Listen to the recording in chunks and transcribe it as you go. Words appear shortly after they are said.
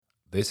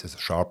This is a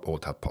Sharp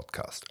OTAP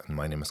podcast, and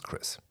my name is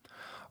Chris.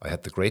 I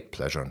had the great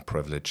pleasure and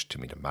privilege to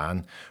meet a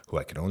man who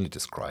I can only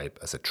describe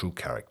as a true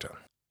character.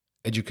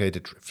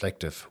 Educated,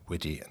 reflective,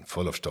 witty, and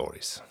full of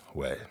stories.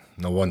 Well,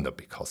 no wonder,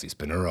 because he's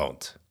been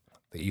around.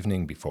 The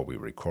evening before we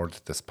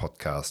recorded this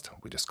podcast,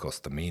 we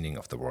discussed the meaning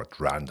of the word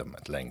random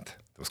at length.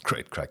 It was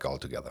great crack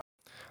altogether.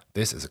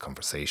 This is a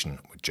conversation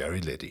with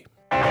Gerry Liddy.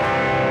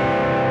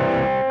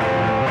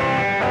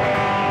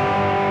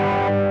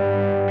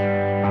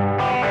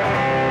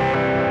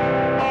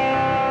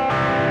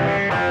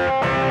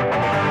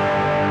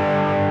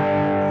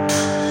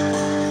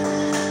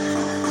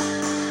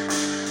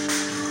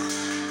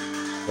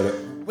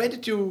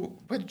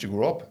 Where did you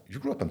grow up? You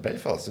grew up in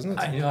Belfast, isn't it?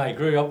 I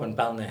grew up in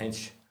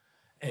Ballynahinch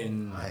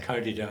in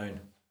County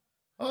Down.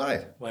 All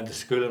right. Went to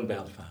school in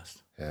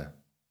Belfast. Yeah.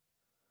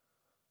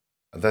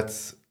 And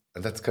that's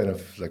kind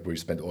of like where you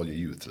spent all your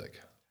youth, like.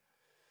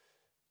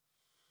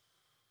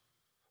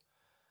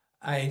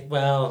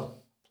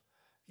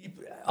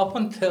 Up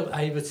until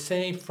I would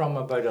say from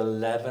about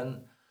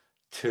 11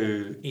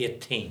 to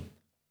 18,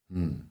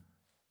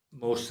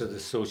 most of the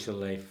social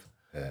life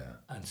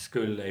and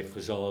school life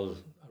was all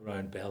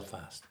around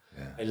Belfast.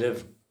 Yeah. I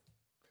lived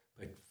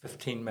like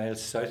 15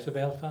 miles south of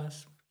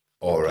Belfast.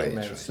 All right. 15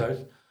 miles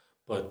south,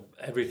 but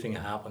everything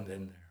happened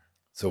in there.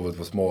 So it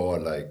was more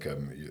like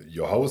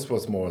your house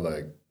was more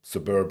like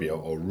suburbia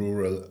or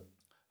rural.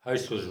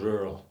 House was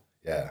rural.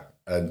 Yeah,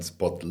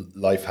 but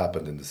life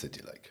happened in the city,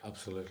 like.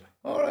 Absolutely.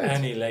 All right.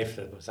 Any life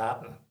that was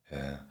happening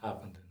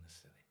happened in the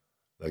city.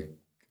 Like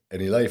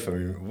any life. I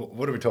mean,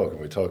 what are we talking?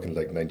 We're talking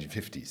like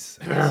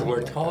 1950s.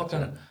 We're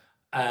talking.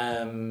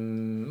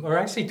 We're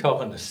actually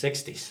talking the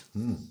 60s.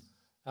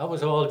 That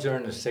was all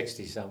during the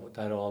 60s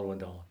that all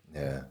went on.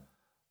 Yeah. Right.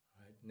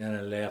 And then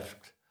I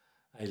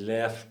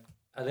left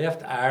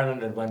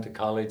Ireland and went to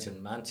college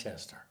in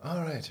Manchester. All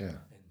right, yeah.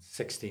 In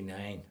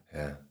 69.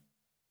 Yeah.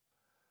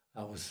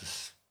 That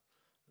was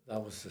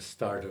the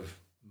start of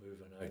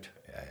moving out.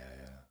 Yeah.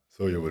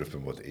 So you would have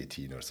been,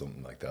 18 or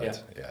something like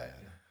that? Yeah.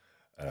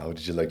 And how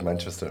did you like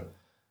Manchester?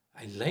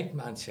 I liked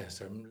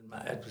Manchester.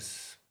 It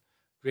was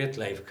great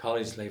life.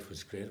 College life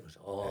was great. It was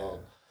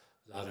all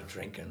a lot of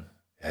drinking.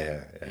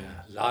 Yeah,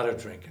 a lot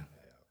of drinking.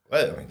 Yeah.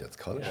 Well, I mean, that's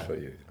college for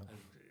you, you know.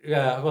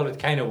 Yeah, well, it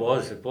kind of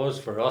was. It was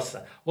for us.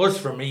 It was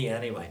for me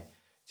anyway.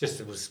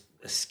 Just it was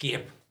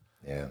escape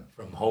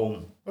from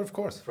home. Well, of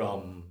course.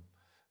 From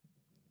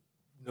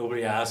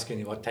nobody asking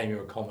you what time you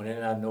were coming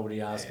in at,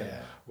 nobody asking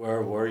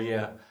where were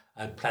you.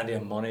 I had plenty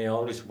of money. I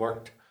always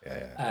worked.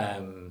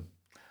 And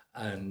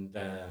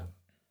that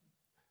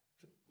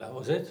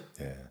was it.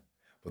 Yeah.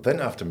 But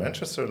then after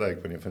Manchester,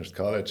 like when you finished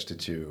college,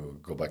 did you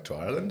go back to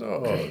Ireland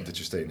or did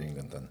you stay in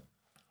England then?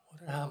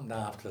 What happened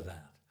after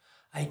that?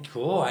 I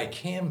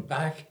came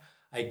back.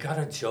 I got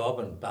a job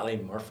in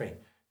Ballymurphy. Do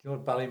you know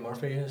what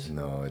Ballymurphy is?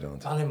 No, I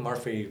don't.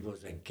 Ballymurphy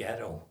was a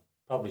ghetto.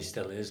 Probably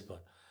still is,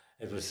 but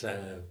it was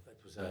a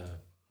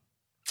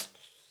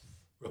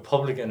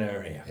Republican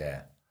area.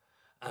 Yeah.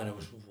 And it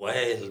was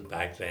wild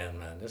back then,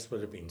 man. This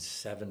would have been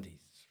 73,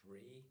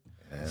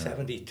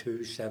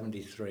 72,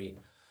 73.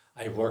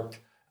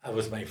 It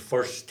was my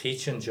first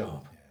teaching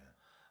job.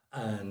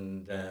 Yeah.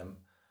 And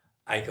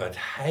I got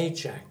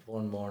hijacked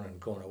one morning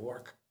going to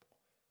work.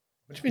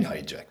 What do you mean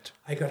hijacked?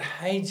 I got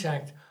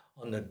hijacked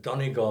on the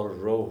Donegal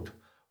Road,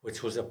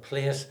 which was a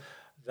place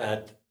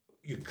that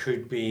you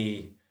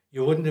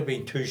wouldn't have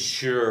been too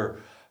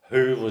sure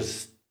who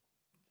was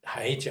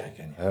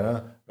hijacking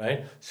you,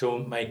 right? So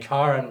my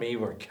car and me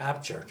were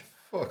captured.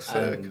 Fuck's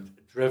sake.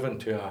 Driven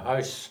to a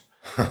house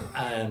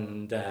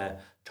and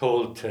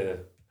told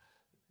to,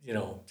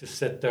 just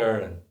sit there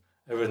and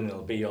everything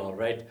will be all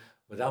right.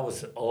 But that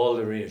was all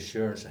the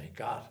reassurance I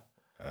got.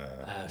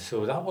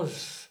 So that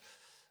was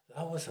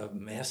a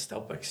messed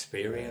up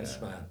experience,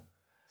 man.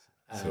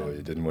 So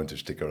you didn't want to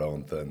stick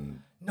around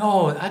then?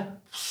 No,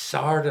 that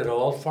soured it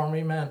all for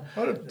me, man.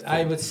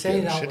 I would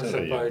say that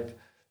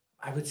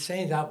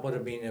would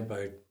have been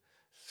about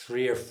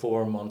 3 or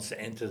 4 months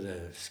into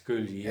the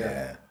school year.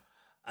 Yeah.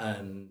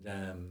 And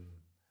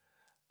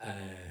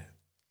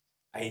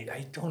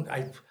I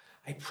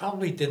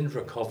probably didn't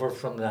recover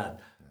from that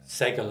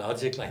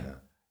psychologically. Yeah.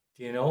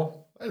 Do you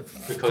know? Well,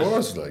 of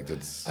course, like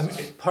that's. I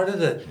mean, part of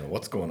the.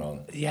 What's going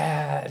on?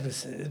 Yeah, it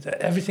was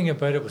everything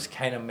about it was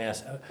kind of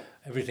messed.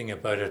 Everything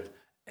about it,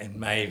 in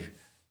my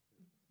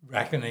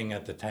reckoning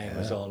at the time,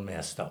 was all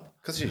messed up.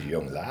 Because you're a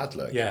young lad,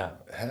 like. Yeah.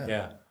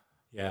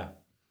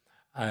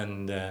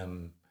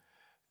 And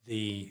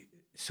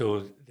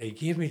so they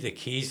gave me the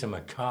keys of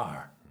my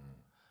car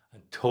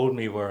and told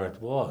me where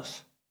it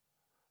was,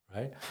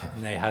 right?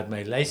 And they had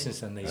my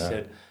license and they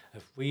said,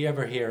 if we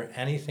ever hear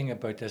anything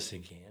about this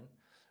again,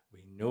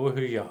 we know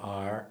who you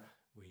are,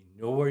 we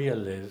know where you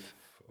live,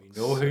 we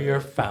know who your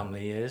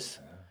family is,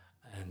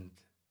 and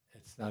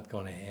it's not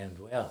going to end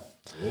well.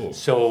 Oh.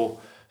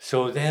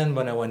 So then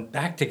when I went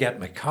back to get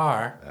my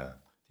car, do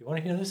you want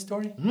to hear this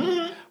story?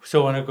 Mm-hmm.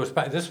 So when it goes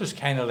back, this was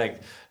kind of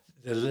like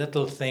the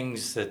little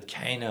things that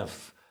kind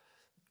of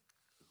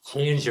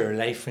change your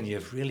life and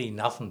you've really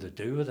nothing to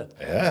do with it.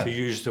 Yeah. To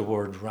use the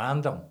word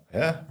random.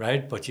 Yeah.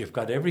 Right? But you've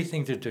got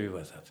everything to do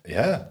with it.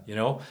 Yeah. You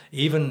know,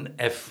 even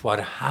if what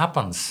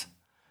happens,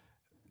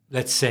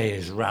 let's say,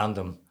 is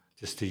random,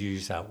 just to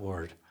use that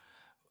word,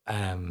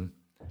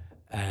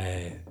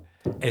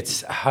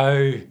 it's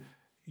how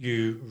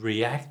you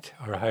react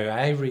or how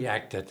I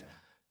reacted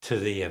to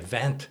the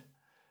event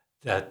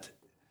that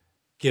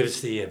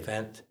gives the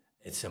event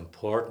its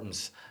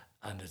importance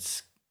and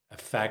its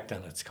effect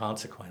and its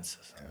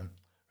consequences. Yeah.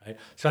 Right?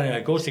 So anyway,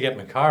 I goes to get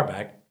my car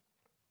back,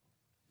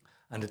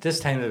 and at this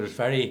time it was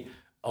very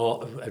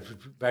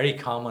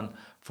common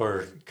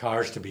for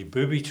cars to be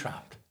booby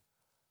trapped.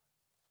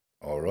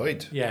 All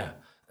right. Yeah.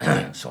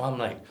 So I'm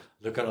like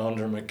looking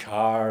under my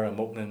car,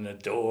 I'm opening the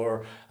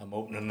door, I'm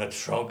opening the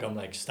trunk, I'm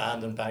like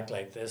standing back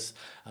like this,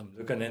 I'm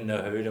looking in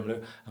the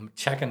hood, I'm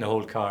checking the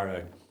whole car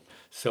out.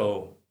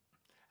 So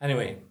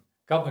anyway,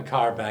 got my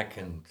car back,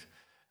 and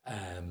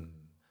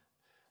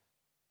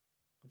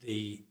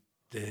the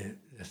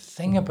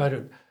thing about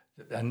it,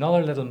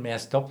 another little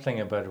messed up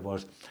thing about it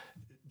was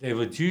they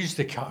would use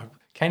the car,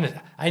 kind of,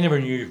 I never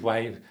knew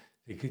why.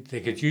 They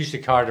could use the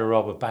car to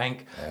rob a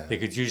bank. Yeah. They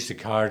could use the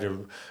car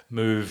to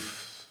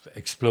move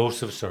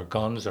explosives or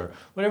guns or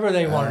whatever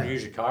they wanted to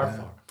use the car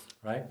for,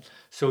 right?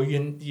 So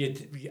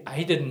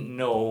I didn't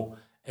know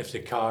if the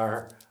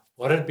car,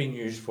 what it had been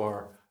used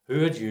for, who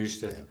had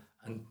used it,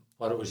 and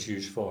what it was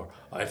used for,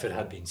 or if it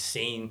had been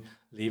seen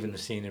leaving the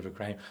scene of a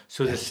crime.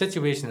 So the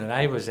situation that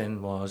I was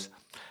in was,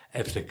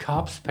 if the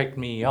cops picked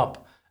me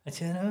up, I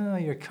said, "Oh,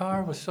 your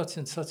car was such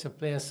and such a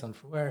place on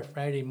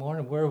Friday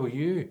morning. Where were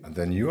you?" And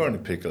then you are in a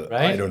pickle.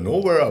 Right? I don't know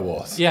where I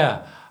was.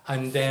 Yeah,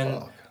 and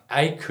then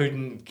I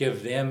couldn't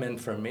give them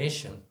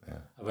information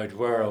about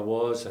where I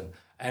was and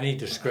any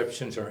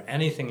descriptions or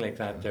anything like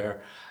that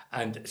there.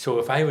 And so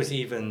if I was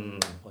even,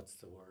 what's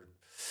the word,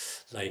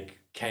 like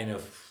kind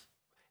of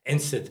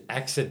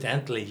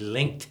accidentally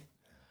linked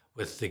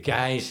with the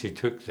guys who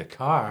took the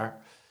car,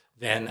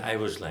 then I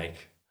was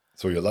like,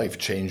 so your life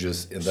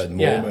changes in that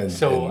moment. Yeah,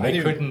 so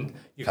you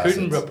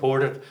couldn't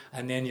report it,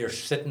 and then you're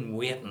sitting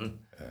waiting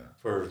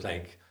for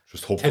like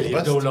just hope till for the you're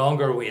best. no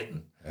longer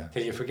waiting,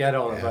 till you forget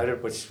all about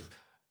it, which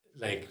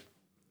like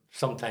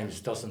sometimes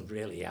doesn't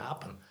really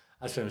happen.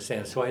 That's what I'm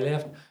saying. So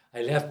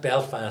I left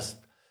Belfast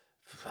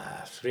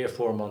 3 or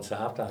 4 months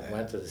after. I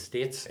went to the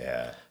States.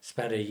 Yeah.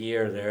 Spent a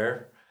year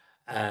there.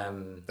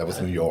 That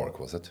was New York,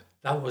 was it?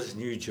 That was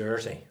New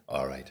Jersey.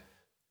 All right.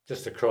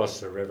 Just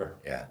across the river.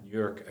 Yeah. New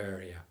York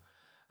area.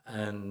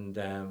 And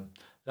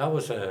that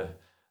was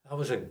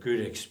a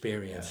good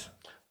experience,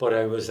 but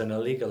I was an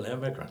illegal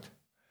immigrant.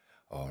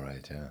 All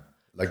right, yeah.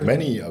 Like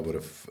many, I would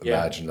have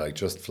imagined, like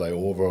just fly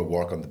over,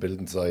 work on the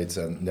building sites,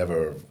 and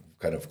never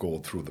kind of go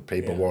through the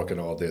paperwork and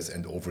all this,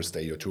 and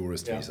overstay your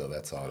tourist visa,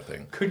 that sort of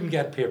thing. Couldn't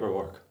get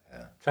paperwork.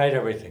 Yeah. Tried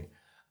everything,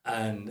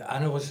 and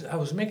I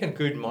was making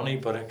good money,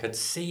 but I could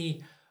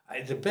see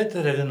the bit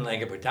that I didn't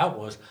like about that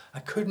was I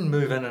couldn't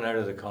move in and out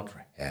of the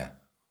country. Yeah.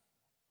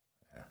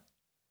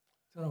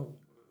 So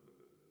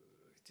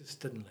just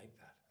didn't like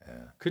that.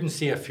 Yeah. Couldn't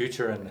see a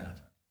future in that.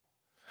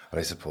 But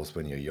I suppose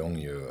when you're young,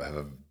 you have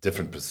a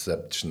different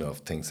perception of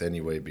things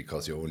anyway,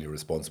 because you're only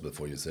responsible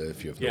for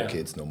yourself. You have no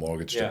kids, no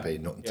mortgage to pay,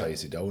 nothing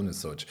ties you down as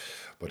such.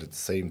 But at the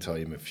same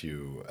time, if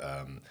you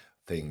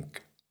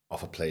think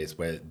of a place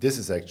where this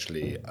is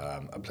actually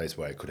a place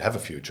where I could have a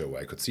future,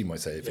 where I could see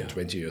myself in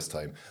 20 years'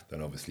 time,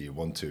 then obviously you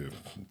want to,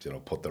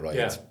 put the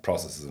right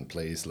processes in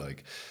place,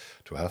 like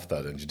to have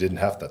that. And you didn't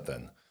have that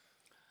then.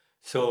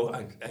 So,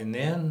 and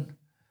then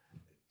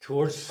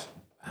towards,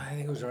 I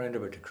think it was around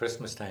about the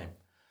Christmas time,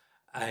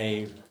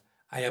 I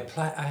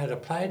had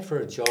applied for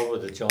a job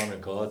with the John of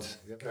Gods.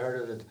 Have you ever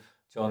heard of the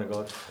John of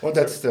Gods? Well,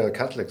 that's the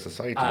Catholic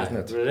Society, isn't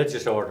it?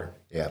 Religious order.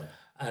 Yeah.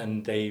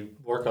 And they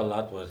work a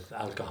lot with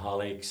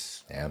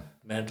alcoholics,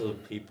 mental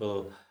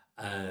people,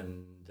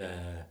 and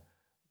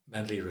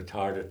mentally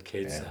retarded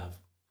kids. They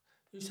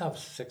used to have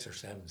 6 or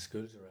 7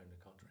 schools around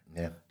the country.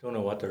 Yeah. Don't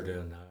know what they're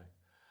doing now.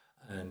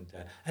 And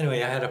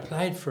anyway, I had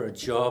applied for a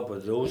job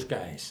with those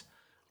guys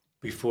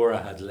before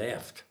I had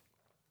left.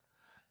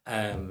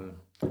 And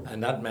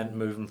that meant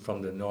moving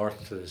from the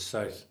north to the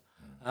south.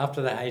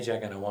 After the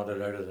hijacking, I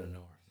wanted out of the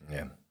north.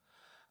 Yeah.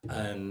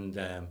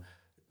 And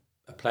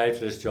applied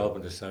for this job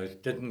in the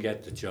south, didn't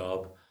get the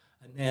job.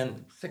 And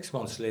then 6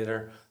 months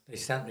later, they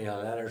sent me a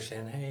letter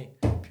saying, "Hey,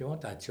 if you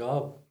want that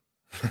job,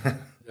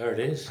 there it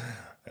is."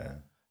 Yeah.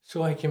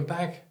 So I came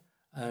back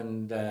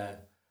and said,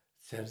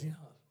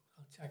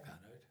 I'll check that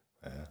out.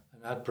 Yeah.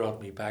 And that brought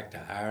me back to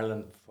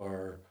Ireland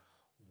for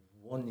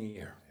 1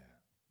 year.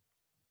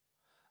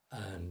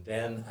 Yeah. And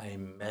then I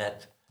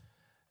met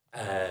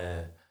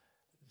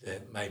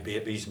my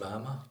baby's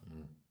mama,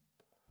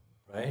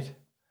 right?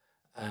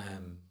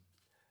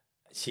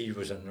 She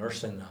was a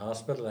nurse in the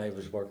hospital. I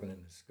was working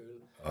in the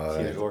school.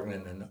 She was working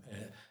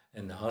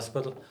in the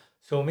hospital.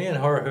 So me and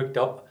her hooked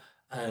up,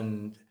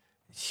 and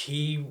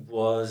she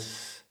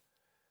was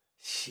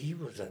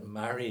a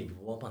married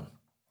woman.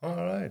 All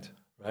right.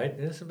 Right?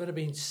 This would have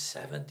been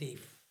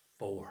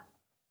 74.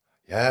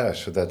 Yeah,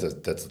 sure.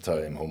 That's the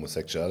time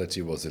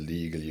homosexuality was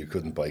illegal. You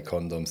couldn't buy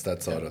condoms,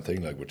 that sort of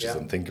thing, like, which is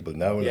Yeah. unthinkable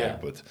now. Yeah,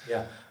 Like, but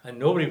and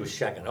nobody was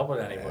shacking up with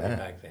anybody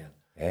back then.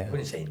 Yeah. I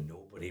wouldn't say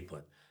nobody,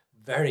 but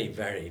very,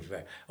 very,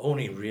 very,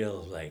 only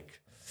real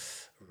like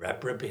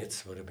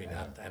reprobates would have been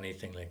at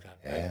anything like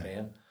that back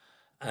then.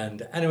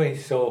 And anyway,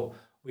 so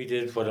we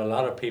did what a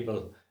lot of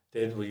people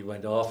did. We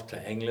went off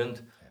to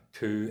England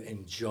to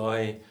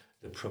enjoy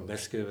the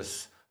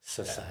promiscuous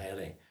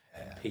society,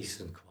 peace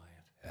and quiet.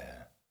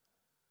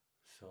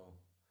 So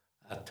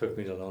that took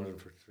me to London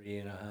for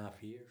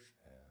 3.5 years.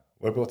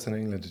 whereabouts in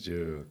England did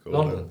you go?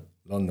 London. Then?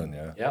 London,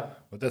 yeah. Yeah,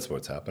 Well, that's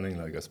what's happening,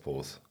 like, I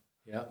suppose.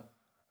 yeah.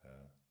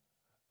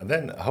 And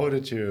then, how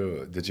did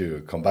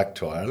you come back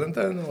to Ireland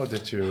then, or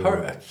did you?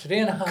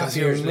 3.5 Because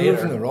you're years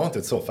moving later. around,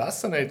 it's so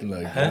fascinating.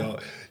 Like, you know,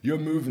 you're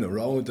moving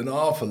around an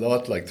awful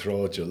lot, like,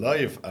 throughout your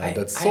life, and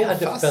that's so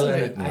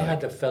fascinating. I had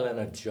to fill in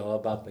a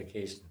job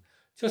application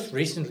just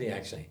recently,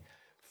 actually,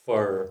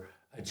 for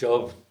a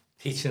job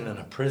teaching in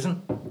a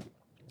prison,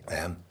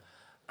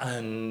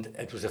 and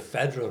it was a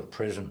federal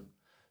prison,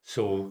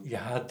 so you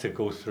had to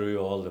go through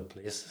all the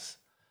places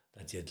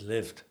that you'd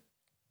lived.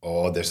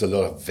 Oh, there's a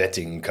lot of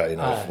vetting, kind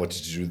of. What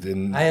did you do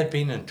then? I had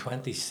been in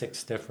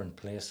 26 different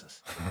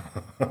places,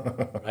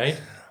 right?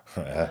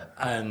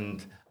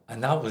 And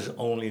that was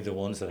only the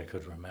ones that I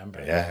could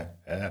remember. Yeah.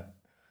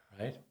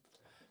 Right?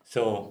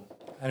 So,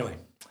 anyway,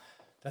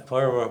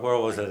 where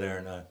was I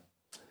there now?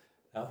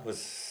 That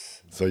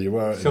was... So you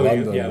were So,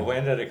 in London.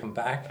 when did I come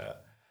back?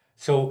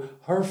 So,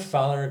 her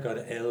father got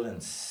ill in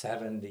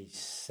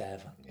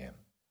 1977. Yeah.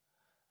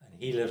 And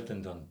he lived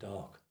in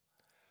Dundalk.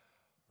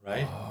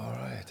 Right? All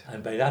right.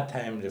 And by that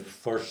time, the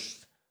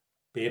first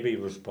baby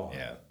was born.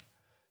 Yeah.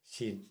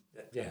 She'd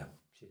been in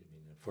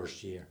the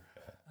first year.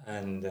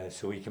 And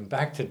so we came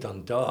back to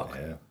Dundalk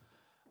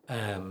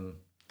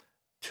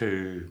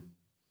to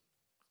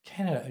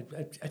kind of,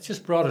 it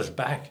just brought us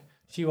back.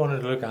 She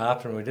wanted to look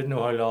after him. We didn't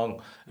know how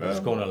long it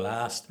was going to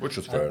last. Which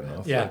was fair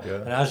enough. Yeah. Like,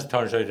 And as it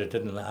turns out, it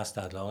didn't last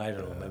that long. I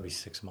don't know, maybe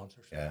 6 months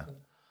or something. Yeah.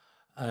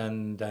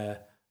 And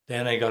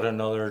then I got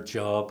another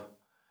job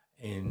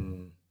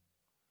in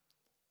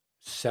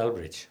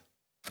Selbridge,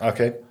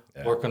 Okay.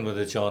 Yeah. working with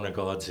the John of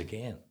Gods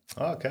again.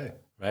 Okay.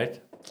 Right?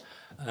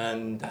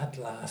 And that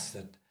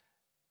lasted,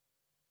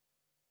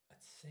 I'd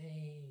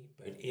say,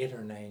 about 8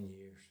 or 9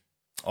 years.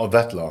 Oh,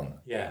 that long.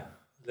 Yeah,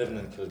 living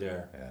in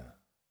Kildare. Yeah.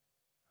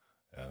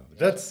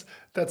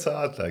 That's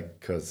odd,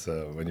 like, because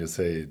when you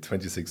say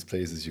 26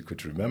 places you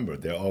could remember,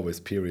 there are always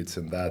periods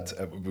in that.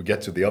 We'll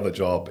get to the other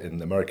job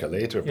in America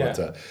later,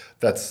 but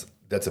that's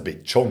a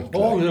big chunk.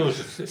 Oh, like. there was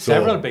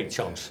several big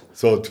chunks.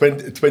 So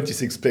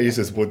 26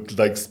 places would,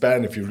 like,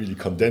 span, if you really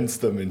condense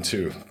them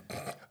into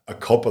a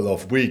couple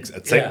of weeks.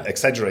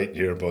 Exaggerate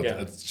here, but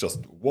it's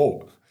just,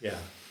 whoa. Yeah.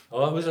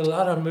 Oh, it was a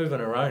lot of moving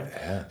around.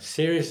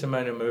 Serious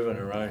amount of moving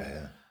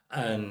around.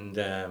 And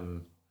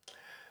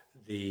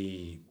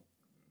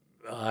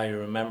I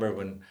remember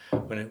when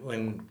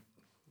I'm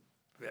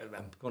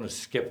going to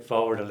skip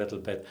forward a little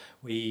bit.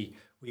 We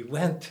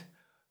went.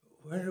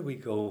 Where did we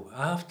go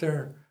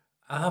after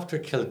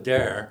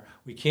Kildare?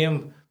 We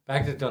came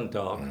back to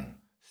Dundalk.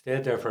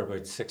 Stayed there for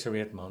about 6 or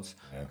 8 months.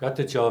 Got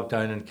the job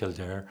down in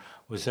Kildare.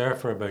 Was there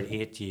for about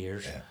 8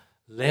 years.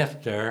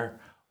 Left there.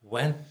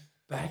 Went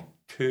back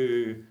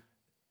to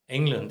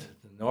England,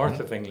 the north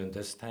of England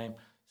this time.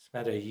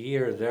 Spent a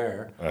year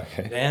there.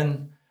 Okay.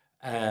 Then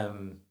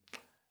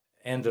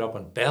ended up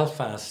in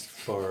Belfast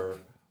for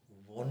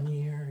 1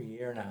 year,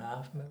 year and a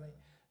half maybe.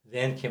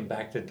 Then came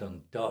back to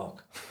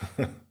Dundalk,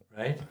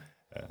 right?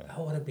 That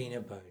would have been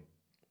about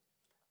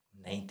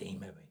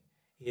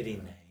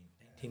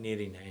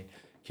 1989.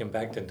 Came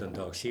back to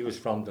Dundalk. She was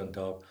from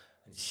Dundalk,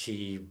 and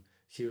she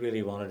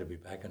really wanted to be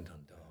back in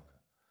Dundalk.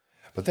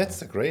 But that's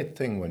the great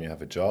thing when you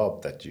have a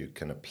job that you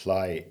can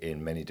apply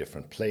in many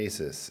different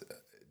places.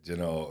 You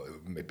know,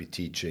 maybe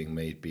teaching,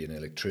 maybe an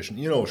electrician,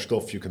 you know,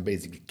 stuff you can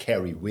basically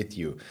carry with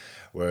you.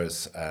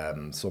 Whereas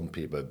some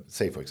people,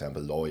 say for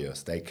example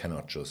lawyers, they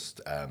cannot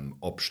just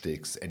up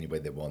sticks any way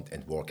they want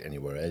and work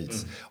anywhere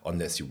else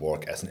unless you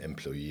work as an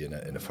employee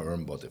in a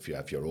firm. But if you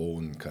have your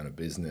own kind of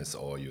business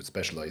or you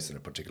specialize in a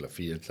particular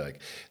field,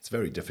 like, it's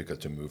very difficult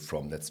to move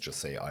from, let's just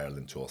say,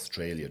 Ireland to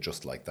Australia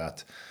just like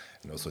that.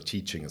 You know, so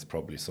teaching is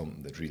probably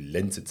something that really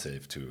lends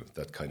itself to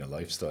that kind of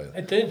lifestyle.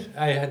 It did.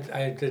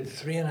 I did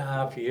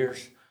 3.5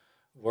 years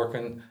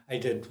working. I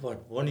did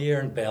 1 year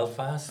in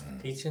Belfast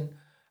teaching,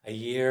 a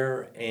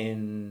year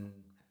in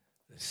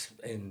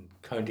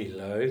County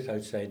Louth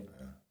outside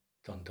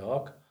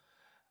Dundalk.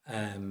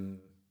 Then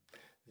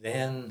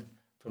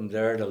from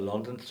there to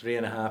London,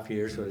 3.5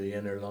 years with the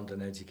Inner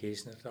London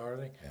Education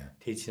Authority,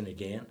 teaching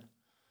again.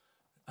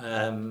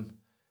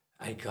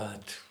 I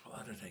got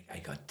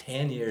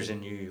 10 years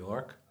in New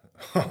York,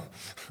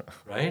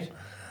 right?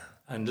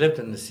 And lived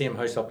in the same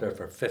house up there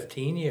for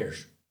 15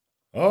 years.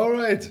 All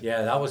right.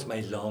 Yeah, that was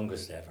my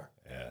longest ever.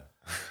 Yeah.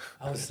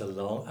 That was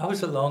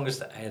the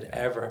longest I had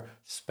ever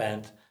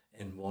spent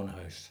in one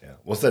house. Yeah.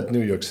 Was that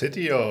New York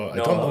City or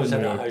No, I don't know? I was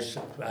in New a York. house,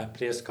 a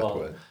place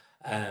called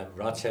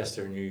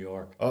Rochester, New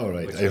York. All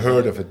right, which I is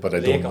heard on of it, but I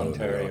Lake don't know New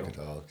Ontario, York at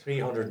all.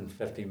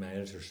 350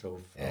 miles or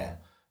so from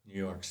New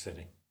York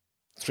City.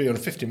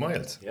 350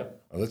 miles?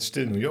 Yep. Oh, that's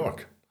still New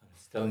York.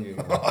 It's still New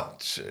York. Oh,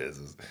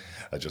 Jesus.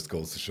 That just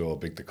goes to show how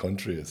big the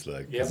country is.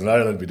 Like, because Yep. in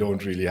Ireland, we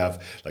don't really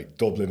have, like,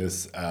 Dublin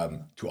is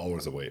 2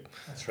 hours away.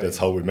 That's right. That's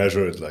how we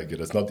measure it. Like,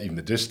 it's not even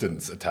the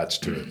distance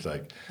attached to it.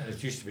 Like, And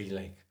it used to be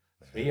like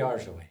 3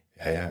 hours away.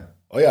 yeah.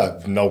 Oh, yeah.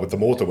 Now with the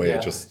motorway, Yeah,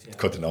 it just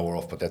cut an hour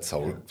off. But that's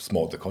how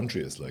small the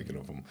country is, like,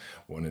 from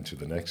one into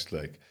the next.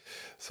 Like,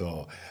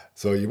 so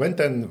you went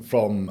then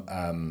from,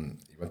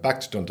 you went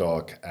back to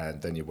Dundalk,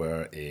 and then you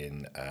were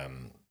in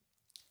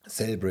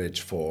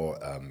Sailbridge for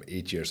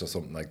 8 years or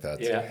something like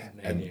that. Yeah,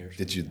 9 And years.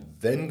 did you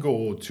then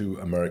go to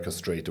America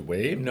straight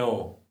away?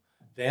 No.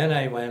 Then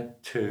I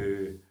went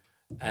to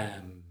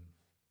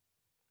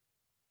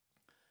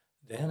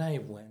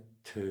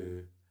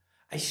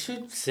I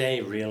should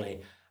say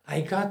really,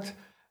 I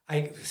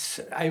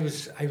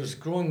was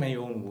growing my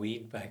own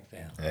weed back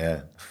then.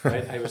 Yeah.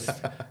 Right?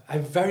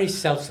 I'm very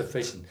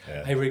self-sufficient.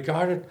 Yeah. I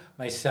regarded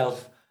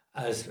myself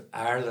as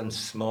Ireland's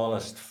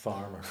smallest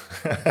farmer.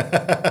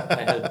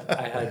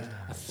 I had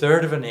a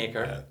third of an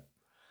acre,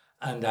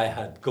 and I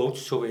had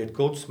goats, so we had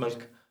goat's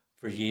milk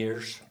for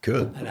years.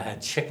 Cool. And I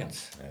had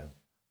chickens. Yeah.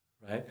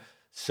 Right?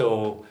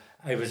 So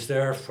I was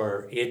there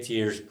for 8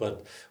 years,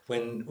 but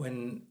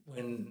when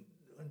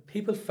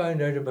people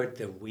found out about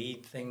the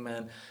weed thing,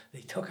 man,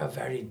 they took a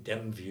very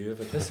dim view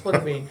of it. This would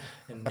have been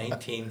in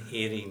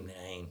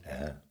 1989.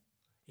 Yeah.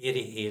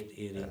 88,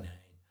 89.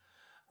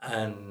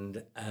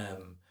 And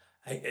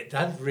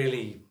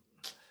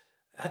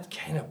that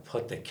kind of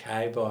put the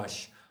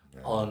kibosh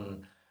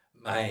on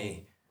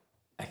my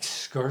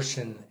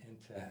excursion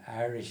into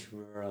Irish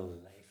rural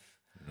life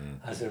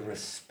as a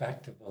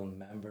respectable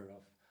member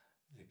of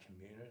the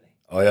community.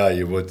 Oh yeah,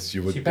 you would See,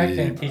 be back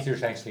then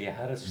teachers actually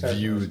had a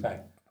certain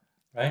respect,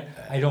 right?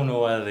 I don't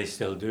know whether they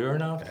still do or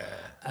not,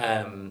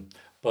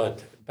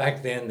 but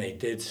back then they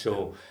did.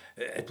 So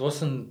it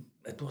wasn't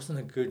a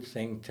good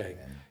thing to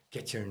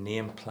get your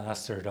name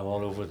plastered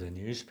all over the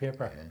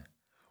newspaper.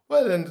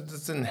 Well, and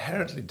it's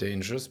inherently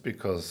dangerous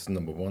because,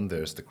 number one,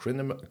 there's the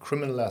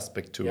criminal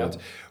aspect to it,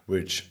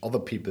 which other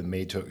people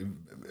may take.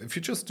 If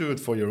you just do it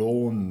for your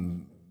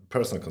own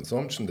personal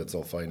consumption, that's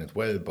all fine and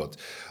well, but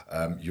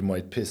you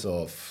might piss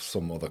off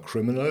some other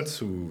criminals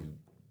who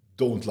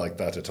don't like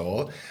that at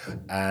all.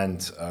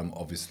 And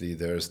obviously,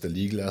 there's the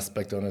legal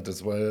aspect on it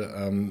as well.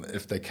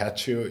 If they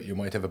catch you, you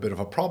might have a bit of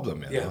a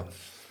problem. You know?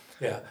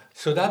 Yeah.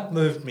 So that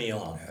moved me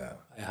on,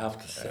 I have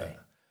to say.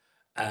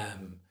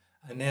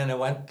 And then I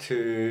went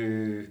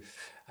to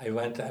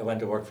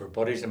work for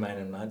buddies of mine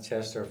in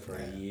Manchester for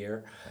a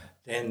year.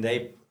 Then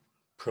they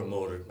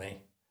promoted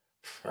me.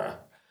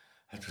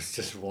 It was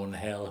just one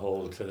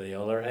hellhole to the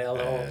other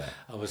hellhole.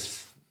 I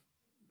was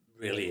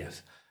really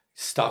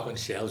stocking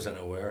shelves in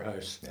a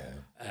warehouse.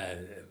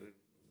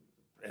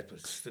 It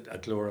was a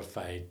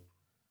glorified.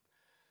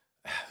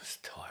 It was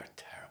a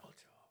terrible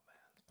job,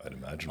 man. I'd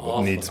imagine. Awful.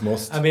 What needs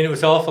must. I mean, it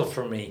was awful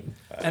for me.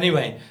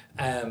 Anyway,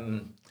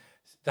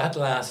 that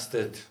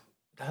lasted.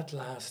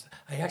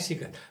 I actually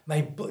got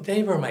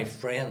they were my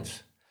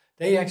friends.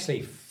 They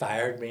actually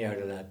fired me out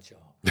of that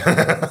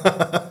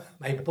job.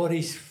 My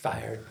buddies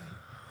fired me.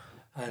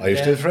 And Are you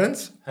still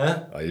friends?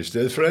 Huh? Are you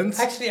still friends?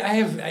 Actually, I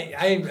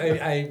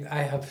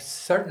have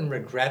certain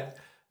regret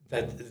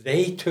that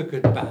they took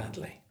it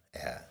badly.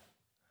 Yeah.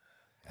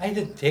 I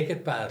didn't take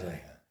it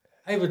badly.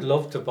 I would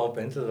love to bump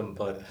into them,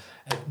 but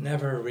it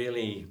never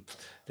really.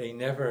 They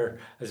never.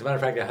 As a matter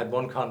of fact, I had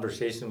one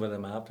conversation with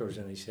him afterwards,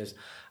 and he says,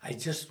 "I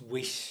just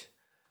wish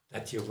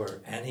that you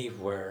were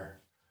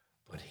anywhere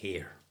but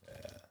here."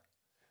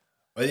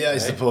 Well, yeah, I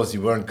suppose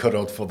you weren't cut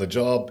out for the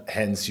job,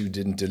 hence you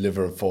didn't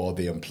deliver for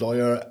the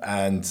employer,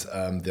 and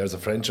there's a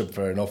friendship,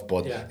 fair enough,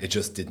 but it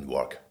just didn't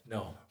work.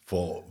 No.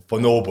 For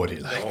nobody,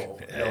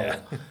 like.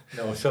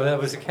 No. So that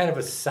was a kind of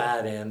a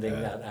sad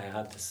ending that I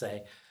had to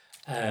say.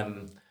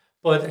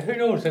 But who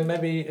knows? And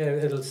maybe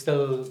it'll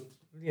still,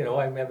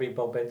 I maybe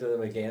bump into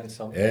them again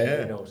sometime.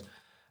 Yeah. Who knows?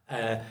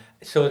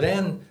 So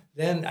then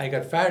I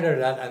got fired out of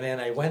that, and then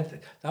I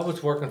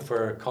was working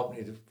for a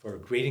company for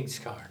greetings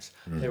cards.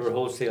 They were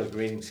wholesale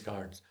greetings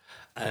cards.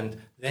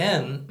 And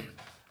then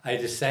I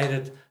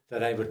decided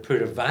that I would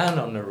put a van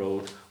on the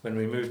road when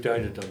we moved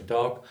down to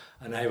Dundalk,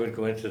 and I would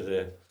go into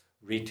the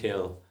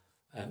retail,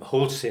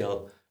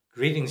 wholesale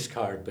greetings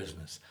card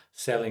business,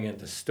 selling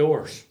into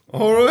stores.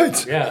 All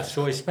right. Yeah,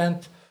 so I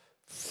spent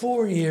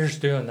 4 years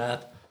doing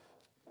that,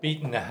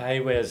 beating the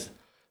highways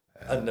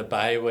and the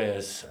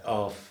byways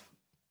of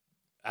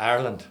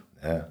Ireland.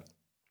 Yeah.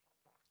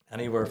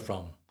 Anywhere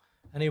from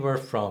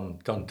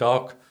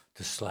Dundalk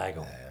to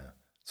Sligo.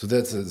 So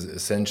that's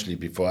essentially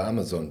before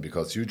Amazon,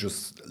 because you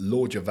just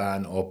load your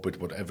van up with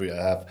whatever you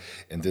have,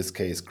 in this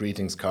case,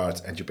 greetings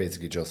cards, and you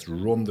basically just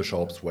run the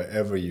shops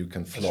wherever you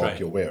can flog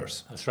your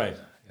wares. That's right.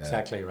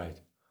 Exactly right.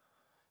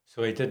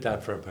 So I did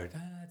that for about,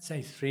 I'd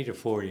say 3 to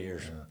 4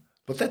 years.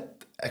 But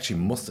that actually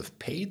must have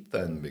paid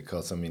then,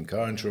 because I mean,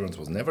 car insurance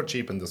was never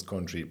cheap in this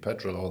country,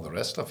 petrol, all the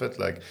rest of it.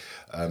 Like,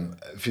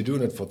 if you're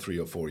doing it for 3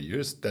 or 4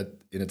 years, that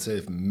in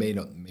itself may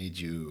not have made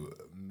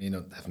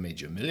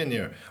you a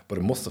millionaire, but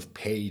it must have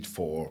paid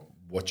for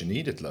what you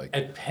needed. Like,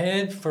 it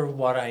paid for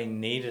what I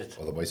needed.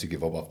 Otherwise, you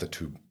give up after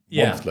 2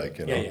 Yeah, months. Like,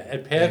 you know. yeah.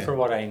 It paid for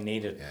what I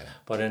needed, Yeah.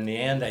 but in the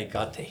end, I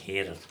got to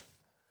hate it.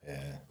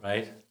 Yeah.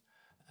 Right.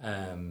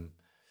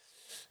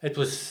 It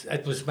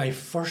was my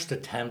first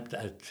attempt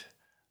at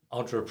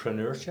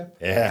entrepreneurship.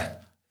 Yeah.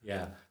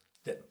 Yeah.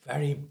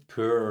 Very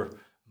poor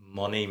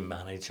money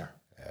manager.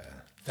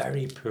 Yeah.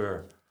 Very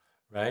poor,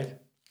 right?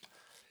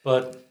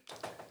 But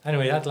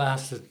anyway, that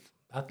lasted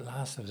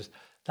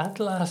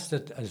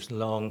as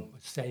long,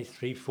 say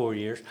 3-4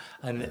 years.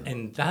 And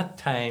in that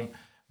time,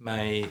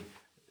 my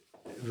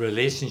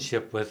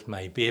relationship with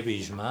my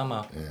baby's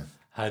mama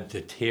had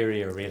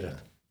deteriorated.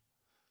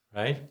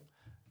 Right?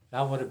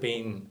 That would have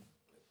been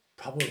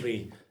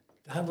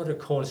that would have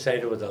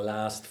coincided with the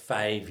last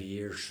 5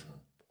 years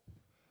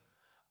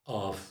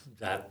of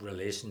that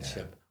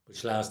relationship,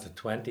 which lasted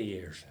 20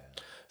 years.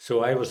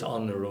 So I was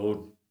on the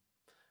road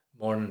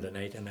morning to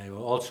night, and I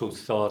also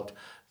thought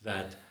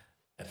that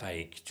if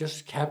I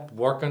just kept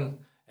working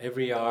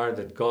every hour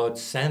that God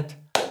sent,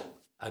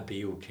 I'd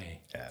be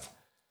okay. Yeah.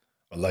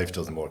 Well, life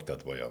doesn't work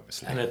that way,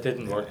 obviously. And it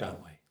didn't work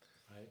that way,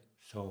 right?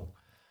 So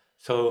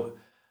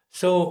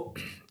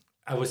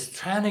I was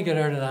trying to get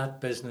out of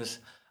that business,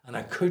 and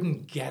I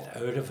couldn't get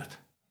out of it,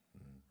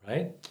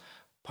 right?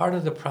 Part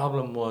of the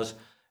problem was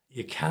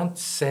you can't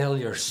sell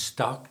your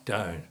stock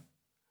down,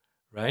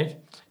 right?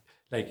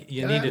 Like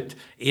you needed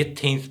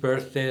 18th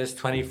birthdays,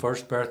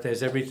 21st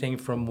birthdays, everything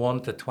from 1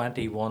 to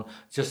 21,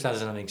 just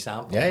as an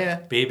example. Yeah.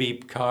 Baby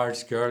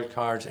cards, girl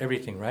cards,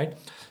 everything, right?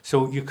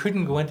 So you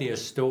couldn't go into a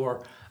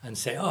store and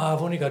say, oh,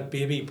 I've only got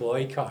baby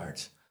boy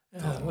cards.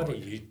 What are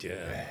you doing?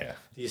 Yeah.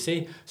 Do you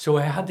see? So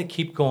I had to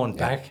keep going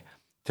back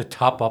to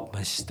top up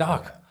my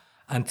stock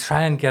and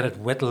try and get it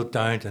whittled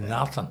down to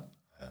nothing,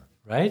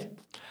 right?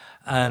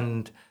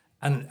 And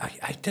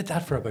I did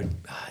that for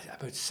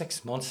about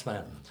 6 months,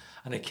 man.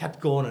 And I kept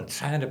going and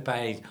trying to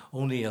buy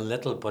only a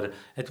little, but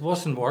it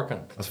wasn't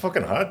working. It's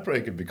fucking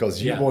heartbreaking,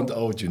 because you want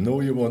out, you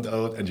want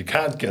out, and you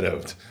can't get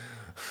out.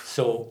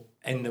 So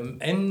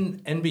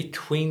in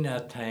between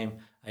that time,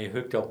 I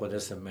hooked up with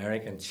this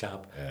American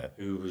chap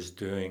who was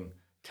doing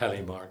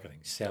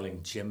telemarketing,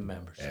 selling gym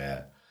memberships.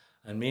 Yeah.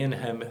 And me and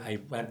him, I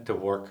went to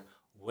work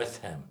with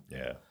him.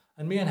 Yeah.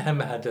 And me and him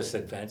had this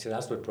adventure.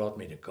 That's what brought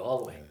me to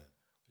Galway.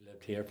 We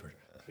lived here for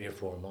 3 or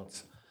 4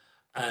 months.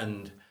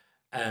 And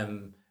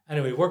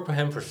anyway, worked with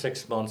him for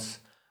 6 months.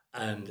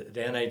 And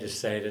then I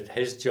decided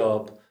his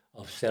job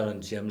of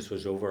selling gyms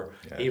was over.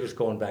 Yeah. He was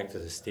going back to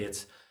the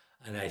States.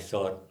 And I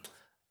thought,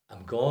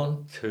 I'm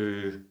going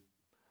to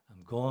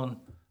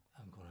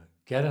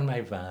get in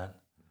my van.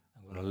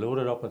 I'm going to load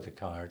it up with the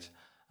cards.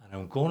 And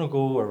I'm going to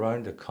go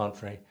around the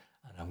country.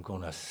 And I'm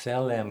going to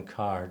sell them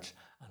cards.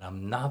 And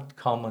I'm not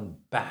coming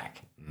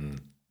back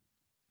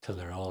till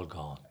they're all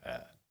gone.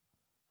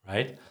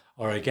 Right?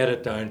 Or I get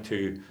it down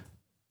to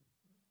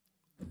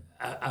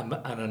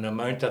an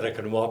amount that I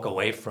can walk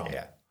away from.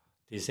 Yeah.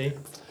 Do you see?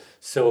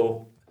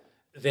 So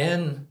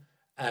then,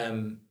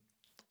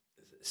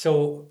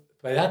 so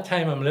by that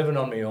time I'm living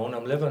on my own.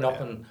 I'm living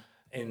up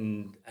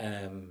in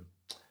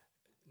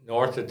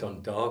north of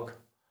Dundalk,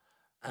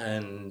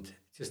 and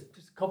just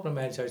a couple of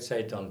miles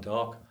outside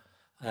Dundalk,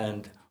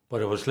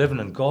 but I was living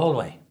in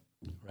Galway,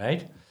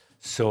 right?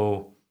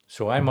 So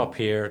I'm up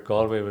here,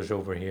 Galway was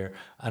over here,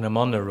 and I'm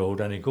on the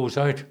road, and he goes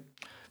out,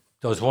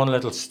 does one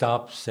little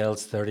stop,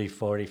 sells 30,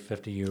 40,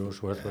 50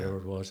 euros worth, whatever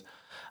it was.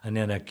 And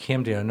then I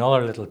came to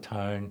another little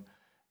town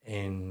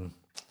in,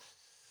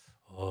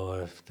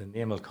 if the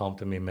name will come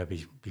to me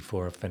maybe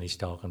before I finish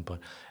talking, but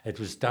it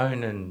was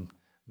down in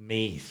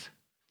Meath.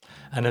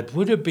 And it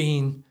would have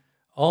been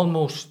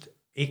almost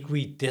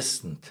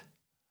equidistant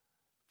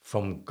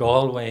from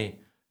Galway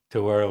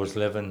to where I was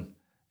living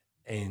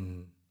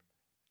in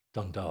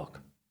Dundalk.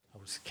 I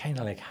was kind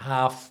of like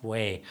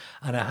halfway.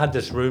 And I had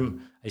this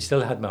room, I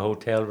still had my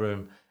hotel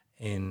room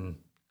in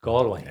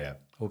Galway. Yeah.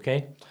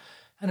 Okay?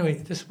 Anyway,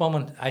 this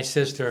woman, I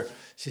says to her,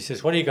 she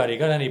says, what do you got? You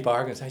got any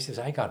bargains? I says,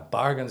 I got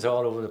bargains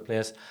all over the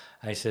place.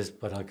 I says,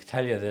 but I'll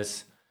tell you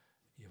this,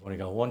 you've only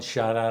got one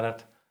shot at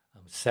it.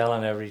 I'm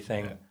selling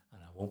everything and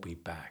I won't be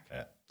back.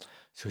 Yeah.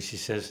 So she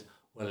says,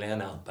 well,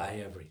 then I'll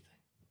buy everything.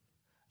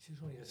 She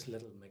was only this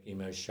little Mickey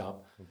Mouse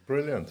shop.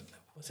 Brilliant.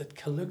 Was it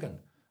Colugan?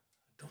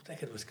 I don't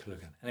think it was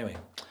Colugan. Anyway,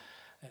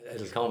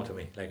 it'll come to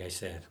me, like I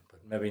said, but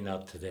maybe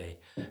not today.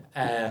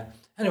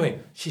 Anyway,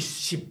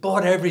 she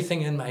bought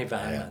everything in my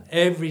van,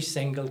 every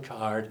single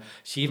card.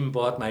 She even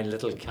bought my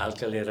little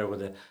calculator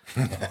with a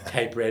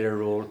typewriter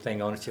roll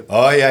thing on it. She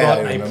bought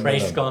my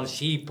price gun.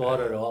 She bought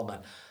it all, man.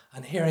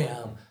 And here I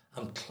am.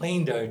 I'm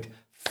cleaned out,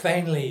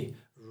 finally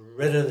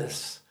rid of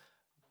this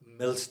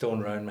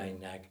millstone around my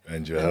neck.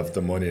 And you have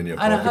the money in your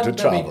pocket to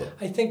travel.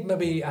 I think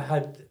maybe I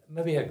had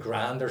maybe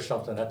 $1,000 or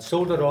something. I'd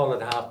sold it all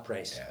at half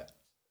price.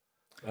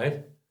 Yeah.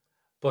 Right?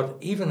 But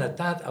even at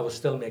that, I was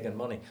still making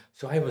money.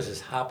 So I was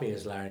as happy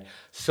as Larry.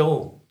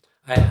 So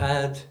I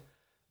had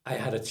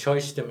a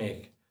choice to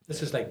make.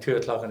 This is like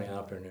 2:00 in the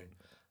afternoon.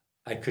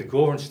 I could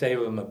go over and stay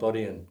with my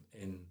buddy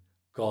in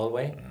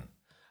Galway,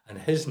 and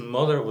his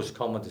mother was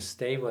coming to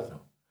stay with him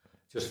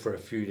just for a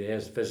few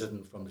days,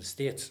 visiting from the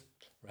States,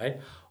 right?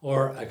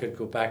 Or I could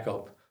go back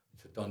up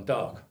to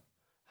Dundalk,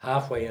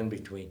 halfway in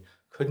between.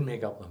 Couldn't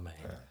make up my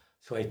mind.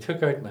 So I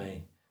took out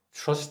my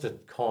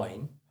trusted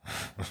coin,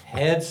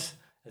 heads,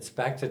 it's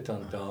back to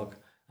Dundalk,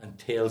 and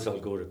tails, I'll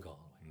go to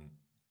Galway,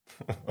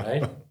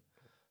 right?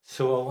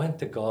 So I went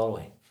to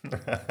Galway,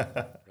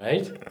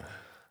 right?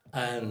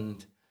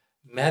 And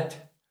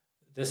met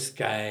this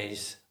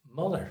guy's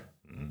mother.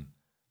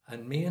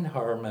 And me and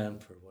her, man,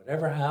 for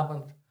whatever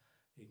happened,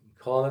 you can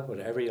call it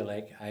whatever you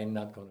like. I'm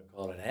not going to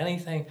call it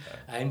anything.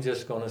 I'm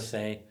just going to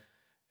say,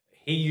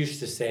 he used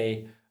to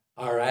say,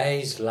 our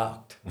eyes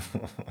locked,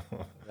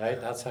 right?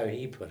 That's how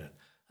he put it.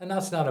 And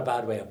that's not a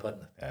bad way of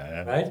putting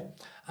it, right?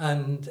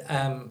 And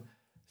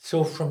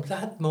so from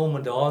that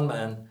moment on,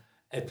 man,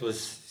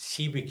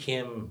 she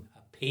became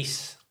a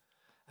piece.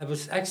 I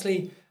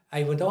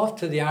went off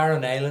to the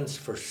Aran Islands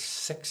for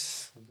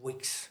 6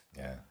 weeks.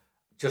 Yeah.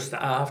 Just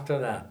after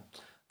that.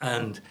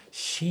 And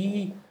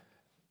we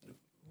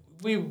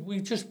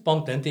just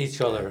bumped into each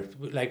other.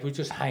 Like, we were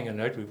just hanging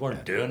out. We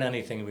weren't doing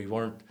anything. We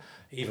weren't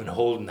even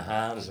holding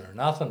hands or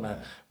nothing, man.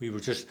 We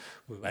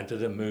went to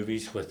the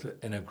movies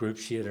in a group.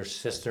 She had her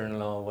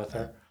sister-in-law with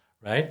her,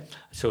 right?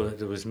 So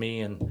there was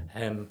me and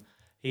him.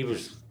 He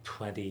was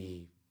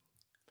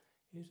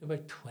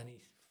about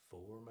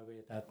 24 maybe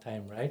at that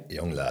time, right?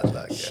 Young lad,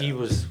 like. She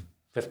was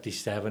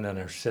 57 and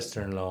her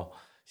sister-in-law,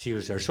 she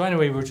was there. So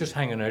anyway, we were just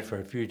hanging out for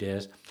a few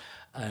days,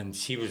 and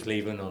she was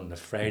leaving on the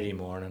Friday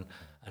morning,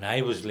 and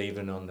I was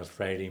leaving on the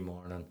Friday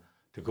morning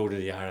to go to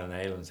the Aran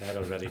Islands. I had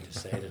already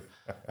decided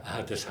I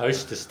had this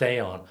house to stay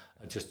on.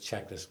 I just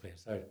check this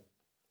place out.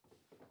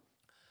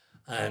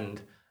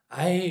 And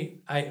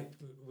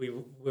we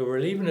were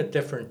leaving at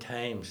different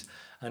times,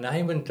 and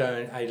I went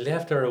down, I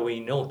left her a wee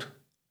note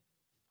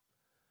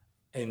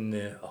in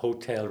the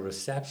hotel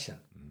reception.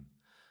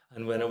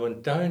 And when I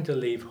went down to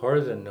leave her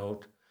the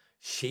note,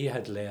 she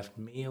had left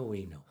me a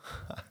wee note,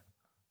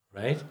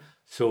 right?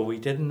 So we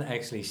didn't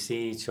actually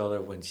see each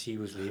other when she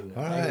was leaving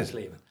and I was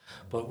leaving.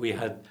 But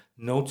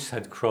notes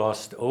had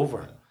crossed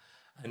over.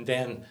 And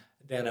then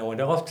I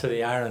went off to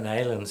the Aran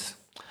Islands,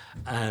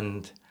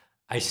 and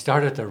I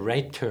started to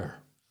write to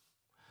her.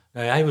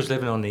 Now, I was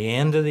living on the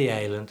end of the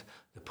island.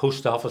 The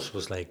post office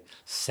was like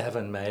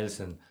 7 miles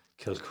in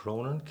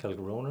Kilcronan,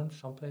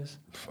 someplace.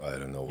 I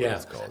don't know what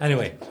it's called.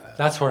 Anyway,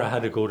 that's where I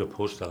had to go to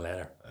post a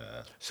letter.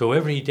 So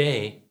every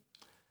day,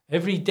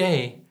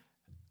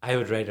 I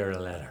would write her a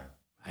letter.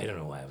 I don't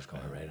know why I was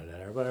going to write a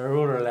letter, but I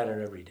wrote her a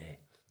letter every day.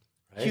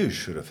 Right? You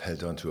should have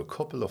held on to a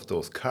couple of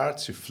those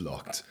cards you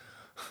flocked.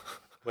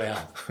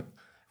 Well,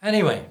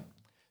 anyway,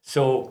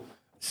 so,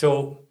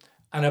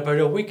 and about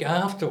a week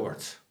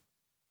afterwards,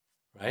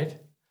 right,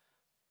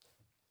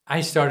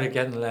 I started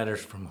getting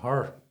letters from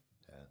her.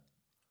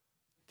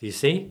 Do you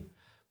see?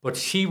 But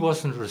she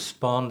wasn't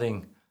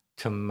responding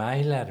to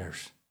my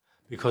letters,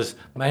 because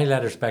my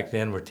letters back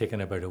then were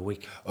taking about a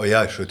week. Oh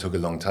yeah, sure, it took a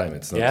long time.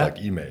 It's not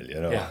like email, you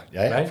know.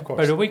 Yeah, right? of course.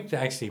 About a week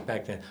actually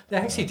back then. They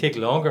actually take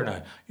longer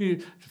now.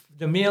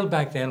 The mail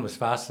back then was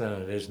faster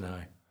than it is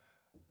now.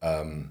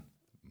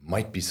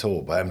 Might be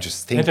so, but I'm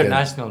just thinking.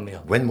 International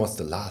mail. When was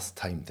the last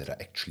time that I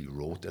actually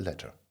wrote a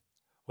letter?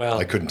 Well,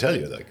 I couldn't tell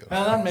you.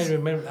 Well, that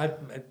made me.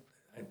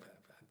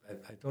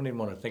 I don't even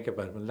want to think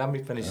about it. But let me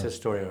finish this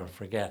story or I'll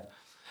forget.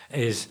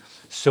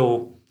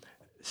 So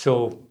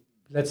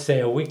let's say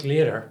a week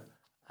later,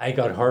 I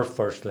got her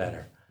first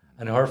letter,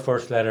 and her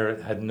first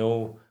letter had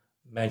no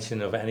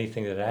mention of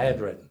anything that I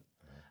had written.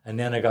 And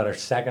then I got her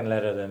second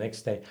letter the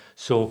next day.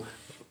 So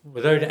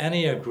without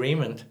any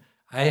agreement,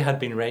 I had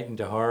been writing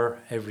to her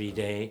every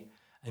day,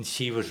 and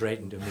she was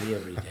writing to me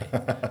every day.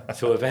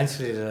 So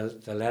eventually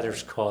the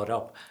letters caught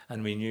up,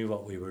 and we knew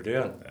what we were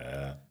doing.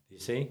 You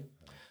see?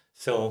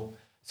 So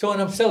and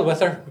I'm still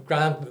with her.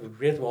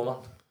 Great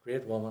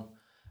woman.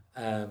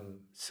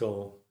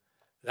 So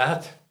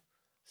that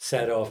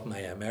set off my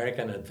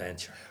American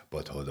adventure.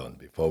 But hold on,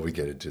 before we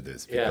get into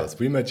this, because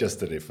we met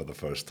yesterday for the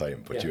first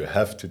time, but you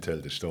have to tell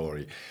the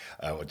story,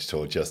 what you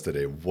told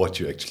yesterday, what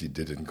you actually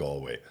did in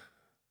Galway.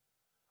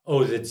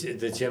 Oh,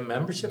 the gym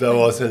membership That thing?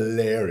 was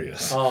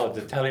hilarious. Oh,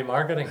 the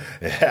telemarketing.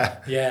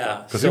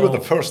 Yeah. Because you were the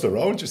first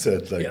around, you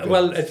said.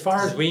 Well, as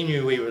far as we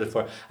knew, we were the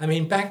first. I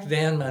mean, back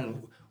then,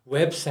 man,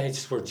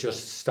 websites were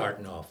just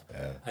starting off.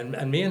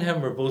 And me and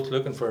him were both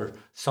looking for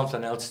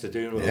something else to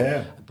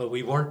do. But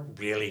we weren't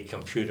really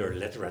computer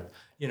literate.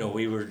 You know,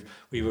 we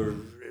were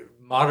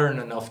modern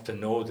enough to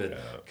know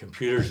that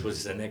computers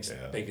was the next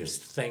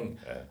biggest thing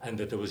and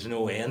that there was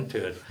no end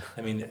to it.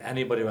 I mean,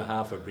 anybody with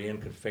half a brain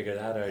could figure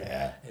that out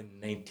in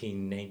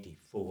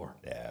 1994.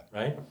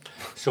 Right?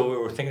 So we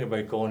were thinking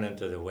about going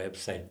into the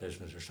website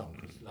business or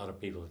something. A lot of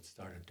people had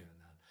started doing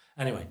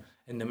that. Anyway,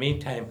 in the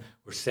meantime,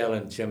 we're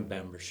selling gym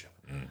membership,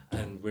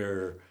 and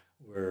we're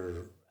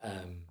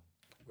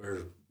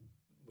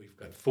we've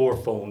got 4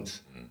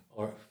 phones,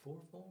 or 4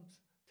 phones,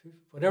 2,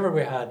 whatever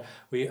we had.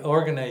 We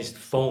organised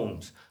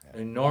phones.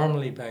 And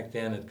normally back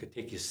then it could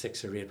take you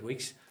 6 or 8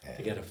 weeks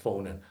to get a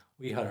phone in.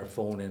 We had our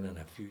phone in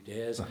a few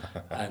days,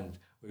 and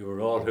we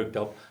were all hooked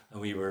up,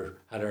 and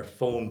had our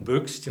phone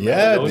books. Do you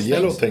remember those the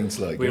yellow things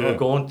we were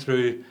going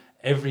through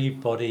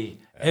everybody.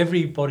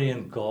 Everybody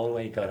in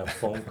Galway got a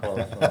phone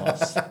call from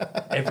us.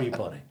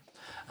 Everybody.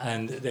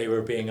 And they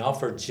were being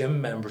offered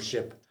gym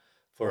membership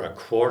for a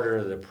quarter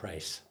of the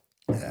price.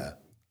 Yeah.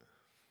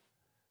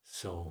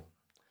 So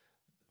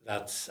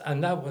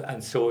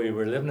so we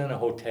were living in a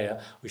hotel.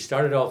 We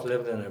started off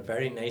living in a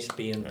very nice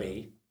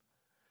B&B.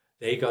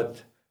 They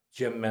got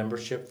gym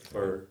membership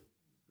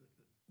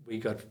we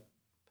got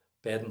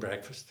bed and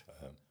breakfast,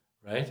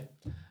 right?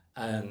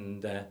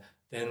 And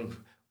then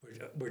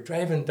we're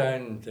driving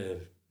down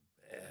the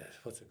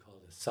what's it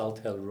called, the Salt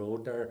Hill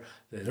Road there.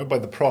 You're by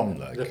the prom,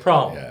 like. The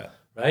prom, Yeah.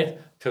 right?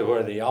 To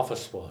where the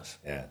office was.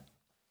 Yeah.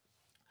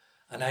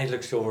 And I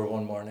looked over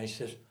one morning, I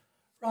said,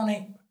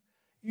 Ronnie,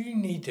 you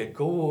need to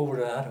go over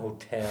to that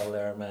hotel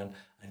there, man,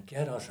 and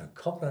get us a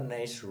couple of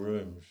nice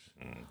rooms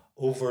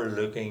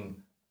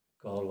overlooking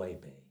Galway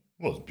Bay.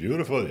 Well, it's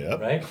beautiful, yeah.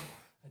 Right?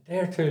 A day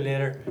or two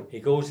later, he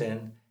goes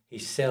in, he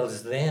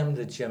sells them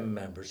the gym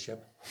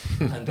membership,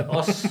 and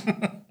us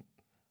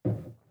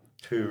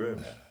 2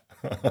 rooms.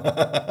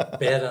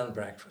 Bed and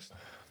breakfast.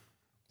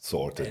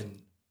 Sorted.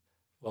 In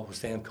what was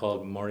then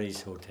called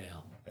Murray's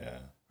Hotel. Yeah.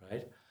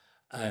 Right?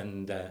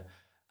 And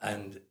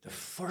the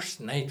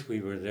first night we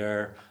were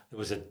there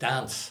was a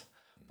dance,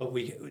 but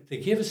they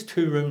gave us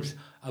 2 rooms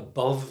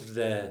above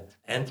the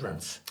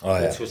entrance,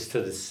 which was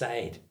to the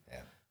side.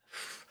 Yeah.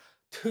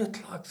 2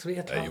 o'clock, 3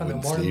 o'clock in the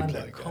morning, man,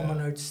 they're coming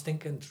out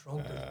stinking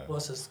drunk. The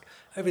buses,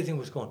 everything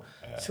was going.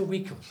 So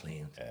we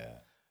complained.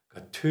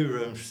 Got 2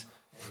 rooms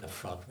in the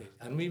front,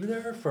 and we were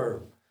there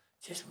for,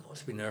 just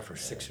must have been there for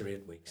 6 or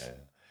 8 weeks.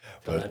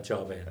 Got that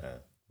job in.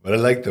 But I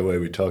like the way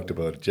we talked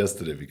about it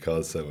yesterday,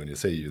 because when you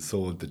say you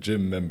sold the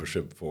gym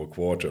membership for a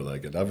quarter,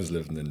 like, and I was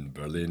living in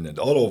Berlin and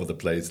all over the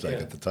place, like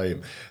at the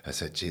time, I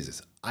said,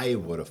 Jesus, I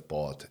would have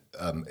bought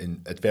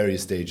at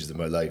various stages of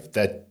my life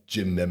that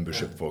gym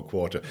membership for a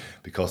quarter,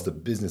 because the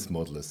business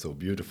model is so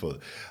beautiful.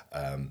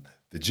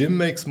 The gym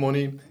makes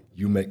money,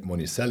 you make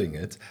money selling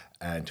it,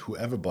 and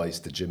whoever buys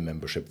the gym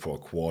membership for a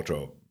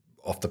quarter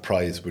of the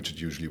price, which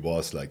it usually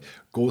was, like,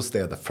 goes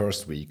there the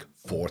first week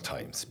 4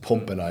 times,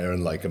 pump and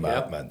iron like a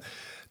madman.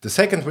 The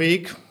second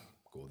week,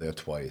 go there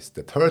twice.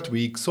 The third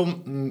week,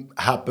 something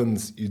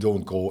happens, you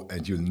don't go,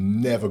 and you'll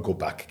never go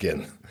back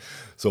again.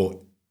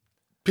 So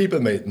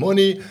people made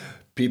money,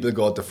 people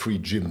got the free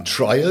gym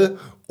trial,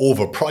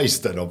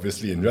 overpriced then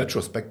obviously in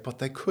retrospect, but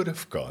they could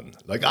have gone.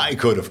 Like, I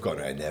could have gone,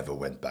 I never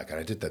went back. And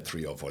I did that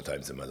 3 or 4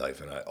 times in my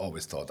life, and I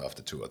always thought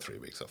after 2 or 3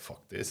 weeks, oh,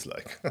 fuck this,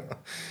 like.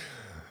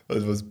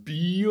 It was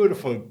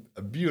beautiful,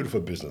 a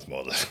beautiful business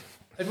model.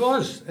 It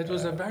was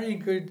a very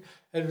good.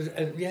 It was.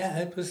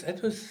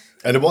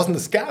 And it wasn't a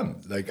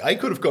scam. Like, I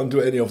could have gone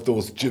to any of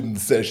those gym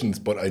sessions,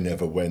 but I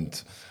never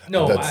went.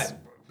 No, and that's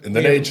in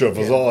the nature of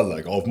us all,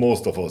 like, of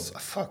most of us.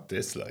 Fuck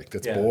this, like,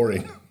 that's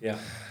boring. Yeah.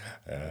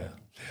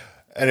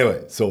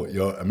 Anyway, so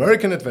your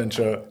American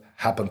adventure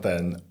happened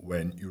then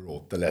when you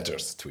wrote the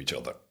letters to each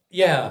other.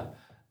 Yeah,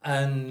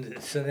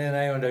 and so then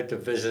I went out to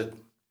visit.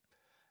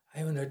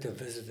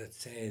 At,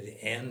 say,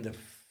 the end of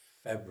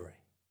February.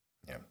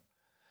 Yeah.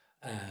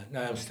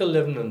 Now, I'm still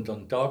living in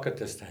Dundalk at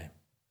this time,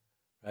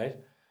 right?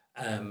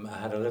 I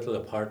had a little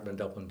apartment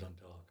up in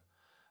Dundalk.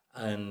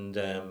 And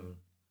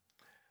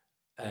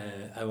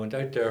I went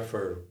out there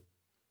for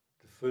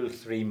the full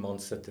 3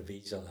 months that the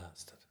visa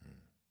lasted,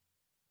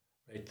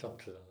 right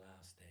up to the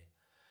last day.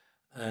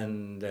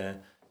 And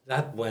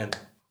that went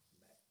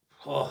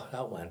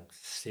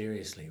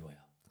seriously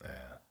well,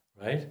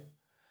 right?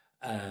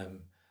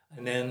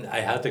 And then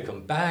I had to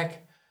come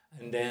back,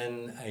 and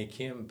then I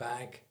came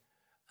back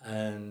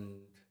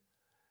and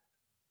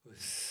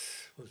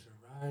was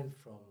around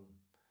from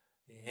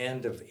the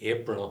end of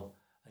April,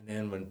 and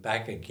then went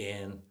back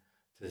again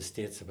to the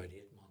States about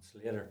 8 months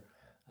later,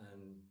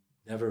 and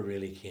never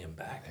really came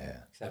back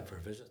except for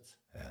visits.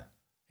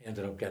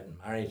 Ended up getting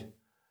married.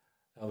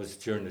 That was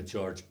during the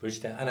George Bush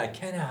time, and I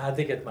kind of had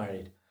to get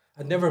married.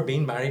 I'd never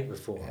been married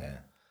before.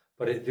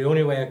 But the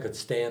only way I could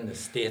stay in the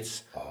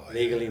States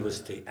legally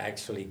was to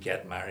actually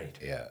get married.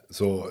 Yeah.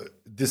 So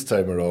this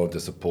time around,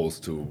 as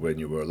opposed to when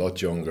you were a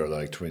lot younger,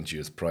 like 20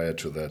 years prior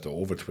to that,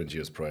 or over 20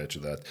 years prior to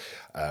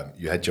that,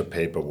 you had your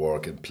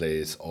paperwork in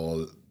place,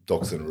 all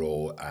ducks in a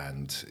row,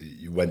 and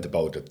you went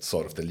about it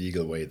sort of the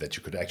legal way that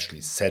you could actually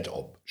set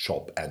up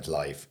shop and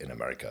life in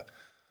America.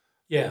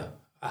 Yeah,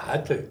 I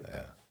had to.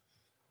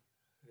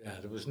 Yeah,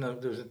 there was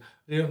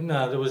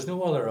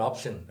no other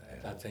option.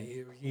 That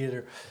thing.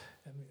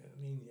 I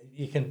mean,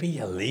 you can be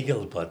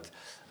illegal, but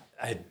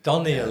I'd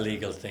done the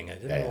illegal thing. I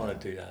didn't want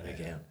to do that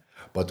again.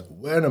 But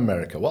where in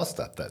America was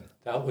that then?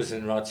 That was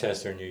in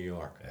Rochester, New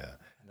York. Yeah.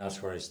 And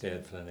that's where I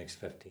stayed for the next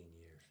 15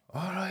 years.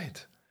 All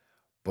right.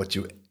 But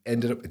you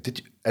ended up,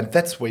 and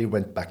that's where you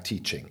went back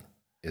teaching,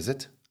 is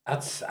it?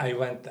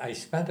 I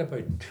spent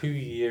about 2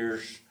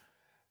 years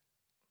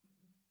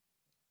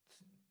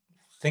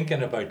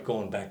thinking about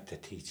going back to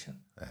teaching.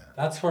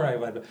 That's where I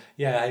went.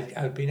 Yeah,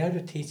 I've been out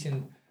of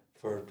teaching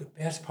for the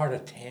best part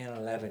of 10,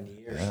 11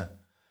 years. Yeah.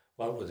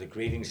 Well, with the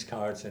greetings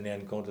cards and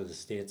then going to the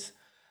States.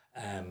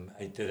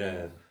 I did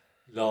a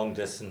long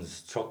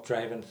distance truck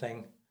driving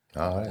thing.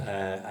 All right.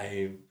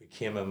 I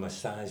became a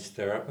massage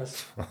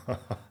therapist.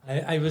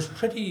 I was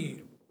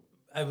pretty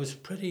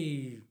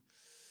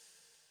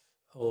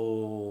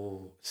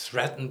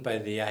threatened by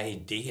the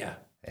idea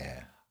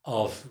Yeah.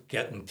 of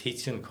getting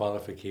teaching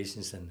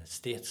qualifications in the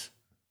States.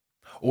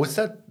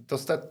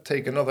 Does that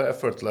take another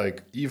effort?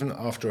 Like, even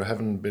after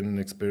having been an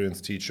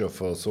experienced teacher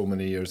for so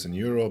many years in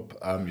Europe,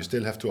 you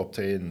still have to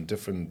obtain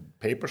different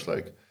papers,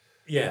 like?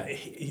 Yeah,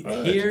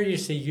 Right. here you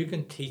see you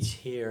can teach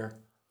here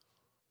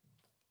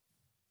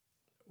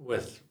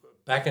with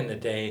back in the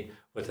day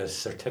with a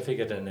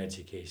certificate in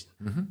education.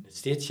 In the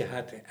States you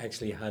had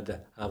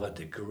to have a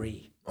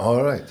degree.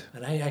 All right.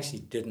 And I actually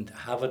didn't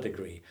have a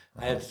degree.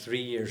 I had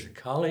 3 years of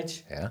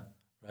college, Yeah.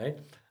 right?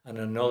 And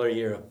another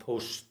year of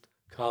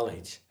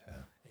post-college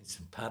in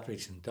St.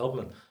 Patrick's in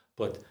Dublin.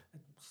 But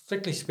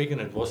strictly speaking,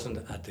 it wasn't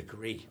a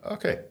degree,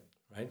 Okay.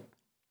 right?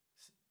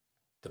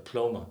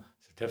 Diploma,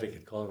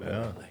 certificate, call it Yeah.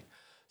 whatever you like.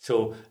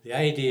 So the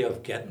idea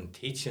of getting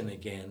teaching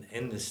again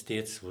in the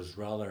States was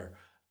rather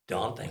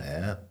daunting,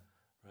 Yeah.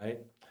 right?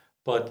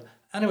 But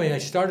anyway, I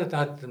started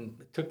that,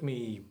 and it took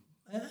me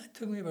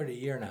about a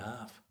year and a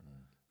half.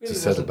 To Really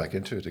settle wasn't- back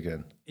into it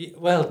again.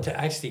 Well, to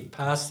actually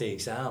pass the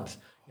exams,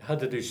 you had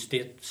to do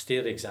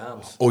state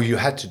exams. Oh, you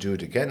had to do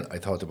it again. I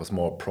thought it was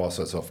more a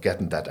process of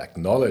getting that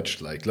acknowledged.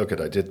 Like, look,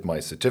 I did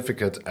my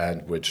certificate,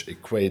 and which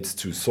equates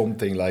to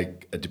something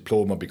like a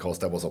diploma because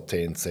that was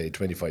obtained, say,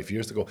 25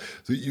 years ago.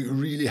 So you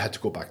really had to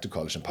go back to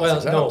college and pass Well,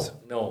 exams.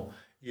 no.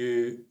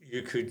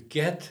 You could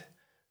get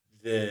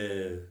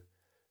the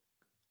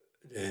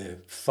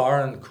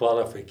foreign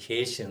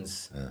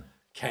qualifications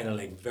kind of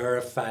like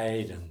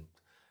verified, and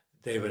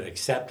they would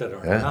accept it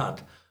or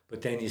not.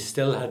 But then you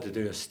still had to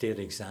do a state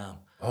exam,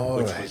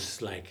 which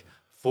was like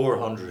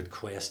 400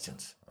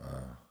 questions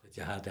that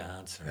you had to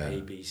answer,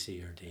 A, B,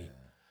 C, or D.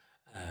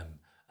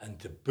 And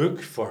the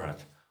book for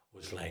it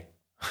was like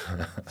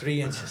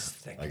 3 inches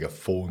thick. Like a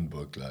phone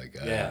book, like.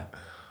 Yeah.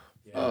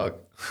 Oh,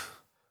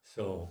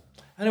 So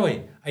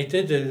anyway, I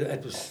did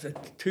it was a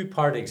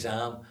 2-part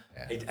exam.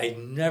 I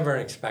never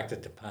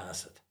expected to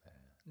pass it.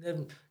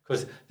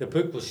 Because the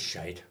book was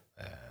shite.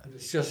 It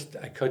was just,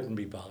 I couldn't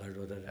be bothered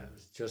with it. It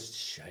was just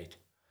shite.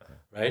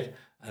 Right?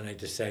 And I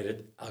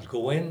decided I'll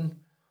go in,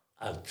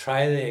 I'll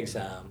try the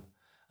exam,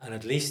 and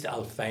at least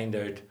I'll find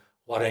out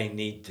what I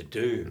need to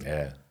do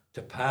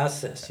to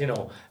pass this. You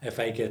know, if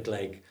I get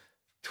like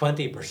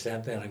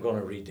 20%, then I'm going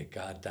to read the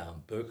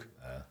goddamn book,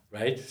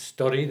 right?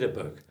 Study the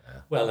book.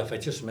 Well, if I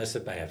just miss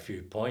it by a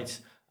few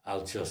points,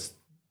 I'll just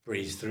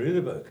breeze through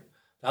the book.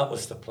 That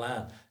was the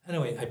plan.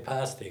 Anyway, I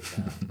passed the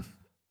exam.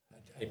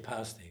 I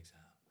passed the exam.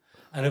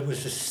 And it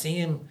was the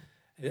same.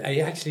 I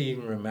actually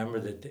even remember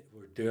that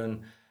we're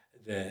doing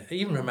I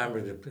even remember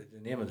the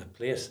name of the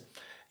place.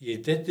 You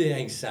did the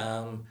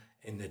exam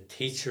in the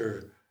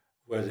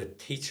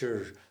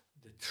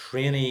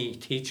trainee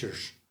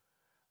teachers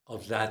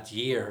of that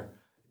year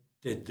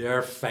did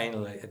their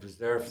final, it was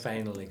their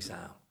final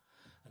exam.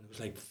 And it was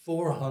like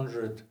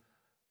 400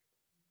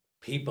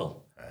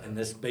 people in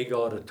this big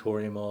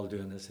auditorium all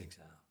doing this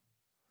exam,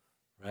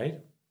 right?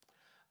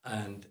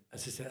 And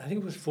as I said, I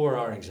think it was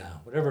 4-hour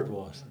exam, whatever it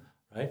was,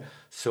 right?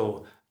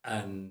 So,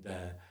 and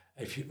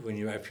if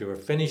you were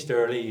finished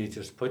early, you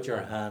just put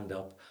your hand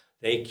up.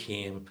 They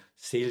came,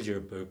 sealed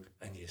your book,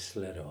 and you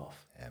slid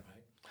off, right?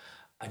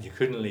 And you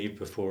couldn't leave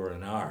before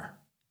an hour,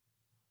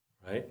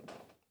 right?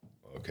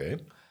 okay.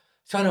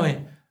 So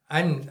anyway,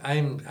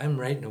 I'm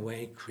writing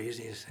away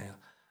crazy as hell,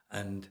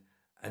 and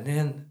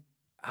then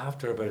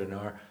after about an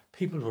hour,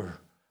 people were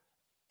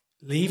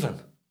leaving.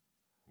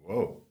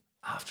 Whoa.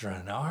 After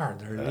an hour,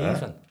 they're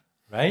leaving,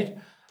 right?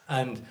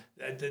 And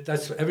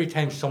that's every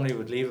time somebody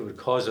would leave, it would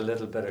cause a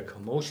little bit of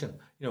commotion,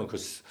 you know,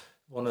 because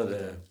one of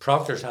the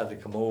proctors had to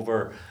come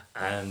over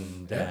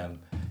and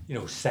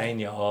sign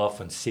you off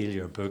and seal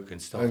your book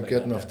and stuff. I'm like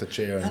getting that. off the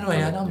chair.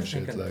 Anyway, and I'm your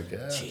shit, thinking,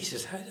 like,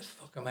 Jesus, how the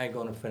fuck am I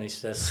going to finish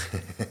this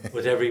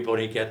with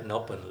everybody getting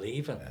up and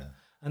leaving?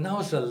 And that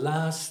was the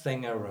last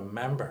thing I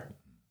remember,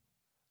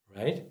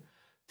 right?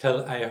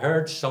 Till I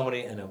heard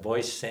somebody in a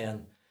voice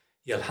saying,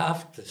 "You'll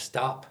have to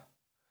stop.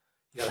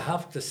 You'll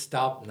have to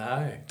stop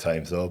now.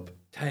 Time's up.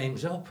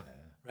 Time's up,"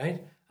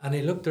 right? And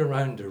I looked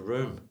around the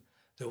room.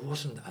 There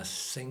wasn't a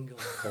single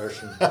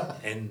person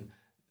in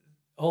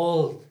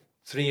all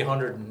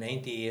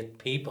 398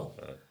 people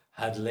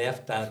had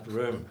left that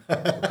room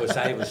because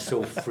I was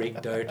so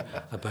freaked out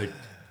about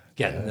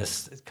getting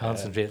this,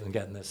 concentrating and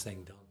getting this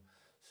thing done.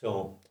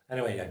 So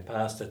anyway, I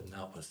passed it, and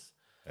that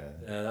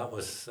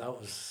was.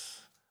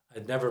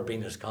 I'd never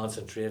been as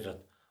concentrated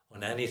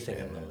on anything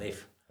in my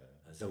life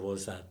as I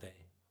was that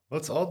day. Well,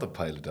 it's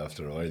autopilot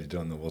after a while. You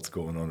don't know what's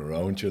going on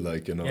around you.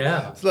 Like, you know,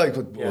 Yeah. it's like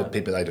what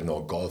people, I don't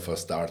know,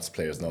 golfers, darts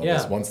players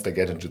nowadays, Yeah. once they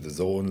get into the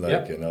zone, like,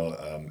 Yep. you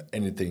know,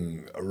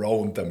 anything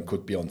around them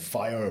could be on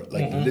fire,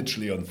 like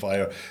literally on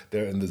fire.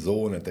 They're in the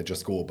zone and they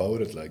just go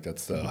about it. Like,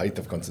 that's the height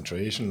of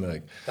concentration.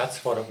 Like,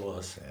 That's what it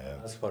was.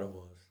 That's what it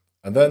was.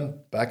 and then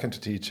back into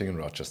teaching in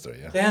Rochester,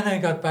 yeah. Then I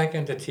got back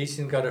into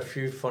teaching, got a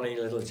few funny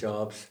little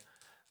jobs,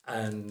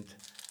 and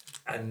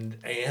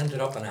I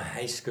ended up in a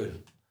high school.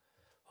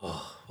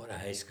 Oh, what a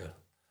high school.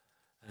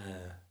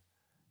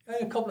 I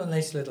had a couple of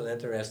nice little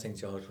interesting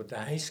jobs, but the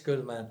high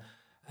school, man,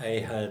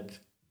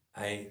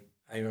 I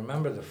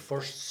remember the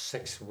first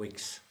 6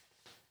 weeks,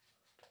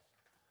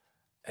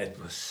 it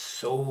was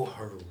so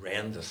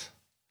horrendous.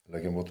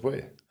 Like, in what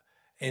way?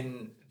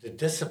 In the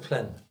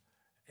discipline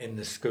in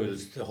the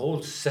schools, the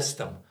whole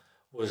system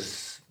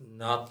was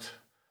not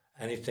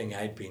anything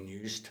I'd been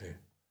used to,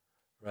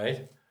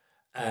 right?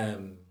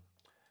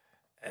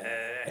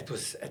 It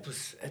was.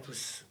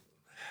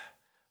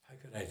 How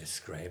could I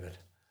describe it?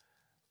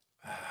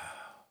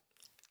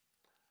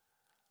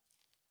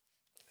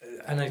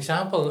 An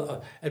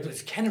example, it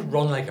was kind of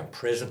run like a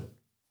prison,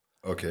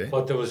 Okay.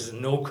 but there was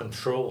no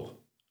control,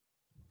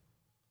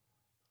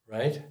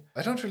 right?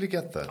 I don't really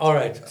get that. All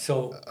right,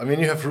 so I mean,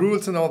 you have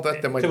rules and all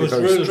that. They might there be was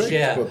very rules, strict,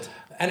 yeah. but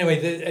Anyway,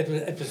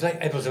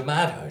 it was a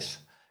madhouse.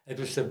 It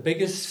was the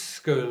biggest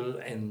school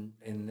in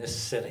this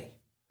city,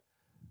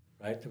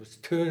 right? There was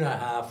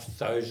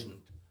 2,500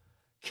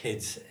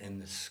 kids in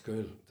the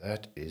school.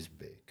 that is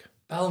big.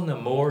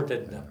 Ballinamore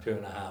didn't have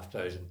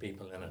 2,500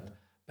 people in it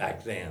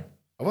back then.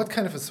 What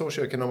kind of a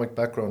socioeconomic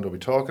background are we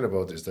talking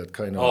about? Is that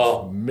kind of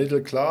Oh.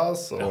 middle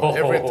class or No,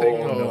 everything?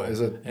 Or no. is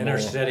it Inner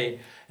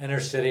more-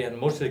 city, and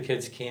most of the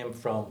kids came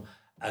from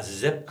a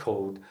zip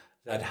code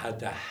that had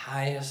the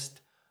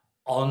highest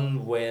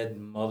unwed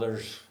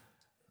mothers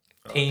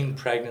teen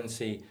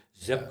pregnancy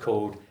zip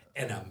code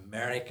in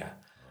America.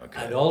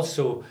 And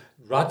also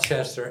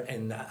Rochester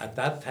at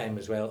that time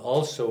as well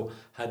also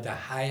had the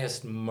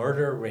highest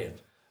murder rate,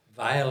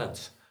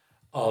 violence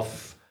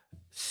of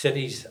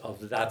cities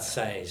of that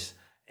size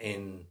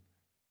in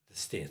the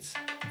States.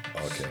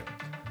 Okay,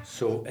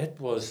 So it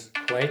was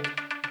quite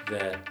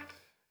the...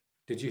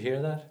 Did you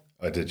hear that?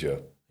 I did, yeah.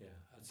 Yeah,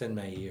 that's in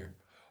my ear.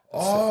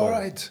 All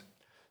right.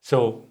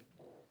 So,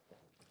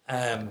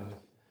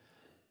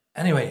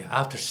 anyway,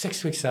 after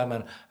 6 weeks,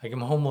 I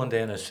came home one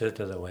day and I said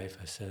to the wife,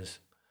 I says,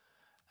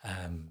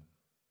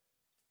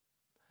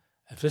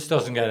 if this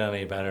doesn't get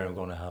any better, I'm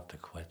going to have to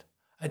quit.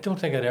 I don't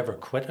think I'd ever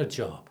quit a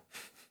job.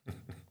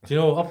 You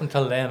know, up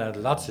until then, I had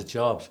lots of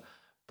jobs,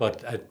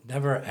 but I'd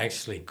never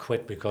actually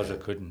quit because I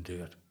couldn't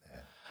do it.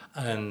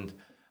 And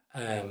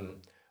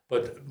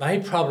but my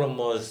problem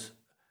was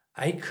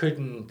I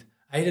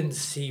didn't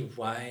see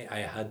why I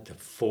had to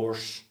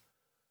force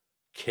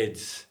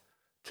kids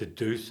to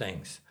do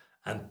things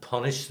and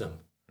punish them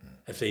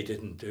if they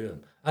didn't do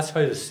them. That's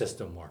how the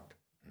system worked,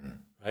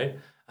 right?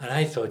 And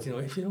I thought, you know,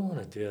 if you don't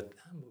want to do it,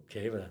 I'm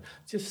okay with it.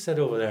 Just sit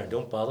over there,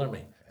 don't bother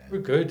me. We're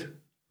good,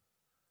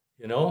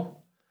 you know?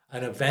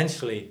 And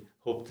eventually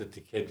hoped that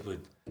the kid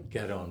would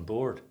get on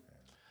board.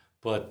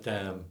 But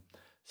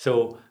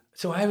so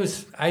I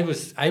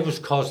was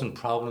causing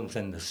problems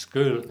in the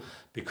school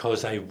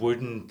because I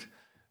wouldn't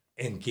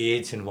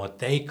engage in what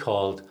they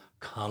called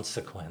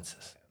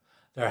consequences.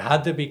 There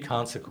had to be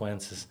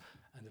consequences,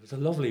 and there was a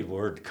lovely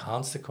word,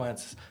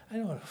 consequences. I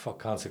don't know what the fuck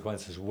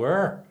consequences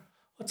were.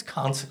 What's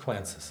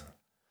consequences?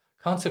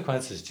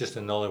 Consequences is just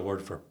another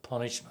word for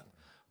punishment,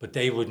 but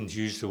they wouldn't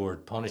use the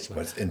word punishment.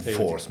 But it's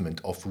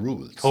enforcement of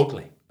rules.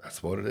 Totally.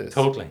 That's what it is.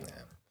 Totally.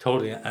 Yeah.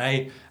 Totally.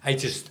 I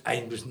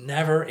was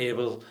never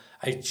able,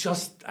 I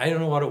don't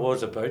know what it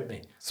was about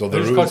me. So It the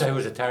was rules- because I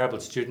was a terrible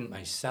student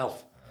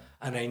myself.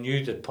 And I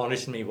knew that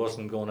punishing me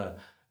wasn't going to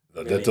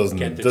That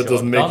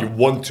doesn't make you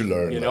want to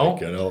learn, you know?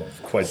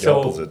 quite the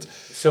opposite.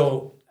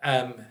 So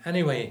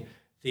anyway,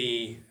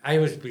 I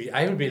would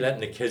be letting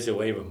the kids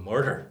away with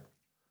murder,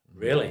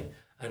 really,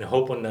 and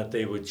hoping that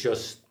they would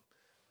just.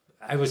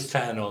 I was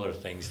trying other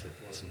things that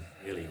wasn't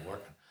really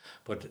working,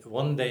 but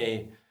one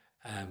day,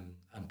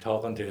 I'm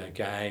talking to a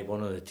guy,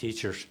 one of the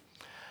teachers,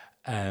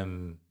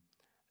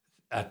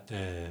 at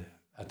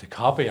the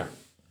copier,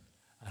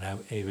 and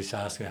he was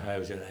asking how I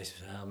was doing. I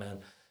said, "Oh man,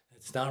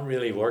 it's not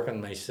really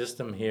working. My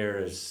system here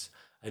is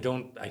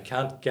I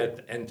can't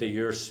get into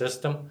your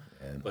system,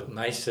 but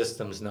my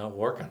system's not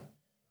working,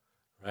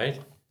 right?"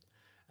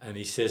 And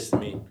he says to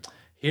me,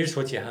 "Here's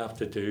what you have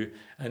to do."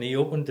 And he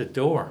opened the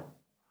door,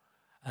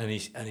 and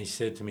he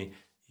said to me,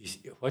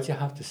 "What you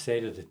have to say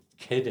to the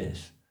kid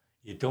is,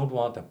 you don't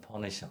want to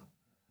punish him,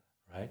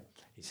 right?"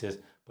 He says,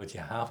 "But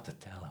you have to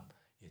tell him.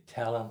 You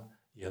tell him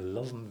you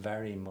love him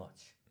very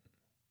much,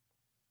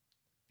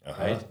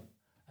 right?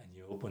 And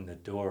you open the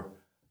door,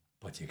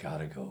 but you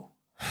gotta go."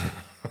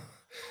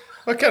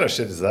 What kind of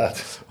shit is that?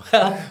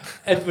 Well,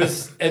 it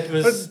was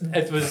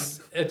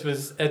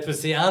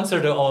the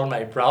answer to all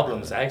my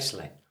problems,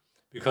 actually,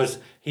 because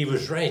he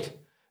was right.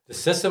 The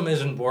system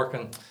isn't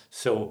working,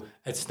 so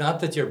it's not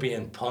that you're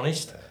being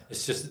punished.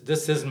 It's just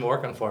this isn't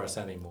working for us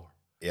anymore.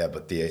 Yeah,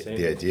 but the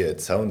idea, it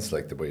sounds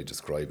like the way you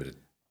describe it,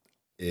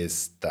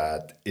 is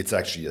that it's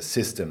actually a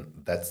system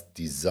that's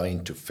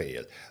designed to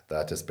fail.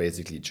 That is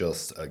basically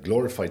just a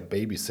glorified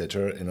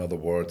babysitter. In other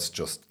words,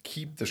 just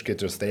keep the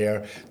skitters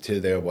there till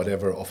they're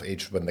whatever of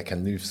age when they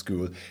can leave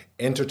school,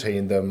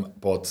 entertain them,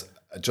 but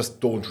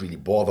just don't really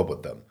bother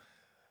with them.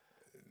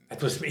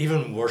 It was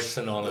even worse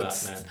than all of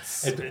that,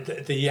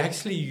 man. They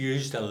actually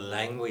used a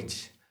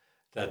language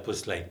that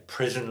was like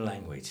prison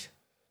language.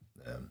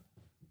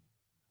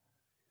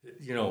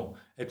 You know,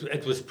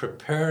 it was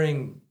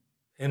preparing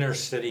inner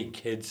city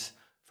kids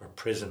for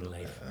prison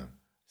life.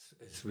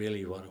 It's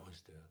really what it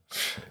was doing.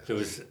 There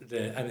was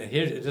and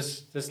here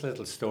this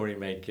little story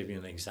might give you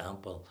an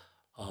example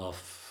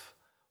of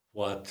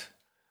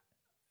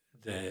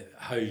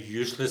how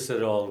useless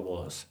it all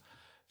was.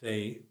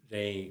 They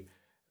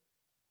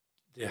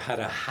had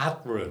a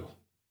hat rule.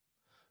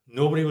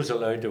 Nobody was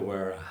allowed to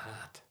wear a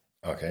hat.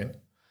 Okay.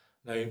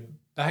 Now,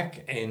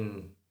 back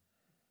in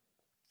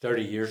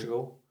 30 years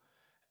ago,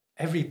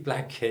 every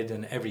black kid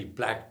and every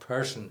black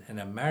person in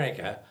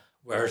America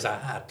wears a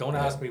hat. Don't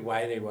ask me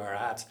why they wear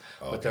hats,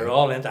 but they're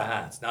all into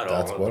hats. Not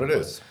all of them. That's what it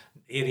is.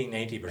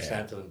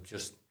 80-90% of them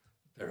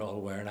they're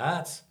all wearing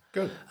hats.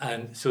 Good.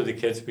 And so the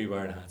kids be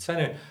wearing hats.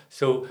 Anyway,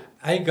 so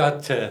I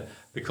got to,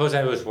 because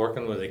I was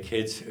working with the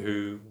kids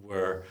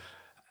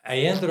I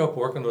ended up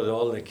working with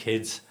all the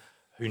kids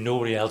who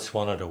nobody else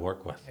wanted to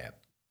work with. Yeah.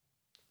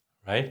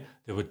 Right?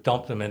 They would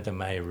dump them into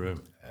my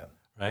room. Yeah.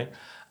 Right?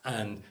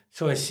 And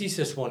so I sees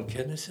this one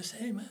kid and I says,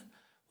 "Hey man,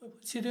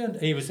 what's you doing?"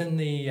 He was in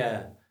the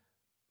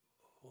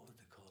what would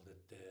they call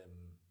it?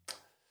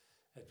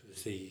 It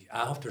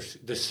was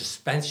the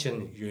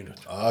suspension unit.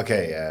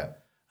 Okay, yeah.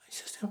 I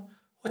says to him,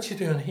 "What you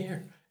doing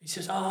here?" He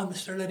says, "Oh,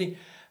 Mr. Liddy,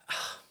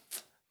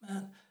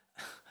 man,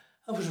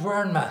 I was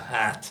wearing my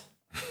hat."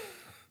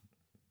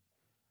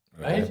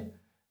 Right?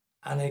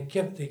 And they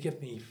give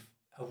me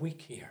a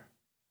week here.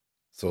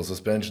 So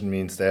suspension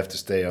means they have to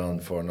stay on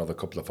for another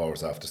couple of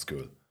hours after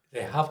school.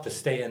 They have to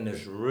stay in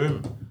this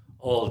room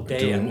all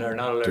day and they're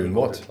not allowed to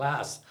go to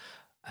class.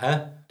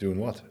 Huh? Doing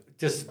what?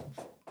 Just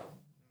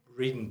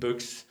reading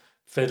books,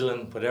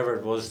 fiddling, whatever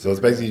it was. So it's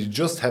basically you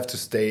just have to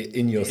stay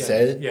in your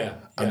cell,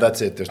 and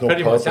that's it. There's no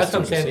pretty purpose. Much. That's to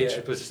what I'm saying.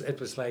 Such.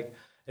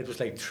 It was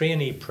like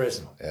trainee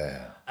prison.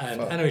 Yeah.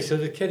 And anyway, so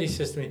the kid, he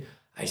says to me,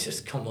 I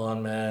says, "Come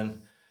on,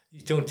 man,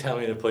 you don't tell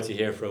me to put you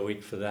here for a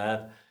week for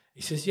that."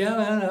 He says, "Yeah,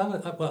 man.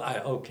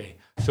 Okay."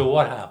 So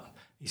what happened?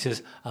 He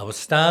says, "I was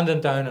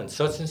standing down in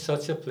such and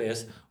such a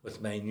place with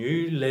my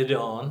new lid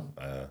on,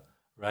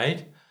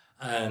 right?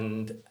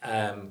 And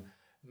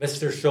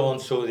Mr.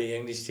 So-and-so, the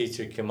English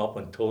teacher, came up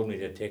and told me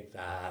to take the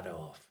hat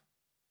off."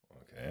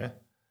 Okay.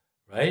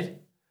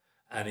 Right?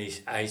 And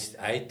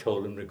I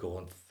told him to go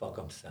and fuck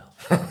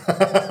himself.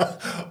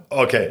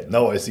 Okay,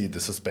 now I see the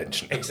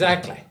suspension.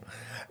 Exactly.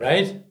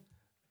 Right?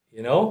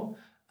 You know?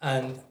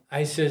 And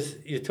I says,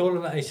 "You told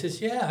him?" I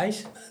says, "Yeah." I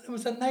said, "Man, it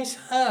was a nice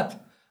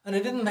hat. And I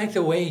didn't like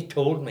the way he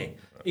told me.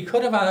 He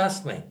could have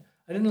asked me.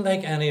 I didn't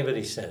like any of it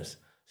he says.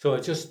 So I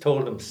just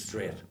told him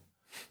straight."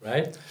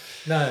 Right?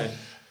 Now,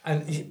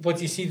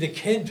 but you see, the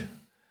kid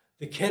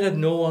had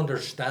no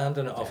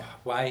understanding of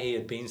why he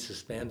had been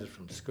suspended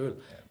from school.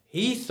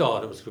 He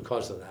thought it was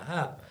because of the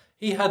hat.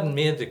 He hadn't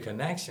made the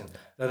connection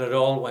that it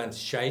all went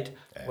shite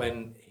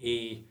when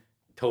he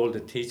told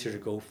the teacher to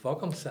go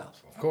fuck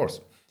himself. Of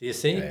course. Do you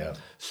see? Yeah.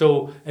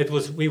 So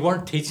we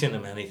weren't teaching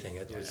him anything.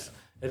 It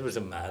was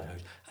a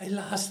madhouse. I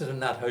lasted in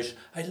that house.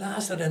 I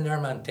lasted in there,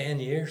 man, 10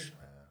 years.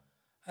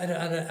 I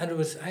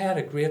had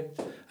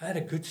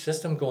a good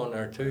system going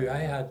there too. I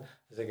had,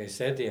 like I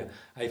said to you,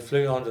 I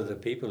flew under the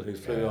people who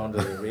flew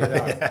under the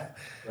radar,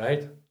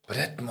 right? But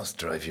that must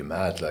drive you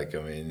mad. Like,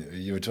 I mean,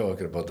 you were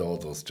talking about all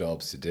those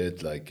jobs you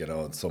did, like, you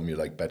know, and some you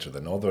like better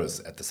than others.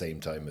 At the same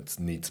time, it's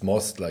needs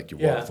must, like you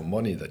work for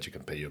money that you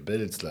can pay your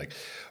bills, like.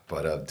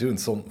 But doing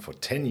something for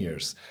 10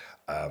 years,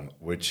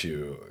 which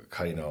you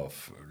kind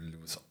of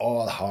lose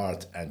all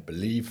heart and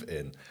belief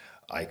in,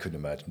 I couldn't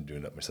imagine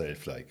doing that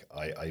myself. Like,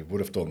 I would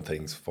have done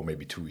things for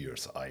maybe 2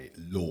 years I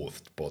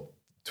loathed, but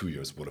 2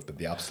 years would have been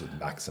the absolute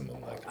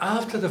maximum. Like,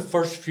 after the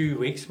first few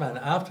weeks, man,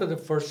 after the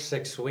first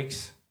 6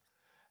 weeks,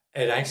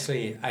 it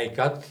actually, I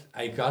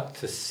got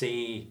to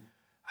see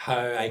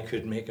how I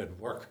could make it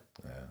work.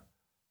 Yeah.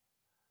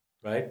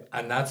 Right?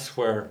 And that's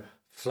where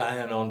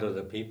flying under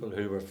the people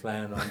who were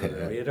flying under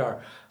the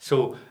radar.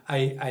 So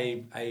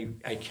I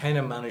kind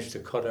of managed to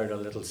cut out a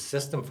little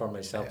system for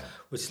myself,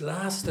 which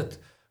lasted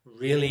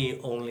really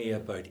only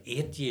about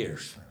 8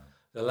 years.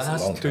 The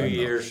last 2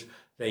 years,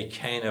 they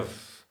kind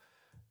of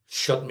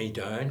shut me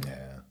down.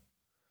 Yeah.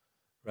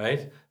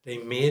 Right? They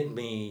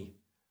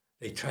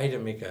tried to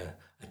make a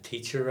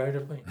teacher out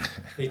of me.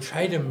 They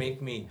tried to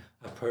make me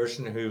a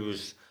person who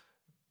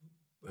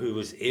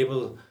was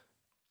able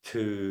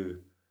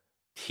to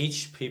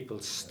teach people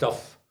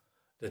stuff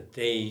that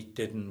they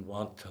didn't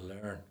want to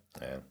learn.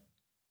 Yeah.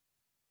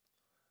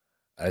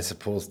 I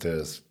suppose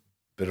there's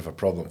bit of a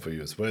problem for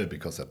you as well,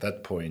 because at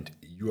that point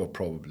you are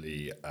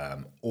probably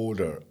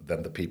older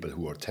than the people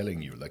who are telling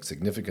you, like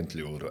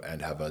significantly older,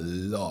 and have a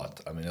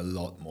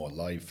lot more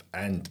life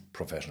and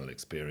professional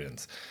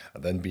experience,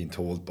 and then being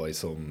told by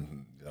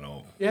some,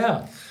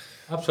 Yeah,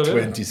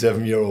 absolutely.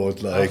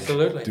 27-year-old, like,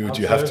 Absolutely, dude,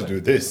 you have to do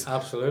this.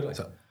 Absolutely.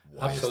 So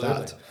why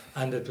Absolutely. is that?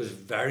 And it was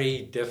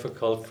very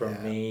difficult for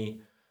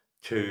me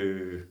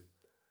to.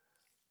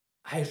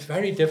 It's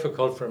very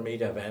difficult for me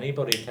to have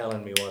anybody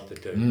telling me what to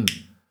do,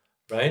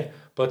 right?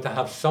 But to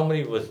have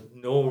somebody with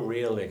no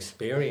real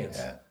experience.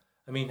 Yeah.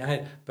 I mean,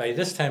 by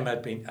this time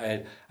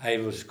I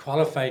was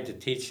qualified to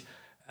teach,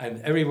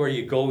 and everywhere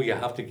you go, you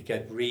have to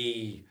get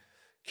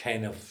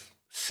kind of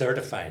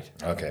certified.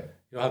 Okay.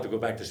 You don't have to go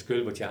back to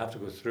school, but you have to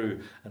go through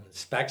an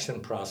inspection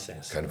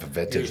process. Kind of a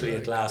vetting. Usually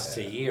it lasts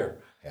a year.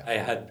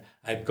 Yeah.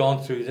 I'd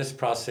gone through this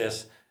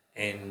process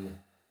in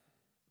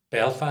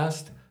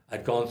Belfast.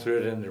 I'd gone through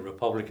it in the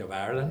Republic of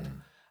Ireland.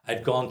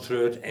 I'd gone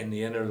through it in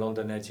the Inner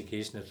London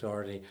Education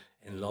Authority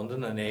in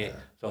London, and they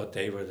thought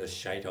they were the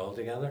shite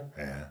altogether,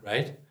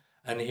 right?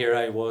 And here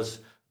I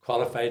was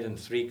qualified in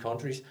 3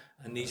 countries,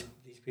 and these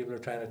people are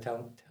trying to tell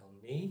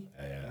me.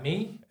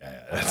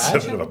 That's a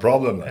bit of a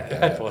problem.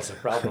 That was a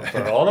problem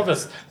for all of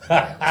us.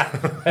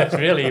 It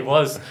really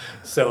was.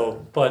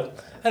 So, but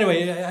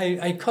anyway,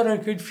 I cut a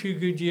few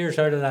good years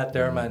out of that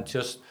there, man,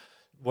 just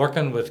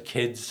working with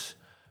kids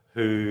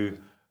who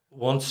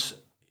once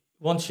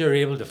you're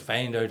able to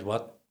find out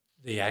what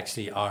they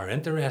actually are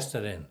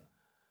interested in,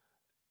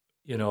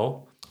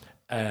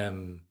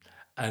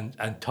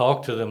 and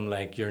talk to them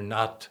like you're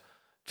not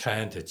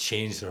trying to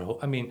change their whole.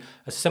 I mean,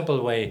 a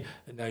simple way.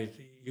 Now,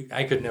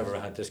 I could never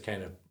have had this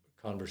kind of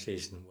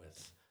conversation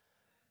with,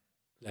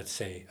 let's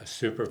say, a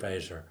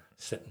supervisor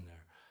sitting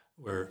there,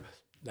 where,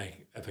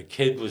 like, if a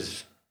kid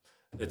was,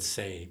 let's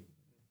say,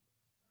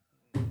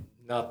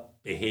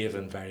 not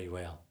behaving very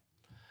well,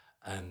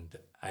 and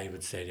I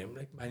would say to him,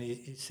 like, man,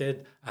 he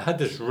said, I had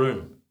this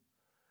room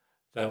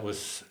that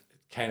was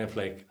kind of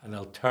like an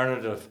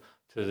alternative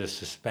to the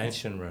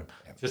suspension room.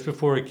 Just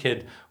before a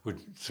kid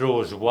would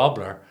throw his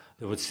wobbler,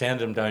 they would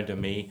send him down to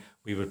me.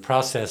 We would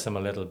process him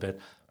a little bit.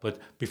 But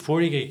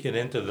before he could get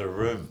into the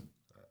room,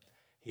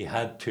 he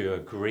had to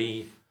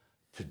agree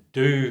to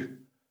do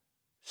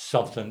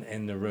something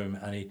in the room.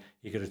 And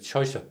he got a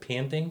choice of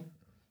painting,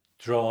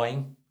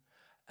 drawing,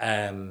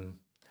 little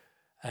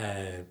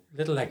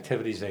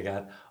activities like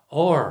that.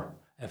 Or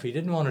if he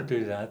didn't want to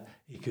do that,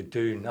 he could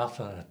do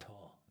nothing at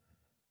all.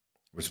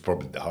 Which is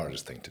probably the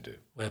hardest thing to do.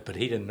 Well, but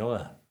he didn't know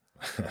that,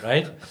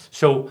 right?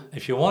 So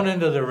if you want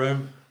into the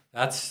room,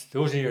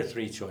 those are your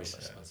 3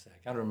 choices. I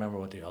can't remember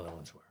what the other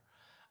ones were.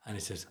 And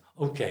he says,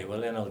 okay, well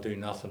then I'll do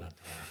nothing at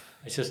all.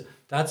 I says,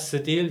 that's the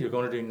deal, you're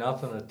going to do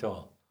nothing at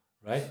all,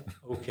 right?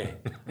 Okay.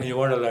 And you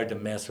weren't allowed to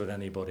mess with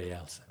anybody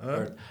else,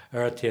 or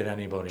irritate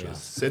anybody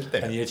else. Sit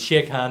there. And you'd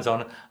shake hands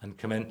on it and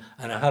come in,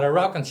 and I had a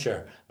rocking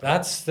chair.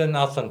 That's the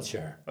nothing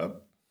chair,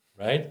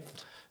 right?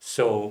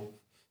 So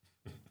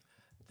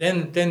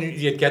then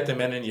you'd get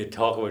them in and you'd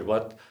talk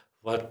about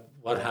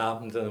what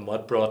happened and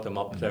what brought them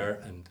up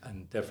there,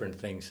 and different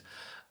things.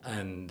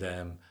 And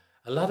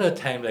a lot of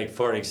the time, like,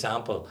 for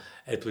example,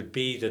 it would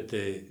be that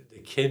the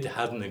kid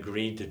hadn't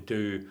agreed to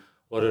do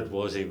what it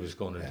was he was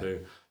going to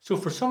do. So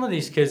for some of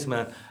these kids,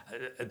 man,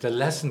 the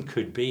lesson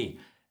could be,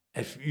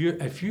 if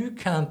you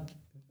can't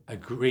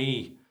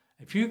agree,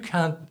 if you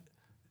can't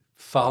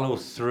follow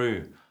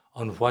through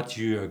on what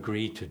you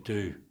agree to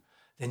do,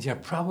 then you're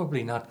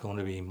probably not going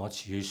to be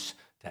much use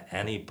to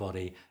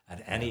anybody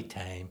at any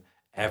time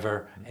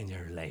ever in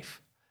your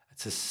life.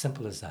 It's as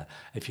simple as that.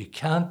 If you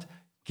can't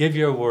give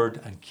your word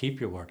and keep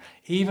your word,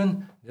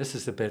 even this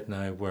is the bit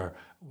now where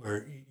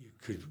you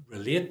could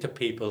relate to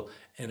people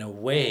in a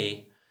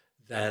way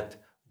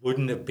that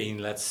wouldn't have been,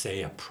 let's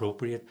say,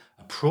 appropriate.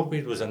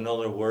 Appropriate was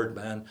another word,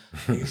 man.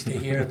 I used to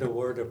hear the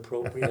word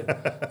appropriate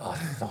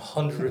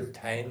 100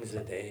 times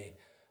a day.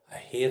 I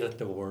hated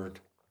the word.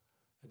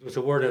 It was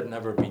a word I'd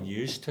never been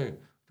used to.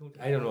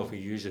 I don't know if we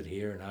use it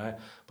here now,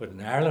 but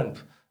in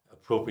Ireland,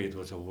 appropriate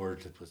was a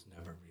word that was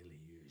never really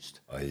used.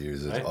 I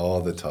use it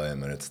all the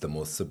time, and it's the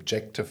most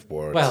subjective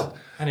word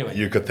anyway,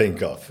 you could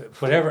think of.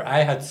 Whatever, I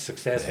had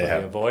successfully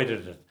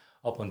avoided it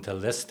up until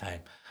this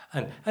time.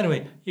 And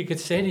anyway, you could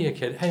say to your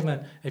kid, hey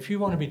man, if you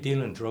want to be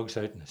dealing drugs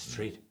out in the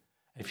street,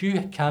 if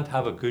you can't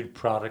have a good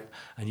product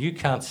and you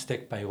can't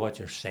stick by what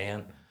you're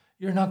saying,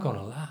 you're not going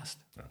to last.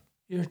 No.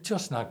 You're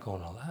just not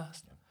going to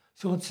last. No.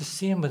 So it's the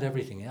same with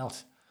everything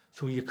else.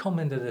 So you come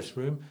into this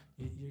room,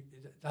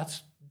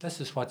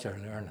 this is what you're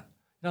learning.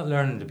 You're not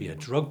learning to be a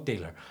drug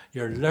dealer.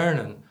 You're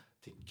learning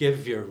to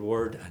give your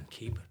word and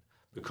keep it,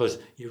 because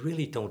you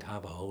really don't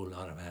have a whole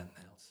lot of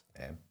anything else.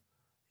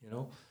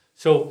 Yeah.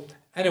 So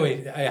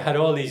anyway, I had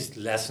all these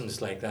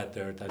lessons like that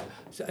there.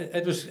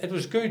 It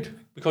was good,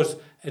 because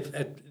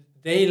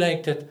they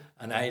liked it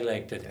and I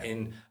liked it.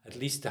 In at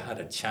least I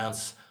had a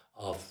chance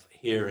of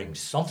hearing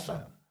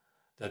something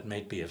that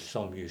might be of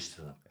some use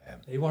to them. Yeah.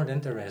 They weren't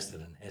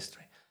interested in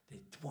history. They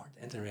weren't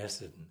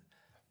interested in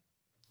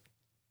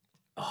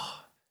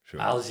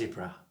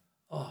algebra.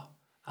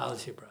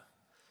 Algebra.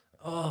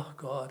 Oh,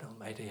 God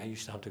almighty, I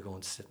used to have to go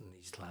and sit in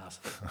these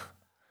classes.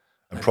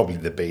 And probably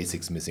the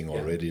basics missing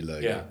already,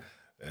 like, Yeah.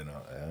 you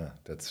know, yeah,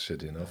 that's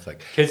shitty enough.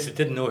 Like, Kids that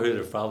didn't know who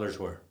their fathers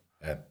were,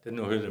 yeah, didn't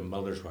know who their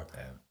mothers were.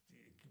 yeah,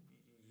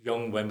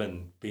 Young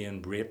women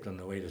being raped on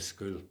the way to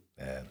school,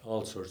 yeah.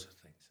 all sorts of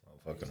things. Oh,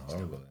 fucking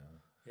horrible,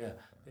 Yeah,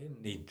 they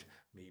didn't need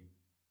me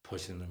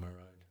pushing them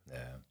around.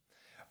 yeah.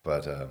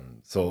 But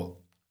so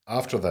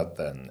after that,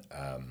 then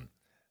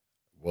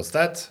was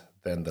that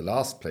then the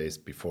last place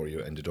before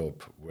you ended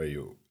up where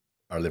you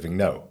are living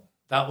now?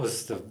 That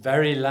was the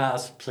very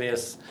last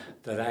place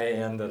that I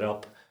ended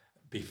up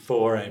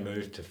before I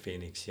moved to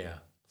Phoenix, yeah.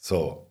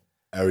 So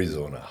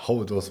Arizona,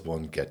 how does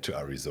one get to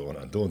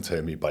Arizona? Don't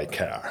tell me by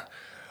car.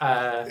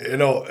 You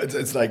know,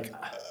 it's like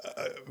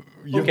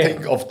you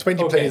think of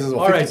 20 places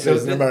or 50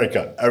 places in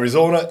America.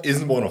 Arizona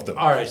isn't one of them.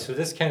 All right, so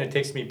this kind of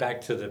takes me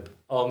back to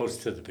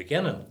almost to the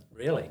beginning,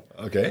 really.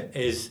 Okay.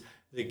 Is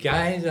the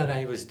guy that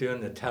I was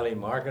doing the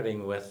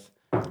telemarketing with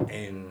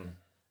in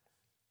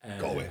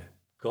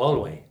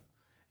Galway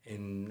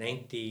in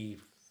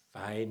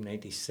 95,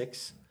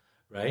 96,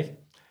 right?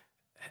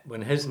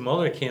 When his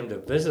mother came to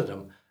visit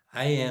him,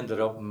 I ended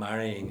up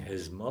marrying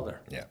his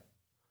mother. Yeah.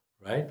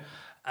 Right?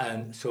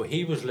 And so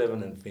he was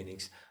living in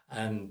Phoenix,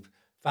 and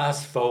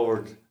fast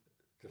forward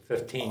to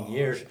 15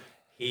 years,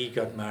 he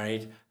got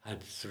married,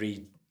 had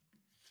three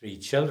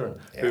children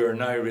who are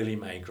now really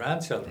my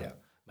grandchildren. Yeah.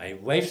 My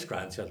wife's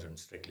grandchildren,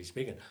 strictly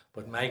speaking,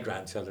 but my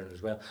grandchildren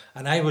as well.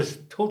 And I was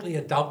totally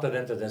adopted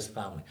into this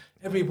family.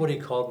 Everybody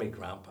called me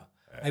grandpa.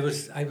 I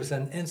was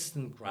an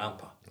instant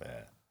grandpa.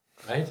 Yeah.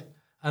 Right?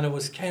 And it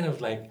was kind of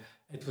like,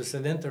 it was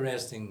an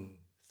interesting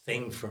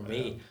thing for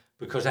me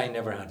because I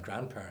never had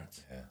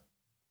grandparents. Yeah.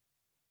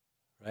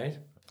 Right?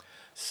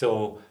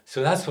 So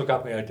that's what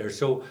got me out there.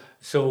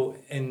 So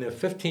in the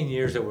 15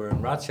 years that we're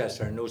in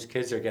Rochester and those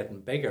kids are getting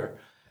bigger,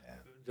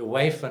 the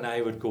wife and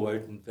I would go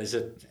out and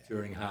visit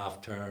during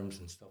half terms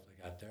and stuff like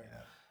that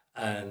there.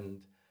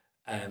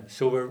 And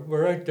so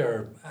we're out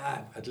there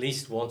at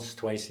least once,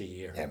 twice a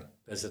year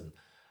visiting.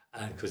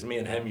 And because me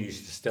and him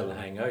used to still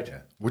hang out. Yeah.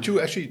 Would you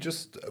actually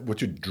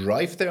would you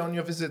drive there on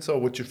your visits or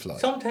would you fly?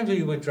 Sometimes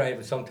we would drive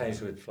and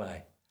sometimes we would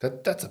fly.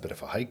 That's a bit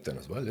of a hike then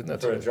as well, isn't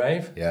it? For a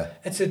drive? Yeah.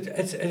 It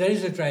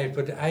is a drive,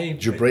 but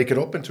Did you break it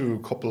up into a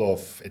couple of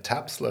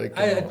etaps? Like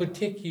it would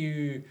take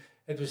you,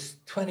 it was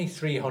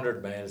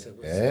 2,300 miles. It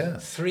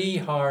was 3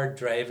 hard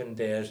driving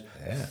days,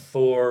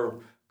 4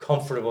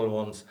 comfortable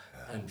ones,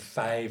 and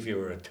 5 you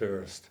were a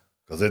tourist.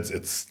 Because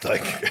it's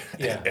like,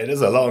 it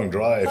is a long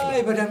drive.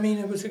 But I mean,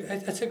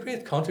 it's a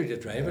great country to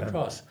drive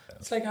across.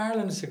 It's like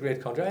Ireland is a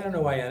great country. I don't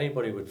know why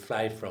anybody would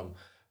fly from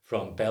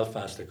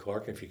Belfast to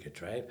Cork if you could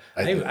drive.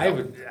 I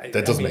would.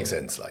 That doesn't make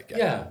sense. Like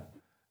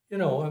you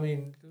know, I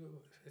mean,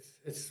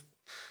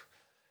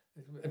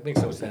 it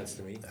makes no sense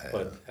to me.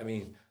 But I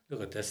mean,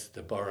 look at this: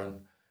 the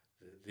Burren,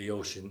 the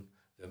ocean,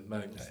 the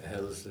mountains, the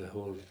hills, the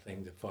whole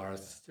thing, the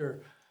forests.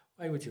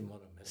 Why would you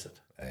want to miss it?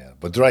 Yeah,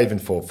 but driving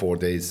for 4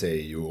 days, say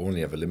you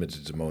only have a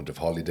limited amount of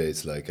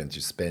holidays, like, and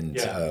you spend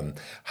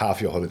half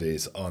your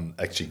holidays on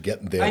actually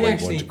getting there where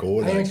you want to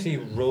go. I actually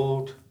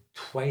rode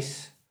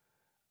twice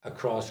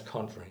across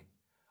country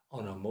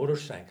on a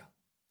motorcycle.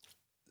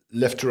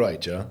 Left to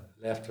right, yeah?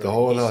 Left to the right,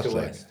 whole east lot, to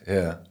like, west.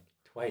 yeah.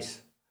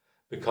 Twice.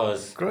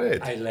 Because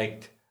great. I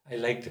liked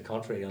the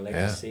country. I liked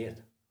to see it.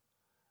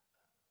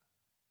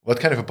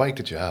 What kind of a bike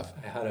did you have?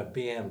 I had a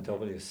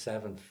BMW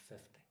 750.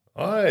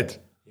 All right.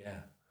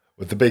 Yeah.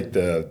 With the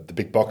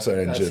big boxer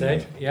engine.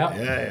 That's it. Yeah.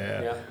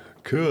 Yeah.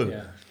 Cool.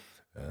 Yeah.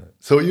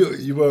 So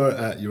you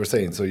were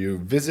saying, so you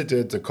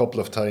visited a couple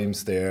of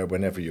times there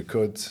whenever you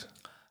could.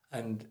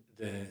 And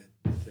the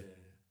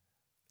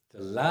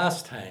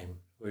last time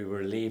we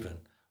were leaving,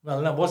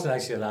 well, that wasn't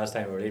actually the last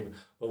time we were leaving,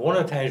 but one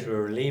of the times we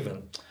were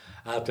leaving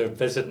after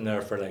visiting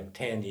there for like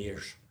 10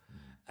 years,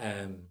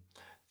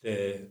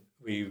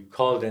 we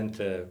called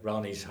into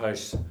Ronnie's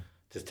house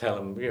to tell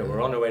him,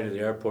 we're on the way to the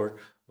airport,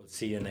 we'll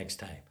see you next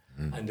time.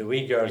 And the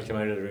wee girl came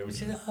out of the room and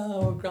said,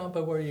 "Oh,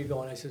 Grandpa, where are you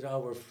going?" I said, "Oh,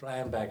 we're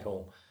flying back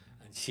home."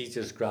 And she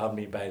just grabbed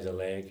me by the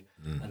leg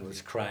and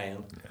was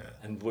crying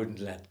and wouldn't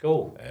let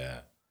go. Yeah.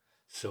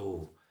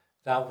 So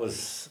that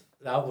was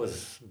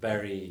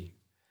very,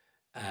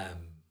 I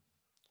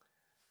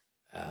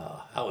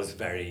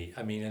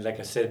mean, like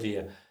I said to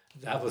you,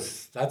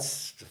 that's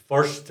the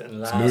first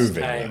and last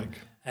time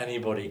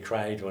anybody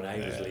cried when I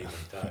was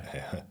leaving town,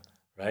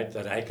 right?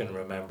 That I can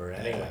remember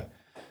anyway.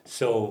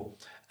 So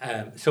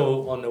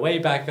on the way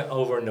back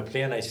over in the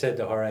plane, I said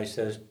to her, I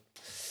says,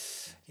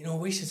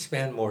 we should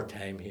spend more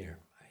time here.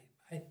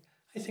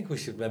 I think we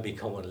should maybe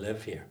come and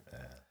live here.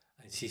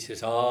 And she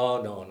says,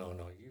 "Oh,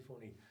 no. You've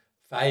only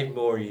 5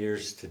 more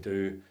years to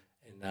do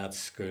in that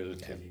school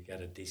till you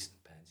get a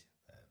decent pension."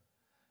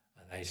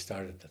 And I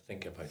started to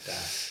think about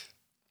that.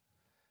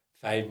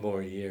 5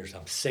 more years.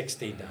 I'm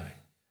 60 now.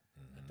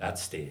 At that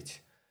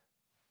stage,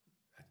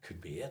 that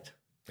could be it.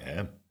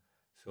 Yeah.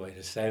 So I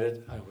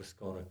decided I was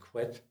going to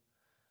quit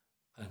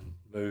and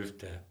move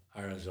to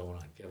Arizona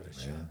and give it a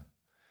shot.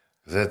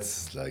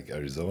 That's like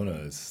Arizona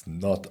is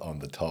not on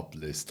the top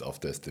list of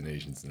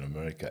destinations in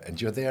America. And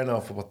you're there now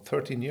for what,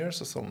 13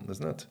 years or something,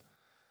 isn't it?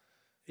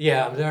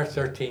 Yeah, I'm there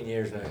 13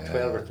 years now, 12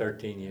 Yeah. or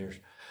 13 years.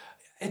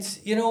 It's,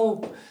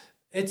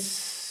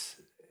 it's,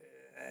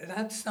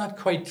 that's not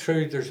quite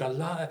true. There's a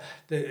lot,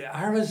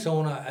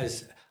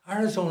 Arizona's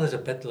a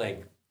bit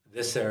like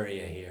this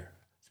area here.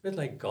 It's a bit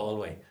like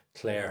Galway,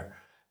 Clare.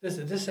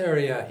 This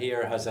area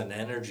here has an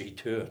energy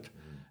to it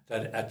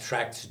that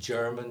attracts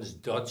Germans,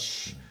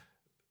 Dutch,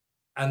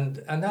 and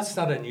that's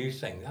not a new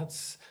thing.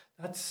 That's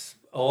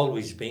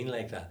always been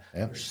like that.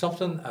 Yeah. There's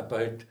something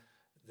about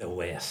the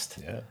West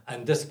Yeah.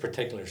 and this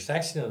particular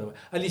section of the West.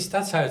 At least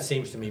that's how it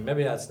seems to me.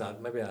 Maybe that's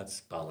not. Maybe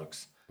that's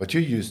bollocks. But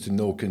you used to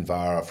know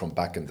Kinvara from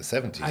back in the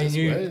 70s I as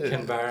knew well.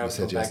 Kinvara You from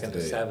said back in the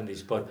yesterday.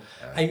 70s, but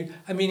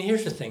I mean,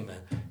 here's the thing,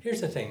 man.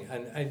 Here's the thing,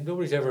 and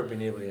nobody's ever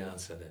been able to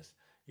answer this.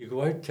 You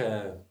go out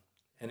to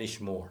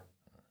Inishmore,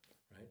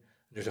 right?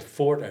 There's a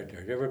fort out there.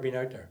 Have you ever been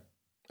out there?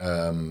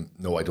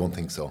 No, I don't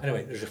think so.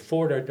 Anyway, there's a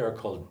fort out there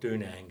called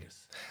Dún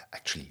Angus.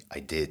 Actually, I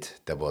did.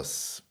 That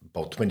was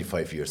about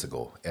 25 years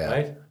ago. Yeah.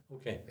 Right?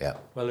 Okay. Yeah.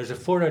 Well, there's a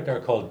fort out there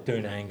called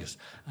Dún Angus,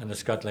 and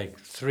it's got like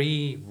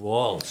 3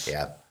 walls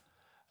Yeah.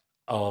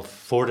 of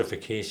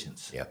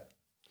fortifications. Yeah.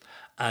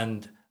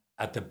 And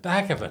at the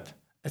back of it,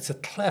 it's a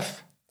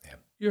cliff. Yeah.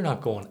 You're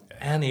not going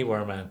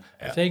anywhere, man.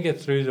 If they get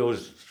through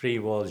those 3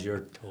 walls,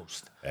 you're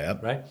toast. Yeah.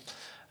 Right?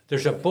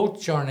 There's a boat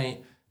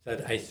journey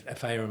that,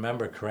 if I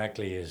remember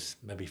correctly, is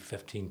maybe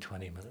 15,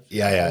 20 minutes.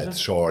 Yeah, it's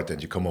short,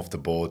 and you come off the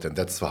boat, and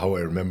that's how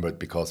I remember it,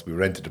 because we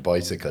rented a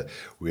bicycle.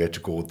 We had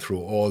to go through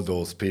all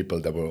those people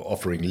that were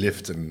offering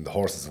lifts and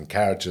horses and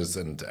carriages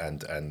and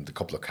a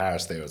couple of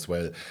cars there as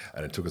well.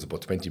 And it took us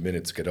about 20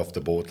 minutes to get off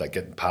the boat, like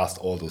getting past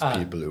all those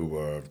people who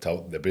were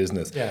touting their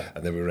business. Yeah.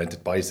 And then we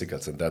rented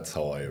bicycles, and that's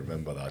how I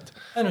remember that.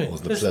 Anyway, It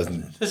wasn't a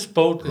pleasant this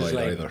boat is ride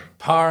like either.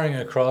 powering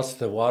across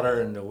the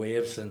water and the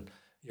waves, and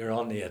you're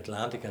on the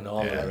Atlantic and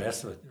all the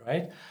rest of it,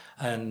 right?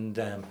 And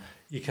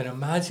you can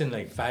imagine,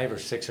 like 500 or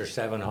 600 or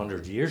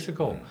 700 years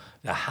ago,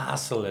 the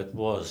hassle it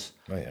was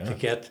to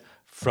get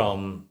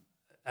from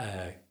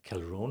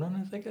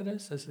Kilronan, I think it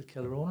is it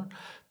Kilronan,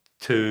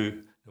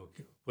 to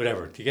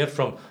whatever, to get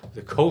from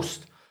the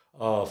coast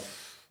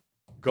of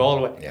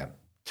Galway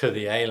to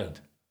the island.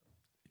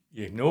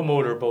 You have no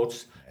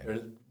motorboats,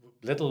 they're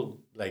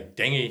little like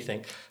dinghy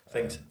things.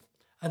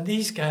 And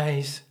these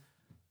guys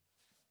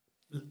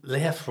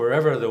left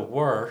wherever they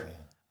were,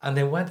 and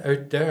they went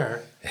out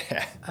there.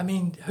 I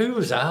mean, who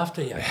was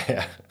after you?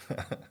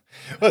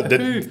 Well,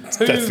 that's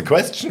the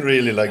question,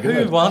 really. Like,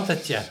 who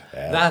wanted you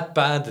that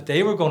bad that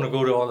they were going to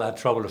go to all that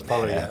trouble to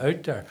follow you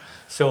out there?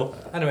 So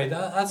anyway,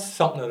 that's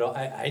something that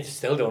I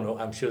still don't know.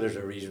 I'm sure there's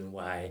a reason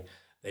why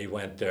they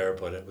went there,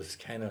 but it was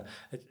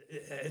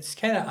it's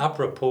kind of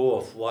apropos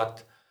of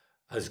what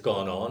has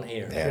gone on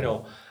here,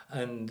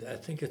 And I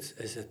think who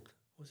was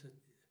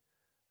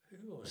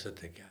it?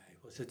 The guy.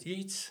 Was it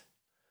Yeats?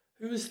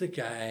 Who was the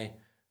guy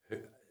who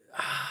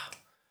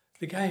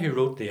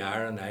wrote the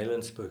Aran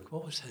Islands book?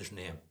 What was his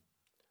name?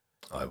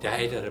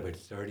 Died at about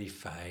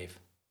 35.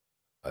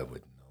 I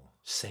wouldn't know.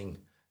 Singh.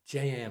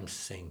 J.M.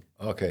 Singh.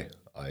 Okay.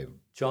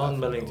 John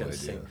Millington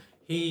Singh.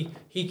 He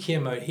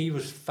came out, he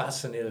was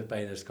fascinated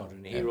by this country,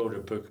 and he wrote a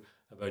book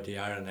about the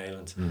Aran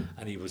Islands,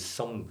 and he was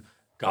some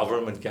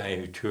government guy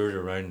who toured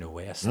around the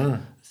West.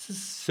 This is a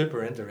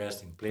super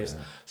interesting place.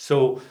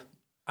 So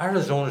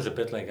Arizona is a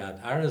bit like that.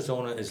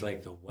 Arizona is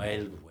like the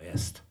Wild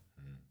West.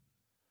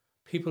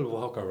 People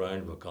walk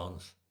around with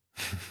guns.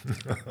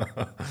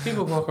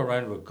 People walk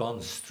around with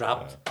guns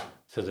strapped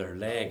to their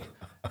leg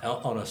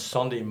on a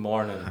Sunday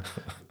morning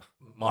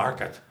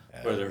market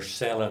where they're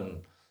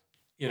selling,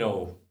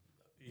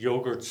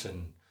 yogurts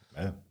and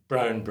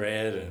brown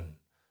bread and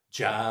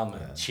jam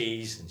and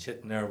cheese, and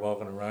sitting there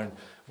walking around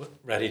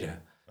ready to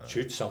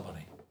shoot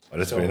somebody.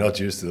 Well, we're not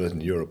used to that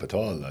in Europe at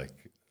all. Like,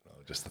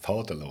 just the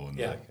thought alone.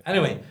 Yeah. Like,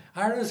 Anyway,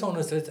 Arizona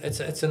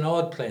it's an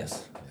odd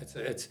place.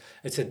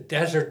 It's a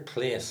desert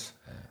place.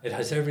 It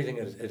has everything.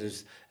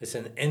 It's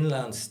an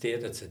inland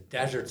state. It's a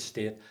desert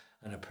state,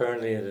 and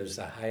apparently it is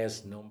the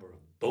highest number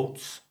of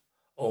boats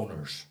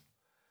owners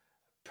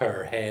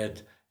per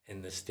head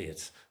in the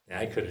States. Now,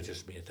 I could have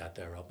just made that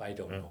there up. I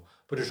don't know.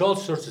 But there's all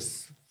sorts of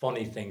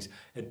funny things.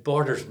 It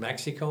borders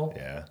Mexico.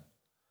 Yeah.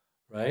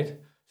 Right?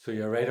 So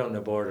you're right on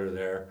the border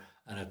there,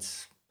 and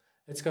it's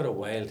got a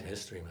wild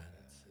history, man.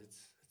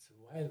 It's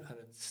wild, and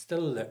it's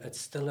still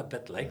a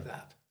bit like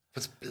that.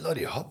 It's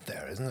bloody hot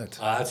there, isn't it?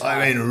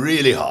 I mean,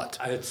 really hot.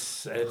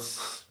 It's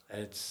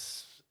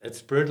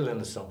brutal in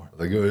the summer.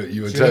 Like you were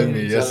June, telling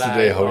me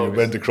yesterday July, how August. you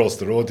went across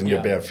the road in your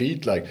Yeah. bare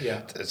feet. Like,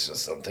 Yeah. it's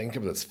just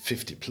unthinkable. It's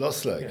 50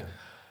 plus. Like,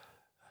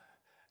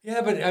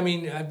 Yeah, but I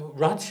mean,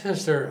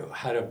 Rochester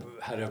had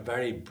a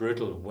very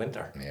brutal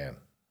winter, yeah.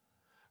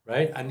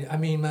 right? And I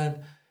mean,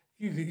 man,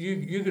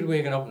 you could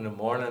wake up in the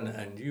morning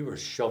and you were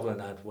shoveling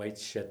that white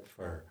shit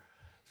for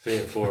 3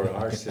 or 4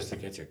 hours just to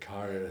get your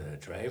car out of the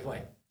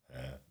driveway.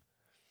 Yeah.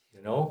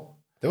 You know?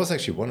 That was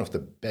actually one of the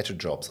better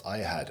jobs I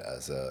had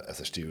as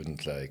a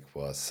student, like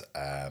was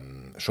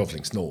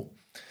shoveling snow.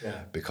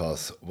 Yeah.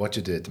 Because what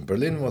you did in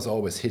Berlin was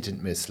always hit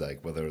and miss,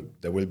 like whether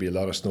there will be a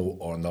lot of snow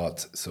or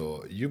not.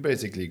 So you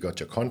basically got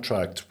your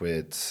contract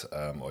with,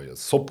 or your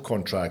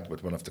subcontract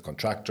with one of the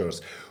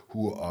contractors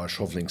who are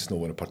shoveling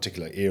snow in a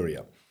particular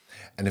area.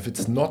 And if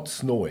it's not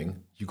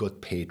snowing, you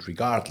got paid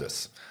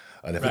regardless.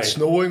 And if it's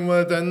snowing,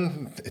 well,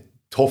 then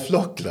tough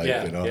luck,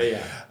 like, you know.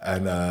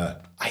 And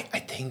I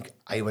think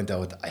I went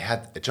out, I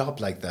had a job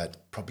like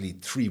that probably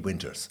 3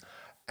 winters,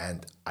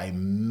 and I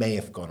may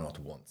have gone out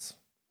once.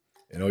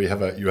 You know, you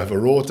have a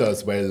rota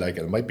as well, like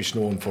it might be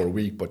snowing for a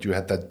week, but you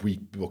had that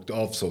week booked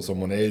off, so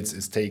someone else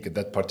is taking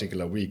that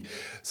particular week.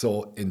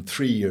 So in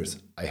 3 years,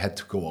 I had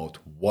to go out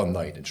one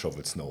night and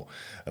shovel snow,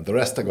 and the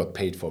rest I got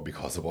paid for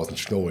because it wasn't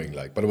snowing,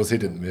 like. But it was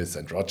hit and miss,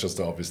 and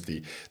Rochester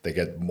obviously they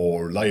get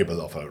more liable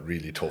of a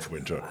really tough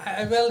winter.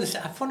 Well,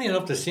 funny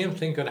enough, the same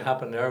thing could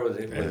happen there with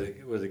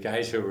the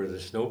guys who were the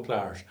snow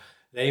plowers.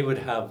 They would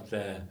have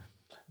the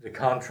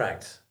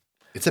contracts.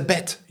 It's a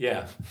bet.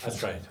 Yeah,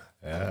 that's right.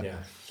 Yeah,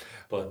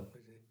 but.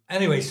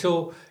 Anyway,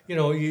 so, you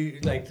know,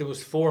 there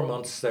was 4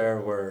 months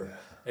there where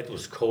it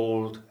was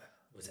cold,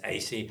 it was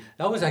icy.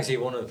 That was actually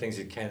one of the things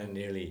that kind of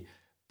nearly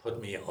put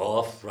me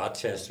off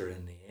Rochester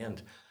in the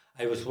end.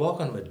 I was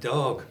walking my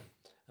dog.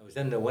 I was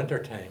in the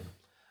wintertime,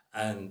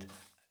 and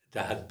they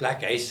had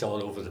black ice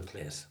all over the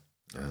place.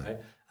 Right?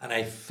 And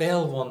I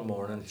fell one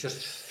morning,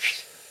 just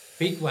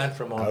feet went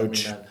from under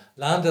me, man,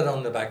 landed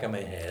on the back of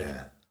my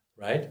head,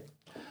 right?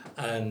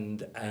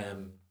 And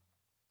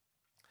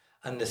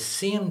the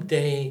same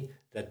day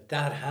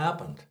that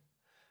happened,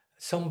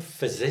 some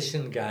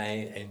physician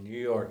guy in New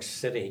York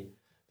City,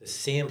 the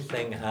same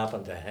thing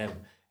happened to him.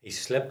 He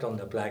slipped on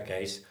the black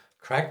ice,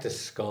 cracked his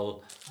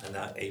skull, and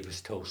he was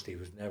toast. He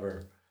was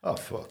never... Oh,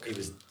 fuck. He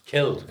was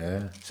killed.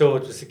 Yeah. So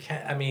it was,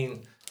 a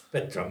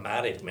bit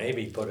dramatic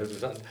maybe, but it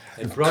was...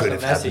 It brought the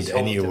message home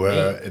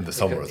anywhere to me. in the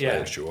summer as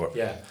well, sure.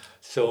 Yeah.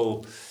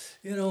 So,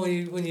 you know,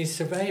 when you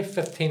survive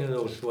 15 of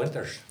those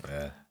winters,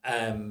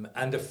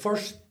 and the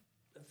first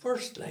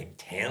like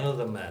 10 of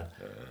them, man,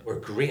 were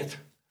great.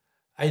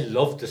 I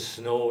loved the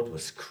snow. It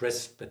was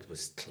crisp. It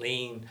was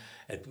clean.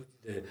 It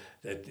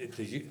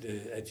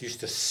used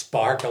to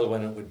sparkle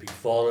when it would be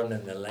falling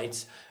in the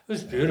lights. It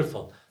was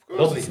beautiful.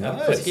 Lovely.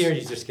 Nice. But here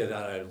you just get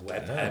that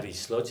wet, heavy,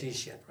 sludgy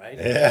shit, right?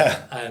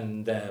 Yeah.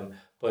 And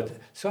but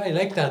so I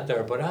liked that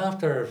there. But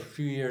after a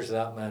few years of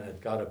that, man, it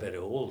got a bit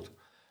old.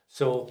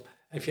 So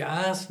if you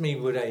asked me,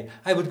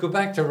 I would go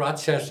back to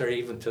Rochester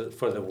even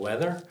for the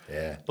weather.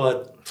 Yeah.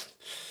 But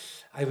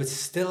I would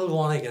still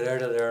want to get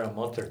out of there a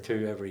month or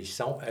two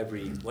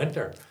every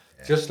winter,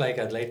 just like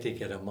I'd like to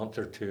get a month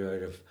or two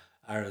out of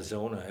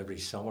Arizona every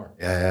summer.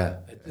 Yeah.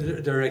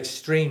 They're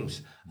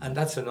extremes, and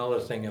that's another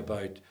thing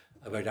about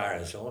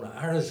Arizona.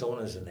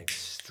 Arizona is an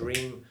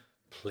extreme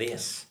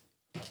place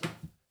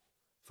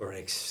for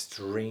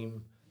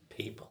extreme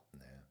people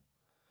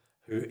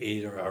who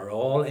either are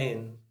all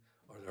in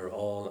or they're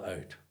all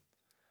out.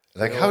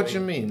 Like, how do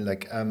you mean?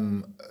 Like,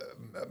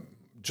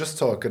 just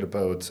talking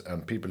about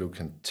people who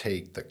can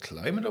take the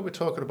climate, or we're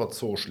talking about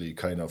socially,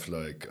 kind of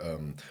like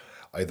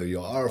either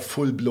you are a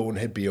full-blown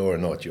hippie or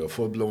not, you're a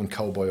full-blown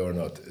cowboy or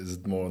not. Is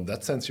it more in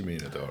that sense you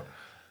mean it, or?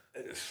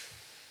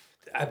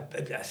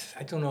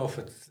 I don't know if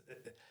it's...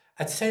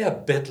 I'd say a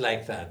bit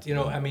like that. You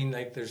know, I mean,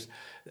 like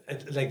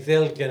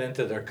they'll get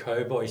into their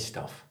cowboy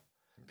stuff.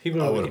 People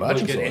will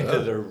get into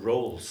their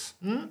roles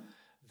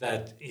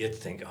that you'd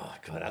think, oh,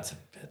 God, that's a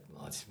bit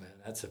much, man.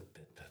 That's a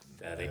bit...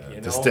 You know?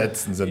 The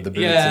Stetsons and the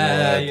boots.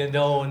 Yeah, you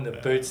know, and the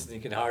boots, and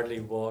you can hardly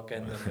walk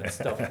in them and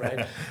stuff,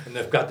 right? And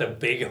they've got the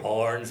big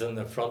horns on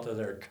the front of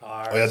their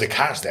cars. Oh, yeah, the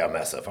cars, they're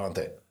massive, aren't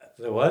they?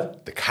 The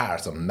what? The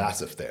cars are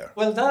massive there.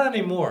 Well, not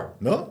anymore.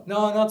 No?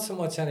 No, not so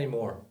much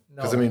anymore.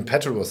 Because, I mean,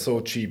 petrol was so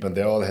cheap, and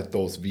they all had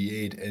those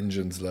V8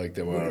 engines, like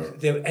they were...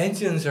 The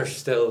engines are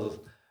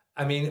still...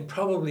 I mean,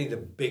 probably the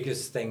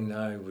biggest thing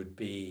now would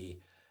be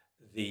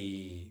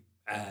the...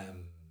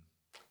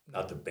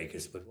 not the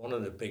biggest, but one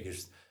of the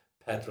biggest...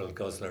 petrol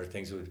guzzler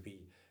things would be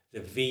the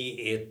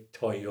V8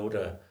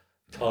 Toyota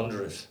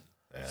Tundras,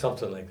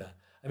 something like that.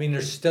 I mean,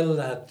 there's still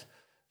that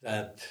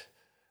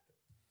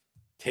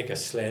take a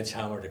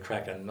sledgehammer to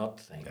crack a nut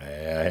thing.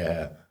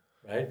 Yeah.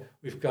 Right?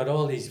 We've got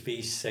all these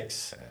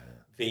V6,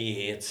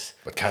 V8s,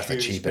 but cars are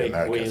cheap in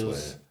America wheels,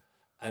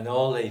 as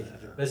well. And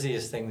the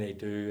busiest thing they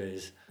do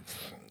is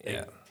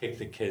they take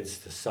the kids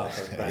to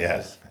soccer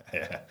practice.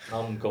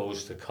 Mum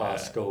goes to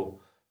Costco,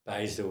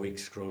 buys the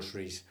week's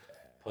groceries,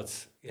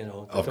 puts, you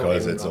know... Of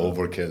course, it's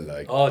overkill,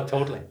 like... Oh,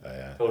 totally.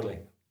 Totally.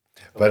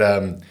 But,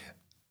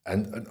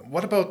 and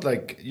what about,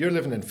 like, you're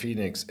living in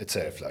Phoenix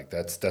itself, like,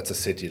 that's a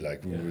city,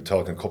 like, we were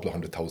talking a couple of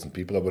 100,000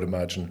 people, I would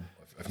imagine.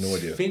 I've no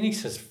idea.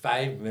 Phoenix has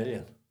 5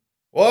 million.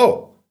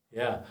 Whoa!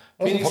 Yeah.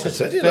 That's Phoenix is the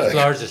city, fifth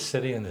largest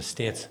city in the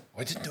States.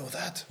 I didn't know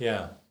that.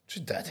 Yeah.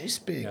 That is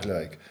big,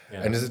 like.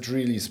 Yeah. And is it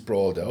really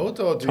sprawled out,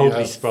 or do totally you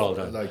have... sprawled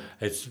out. Like,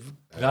 it's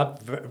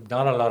not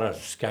a lot of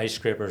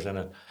skyscrapers in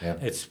it. Yeah.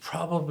 It's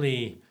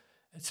probably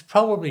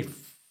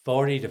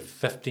 40 to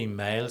 50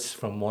 miles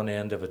from one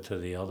end of it to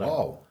the other.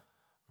 Wow.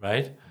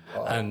 Right?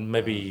 Wow. And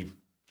maybe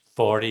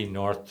 40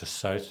 north to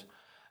south.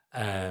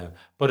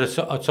 But it's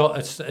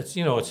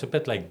it's a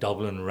bit like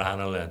Dublin,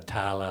 Ranelagh, and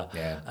Tala,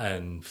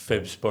 and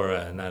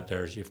Phibsborough, and that.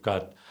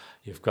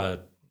 You've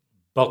got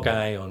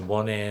Buckeye on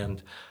one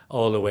end,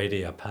 all the way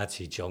to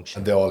Apache Junction.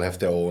 And they all have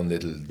their own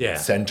little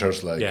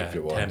centres, like, if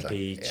you want.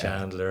 Tempe,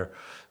 Chandler,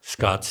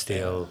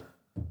 Scottsdale,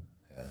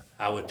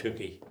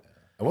 Ahwatukee.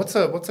 And what's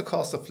the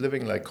cost of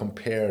living like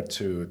compared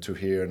to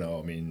here now?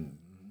 I mean,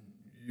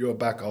 you're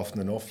back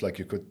often enough, like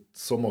you could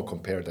somewhat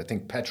compare it. I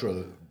think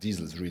petrol,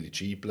 diesel is really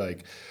cheap.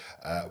 Like,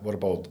 what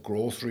about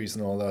groceries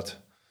and all that?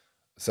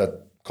 Is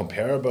that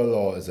comparable,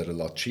 or is it a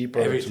lot cheaper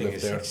Everything to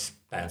live there? Everything is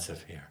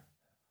expensive here.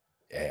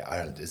 Yeah,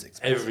 Ireland is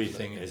expensive.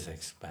 Everything is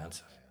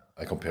expensive.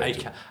 I compare it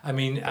to... I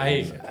mean,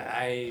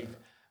 I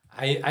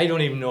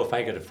don't even know if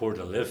I could afford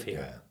to live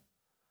here.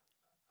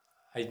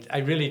 I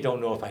really don't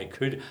know if I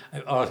could,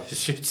 or I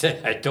should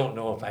say, I don't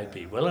know if I'd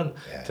be willing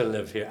to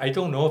live here. I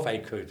don't know if I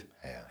could.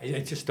 I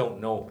just don't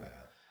know.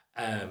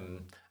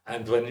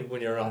 And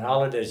when you're on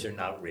holidays, you're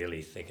not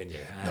really thinking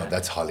no,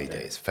 that's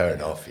holidays. Fair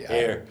enough,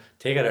 Here,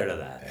 take it out of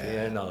that.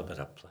 Another bit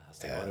of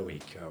plastic. What do we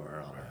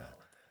cover?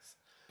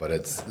 But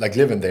it's like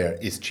living there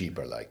is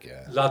cheaper, like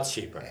lots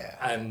cheaper.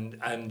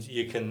 And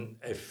you can,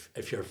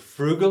 if you're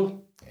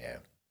frugal,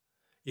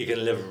 you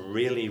can live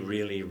really,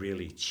 really,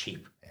 really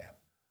cheap.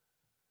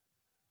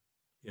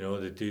 You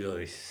know, they do all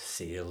these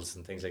sales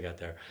and things like that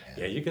there.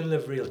 Yeah, you can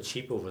live real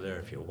cheap over there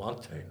if you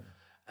want to.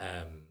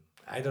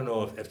 I don't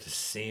know if the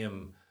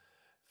same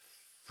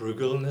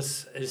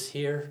frugalness is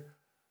here.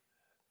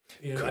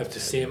 You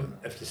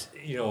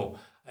know,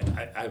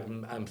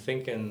 I'm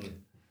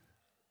thinking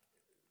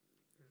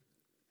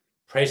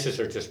prices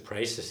are just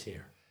prices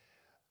here.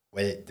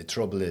 Well, the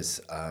trouble is,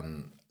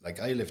 like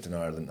I lived in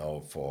Ireland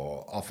now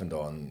for off and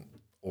on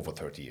over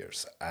 30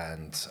 years,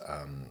 and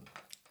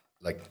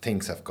like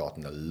things have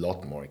gotten a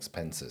lot more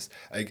expensive.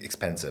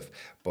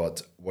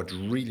 But what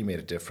really made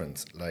a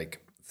difference,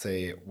 like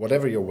say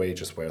whatever your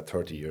wages were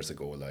 30 years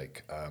ago,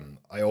 like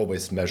I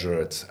always measure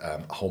it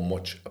how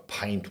much a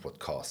pint would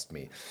cost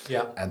me.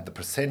 And the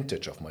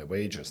percentage of my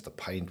wages the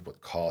pint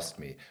would cost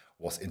me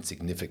was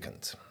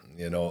insignificant.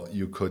 You know,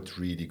 you could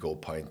really go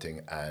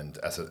pinting, and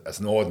as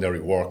an ordinary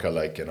worker,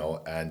 like, you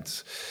know, and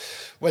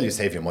well, you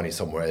save your money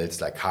somewhere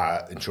else. Like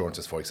car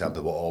insurances, for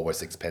example, were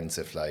always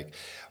expensive, like,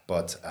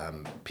 but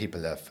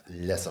people have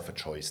less of a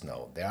choice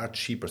now. There are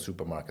cheaper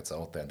supermarkets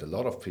out there, and a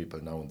lot of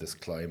people now in this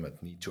climate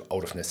need to,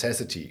 out of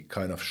necessity,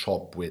 kind of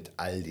shop with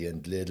Aldi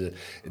and Lidl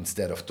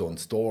instead of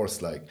Dunnes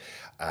Stores, like,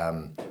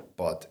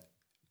 but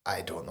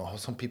I don't know how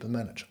some people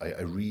manage.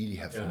 I really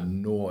have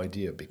no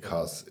idea,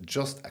 because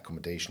just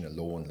accommodation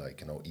alone, like,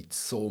 you know, eats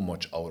so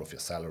much out of your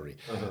salary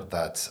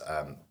that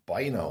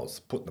buying a house,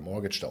 putting the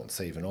mortgage down,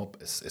 saving up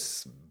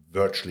is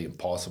virtually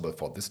impossible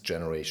for this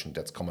generation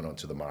that's coming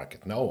onto the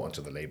market now,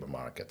 onto the labor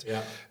market.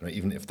 You know,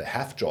 even if they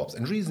have jobs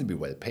and reasonably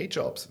well paid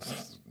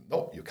jobs,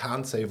 no, you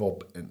can't save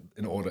up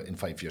in order in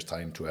 5 years'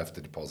 time to have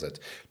the deposit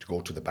to go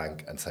to the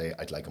bank and say,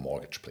 I'd like a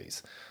mortgage,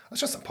 please.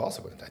 That's just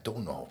impossible. And I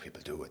don't know how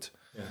people do it.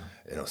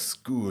 You know,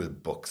 school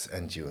books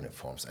and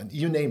uniforms and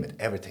you name it,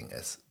 everything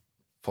is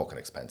fucking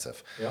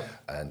expensive.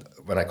 And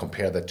when I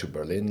compare that to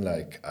Berlin,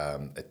 like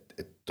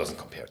it doesn't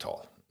compare at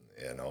all.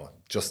 You know,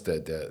 just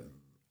the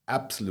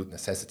absolute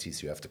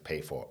necessities you have to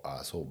pay for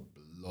are so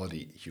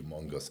bloody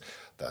humongous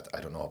that I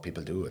don't know how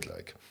people do it.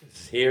 Like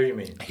here, you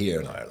mean?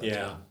 Here in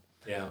Ireland.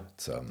 Yeah.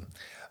 So,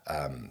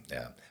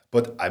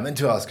 But I meant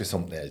to ask you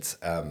something else.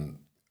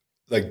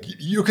 Like,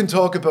 you can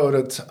talk about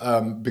it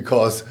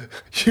because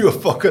you're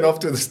fucking off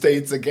to the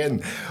States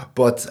again.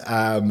 But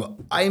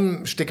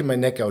I'm sticking my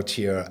neck out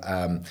here.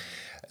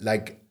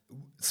 Like,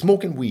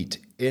 smoking weed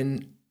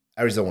in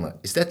Arizona,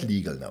 is that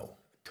legal now?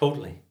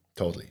 Totally.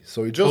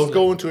 So you just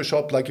go into a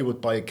shop like you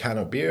would buy a can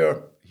of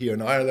beer here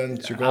in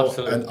Ireland. You go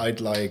and I'd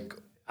like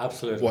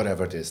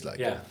whatever it is. Like.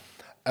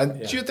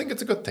 And do you think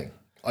it's a good thing?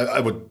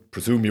 I would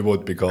presume you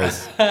would,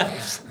 because...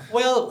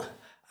 Well,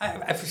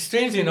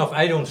 strangely enough,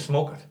 I don't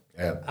smoke it.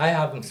 Yeah. I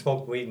haven't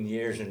smoked weed in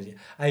years, and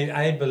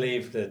I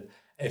believe that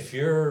if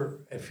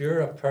you're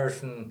a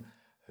person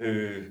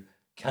who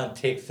can't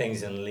take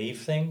things and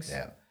leave things,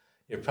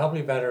 you're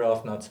probably better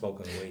off not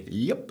smoking weed.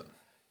 Yep.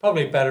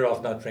 Probably better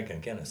off not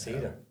drinking Guinness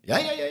either.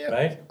 Yeah.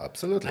 Right?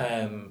 Absolutely.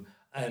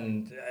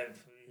 And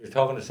you're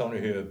talking to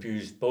somebody who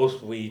abused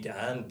both weed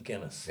and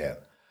Guinness.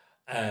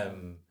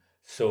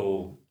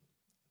 So,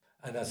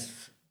 and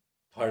that's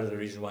part of the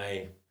reason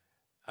why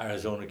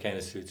Arizona kind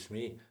of suits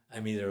me.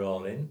 I'm either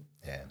all in.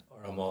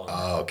 Or I'm all.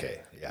 Oh,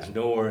 okay. Yeah. There's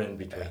nowhere in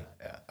between.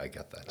 Yeah, I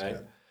get that. Right.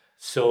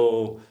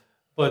 So,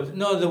 but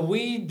no, the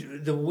weed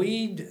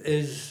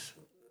is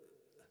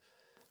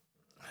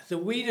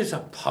a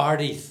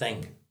party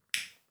thing,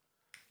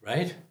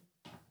 right?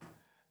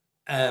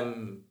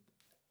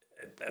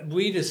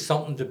 Weed is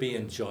something to be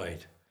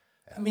enjoyed.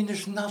 I mean,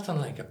 there's nothing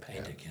like a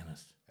pint of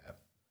Guinness.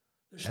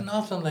 There's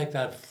nothing like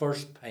that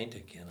first pint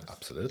of Guinness.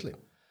 Absolutely.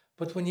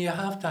 But when you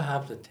have to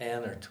have the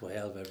 10 or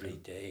 12 every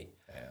day,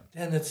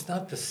 then it's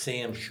not the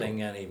same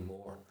thing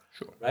anymore.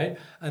 Sure. Right?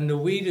 And the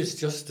weed is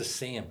just the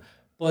same.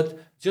 But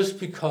just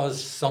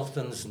because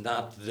something's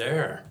not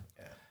there,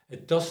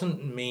 it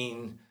doesn't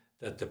mean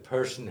that the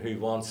person who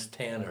wants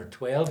 10 or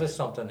 12 of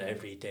something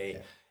every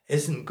day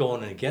isn't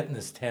going and getting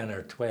his 10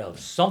 or 12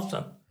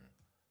 something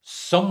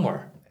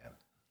somewhere,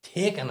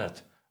 taking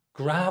it,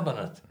 grabbing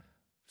it,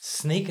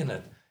 sneaking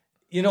it.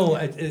 You know,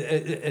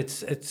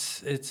 it's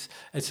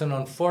an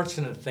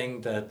unfortunate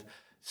thing that,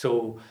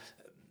 so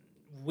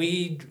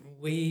weed,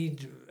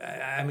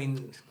 I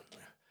mean,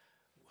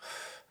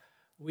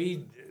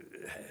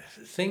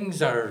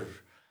 things are,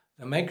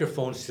 the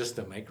microphone's just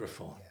a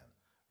microphone,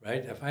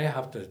 right? If I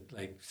have to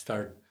like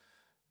start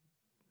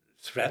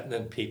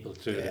threatening people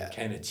through it, it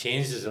kind of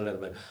changes a little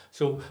bit.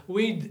 So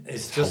weed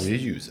is just, how you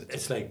use it.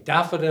 It's like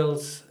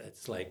daffodils,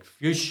 it's like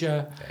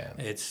fuchsia,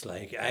 it's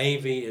like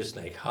ivy, it's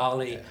like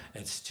holly.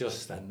 It's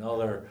just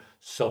another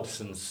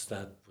substance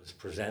that was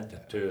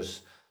presented to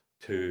us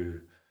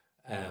to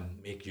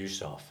make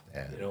use of,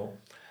 you know.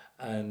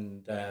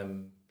 And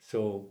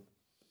so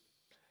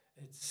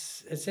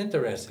it's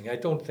interesting. I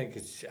don't think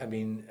it's, I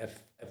mean,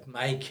 if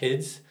my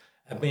kids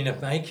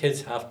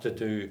have to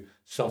do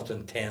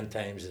something 10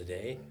 times a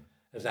day,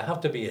 if they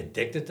have to be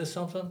addicted to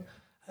something,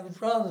 I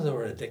would rather they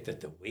were addicted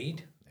to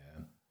weed,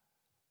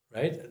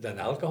 right, than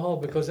alcohol,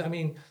 because, I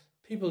mean,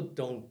 people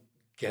don't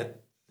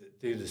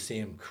do the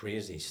same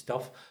crazy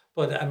stuff.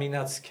 But, I mean,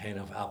 that's kind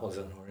of apples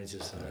and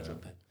oranges a little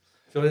bit.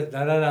 So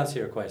that answer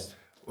your question?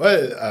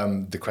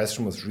 Well, the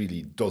question was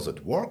really, does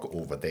it work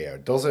over there?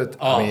 Does it?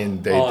 I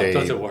mean, they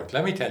does it work?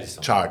 Let me tell you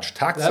something. Charge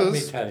taxes. Let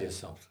me tell you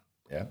something.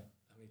 Yeah.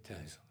 Let me tell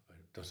you something about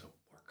it. Does it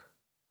work?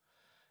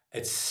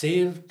 It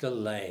saved the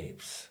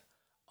lives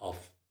of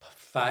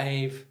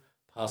 5,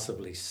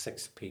 possibly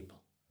 6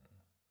 people.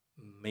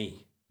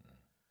 Me.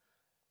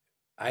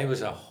 I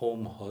was a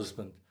home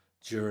husband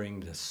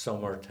during the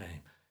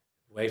summertime.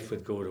 Wife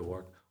would go to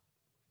work.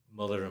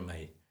 Mother and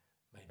my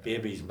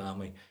baby's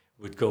mommy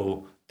would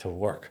go to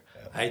work.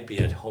 I'd be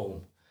at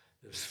home.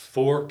 There's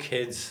 4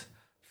 kids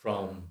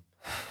from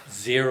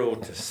 0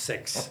 to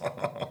 6,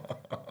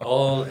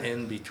 all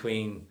in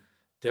between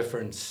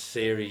different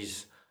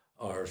series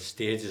or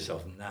stages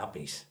of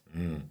nappies.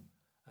 And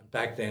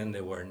back then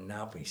they were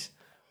nappies.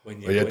 When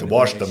you had to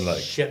wash them,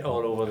 like shit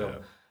all over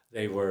them,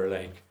 they were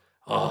like,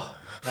 oh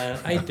man,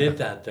 I did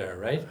that there,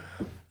 right?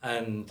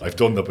 And I've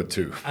done that with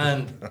 2.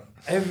 And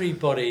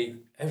everybody,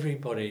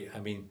 I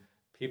mean,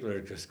 people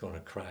are just going to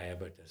cry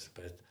about this,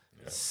 but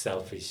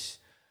selfish,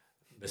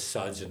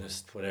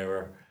 misogynist,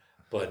 whatever.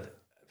 But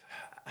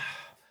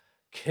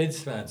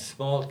kids, man,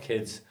 small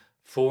kids,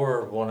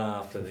 4 one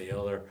after the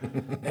other,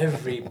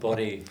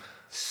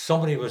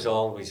 somebody was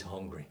always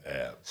hungry.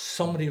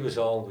 Somebody was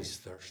always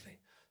thirsty.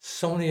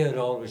 Somebody had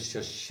always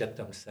just shit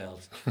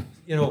themselves.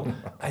 You know,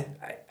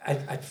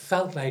 I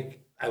felt like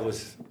I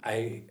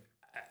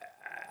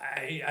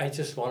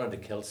just wanted to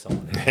kill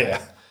somebody.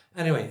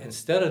 Anyway,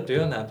 instead of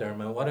doing that there,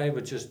 man, what I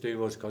would just do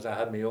was, because I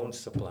had my own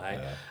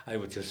supply, I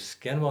would just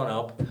skin one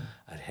up,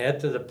 I'd head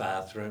to the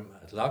bathroom,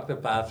 I'd lock the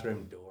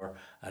bathroom door,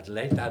 I'd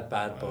light that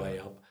bad boy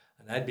up,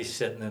 and I'd be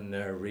sitting in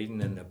there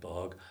reading in the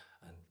bog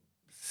and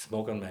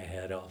smoking my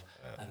head off.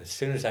 And as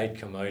soon as I'd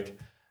come out,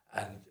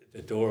 and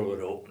the door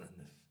would open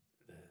and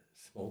the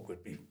smoke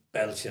would be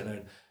belching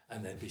out,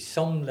 and there'd be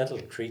some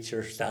little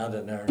creature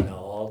standing there in the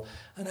hall,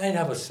 and I'd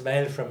have a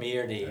smile from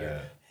ear to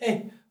ear.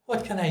 Hey,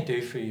 what can I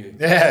do for you?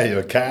 Yeah,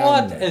 you can.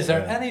 What? Is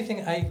there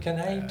anything can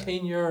I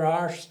clean your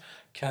arse?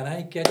 Can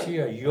I get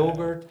you a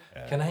yogurt?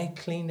 Can I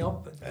clean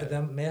up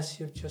the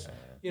mess you've just,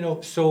 you know,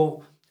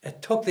 so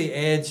it took the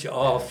edge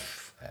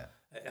off,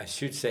 I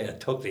should say it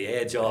took the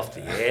edge off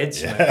the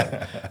edge.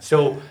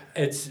 So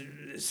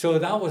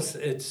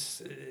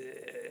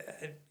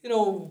you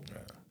know,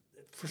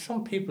 for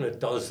some people it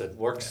does, it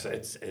works,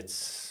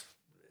 it's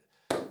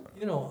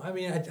you know, I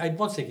mean, I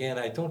once again,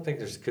 I don't think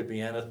there could be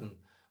anything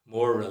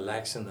more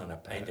relaxing than a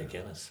pint of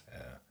Guinness.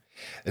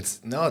 It's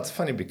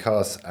funny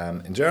because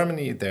in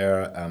Germany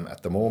there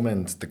at the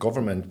moment the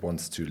government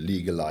wants to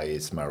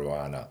legalize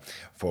marijuana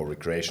for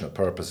recreational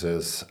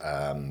purposes,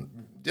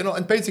 you know,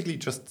 and basically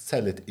just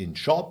sell it in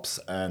shops,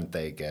 and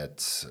they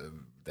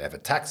have a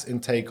tax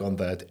intake on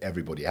that.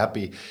 Everybody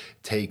happy.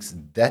 Takes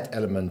that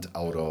element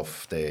out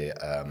of the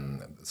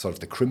sort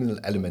of the criminal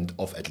element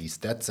of at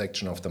least that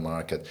section of the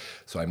market.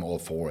 So I'm all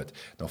for it.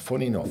 Now,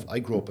 funny enough, I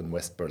grew up in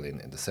West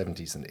Berlin in the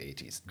 70s and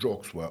 80s.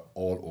 Drugs were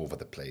all over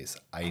the place.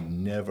 I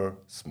never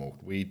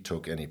smoked weed,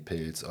 took any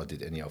pills, or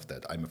did any of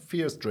that. I'm a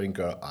fierce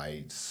drinker.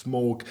 I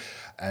smoke,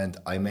 and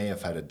I may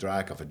have had a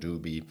drag of a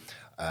doobie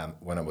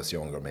when I was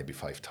younger, maybe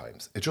 5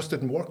 times. It just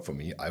didn't work for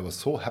me. I was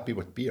so happy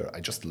with beer.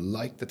 I just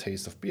liked the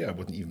taste of beer. I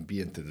wouldn't even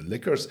be into the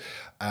liquors.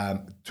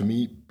 To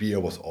me, beer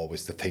was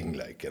always the thing.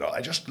 Like, you know,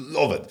 I just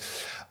love it.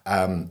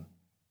 And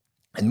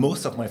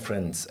most of my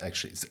friends,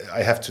 actually,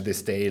 I have to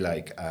this day,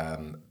 like,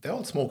 they're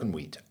all smoking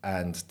weed,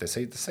 and they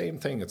say the same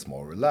thing. It's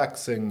more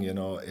relaxing, you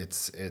know.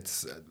 It's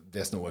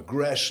there's no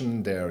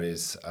aggression. There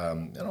is,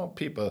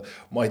 people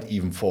might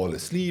even fall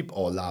asleep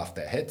or laugh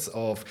their heads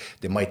off.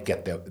 They might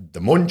get the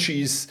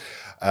munchies.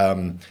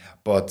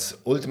 But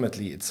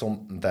ultimately, it's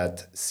something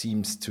that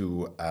seems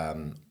to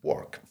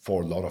work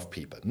for a lot of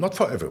people. Not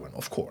for everyone,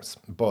 of course.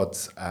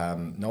 But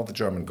now the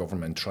German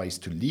government tries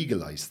to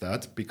legalize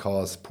that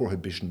because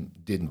prohibition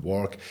didn't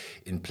work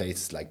in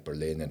places like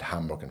Berlin and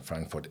Hamburg and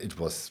Frankfurt. It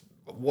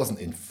wasn't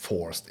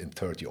enforced in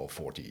 30 or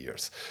 40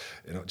 years.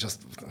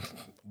 Just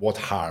what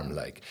harm,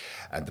 like?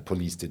 And the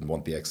police didn't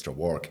want the extra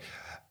work.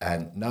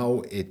 And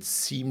now it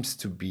seems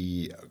to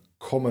be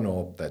coming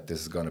up that this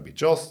is going to be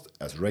just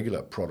as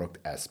regular product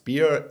as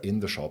beer in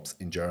the shops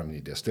in Germany.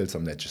 There's still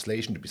some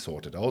legislation to be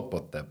sorted out,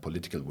 but the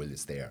political will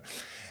is there.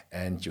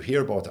 And you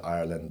hear about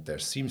Ireland, there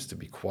seems to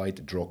be quite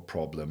a drug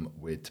problem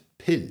with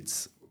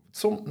pills,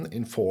 something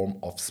in form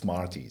of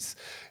Smarties,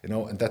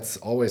 and that's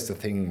always the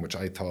thing which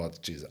I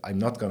thought, geez, I'm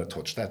not going to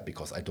touch that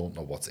because I don't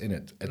know what's in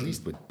it, at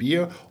least with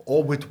beer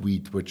or with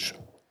wheat, which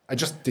I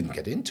just didn't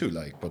get into,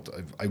 but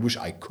I wish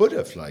I could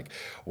have,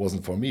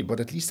 wasn't for me. But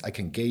at least I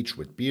can gauge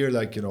with beer,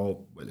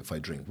 well, if I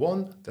drink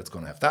 1, that's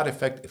going to have that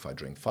effect. If I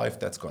drink 5,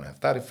 that's going to have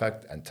that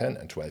effect. And 10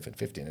 and 12 and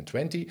 15 and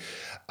 20,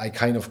 I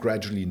kind of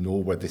gradually know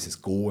where this is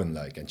going,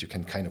 and you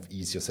can kind of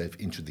ease yourself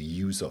into the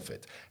use of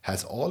it.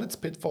 Has all its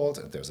pitfalls,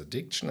 and there's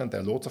addiction, and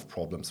there are lots of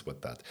problems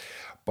with that.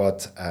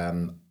 But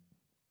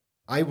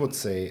I would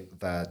say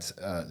that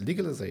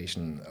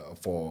legalization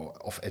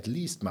of at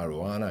least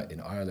marijuana in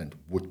Ireland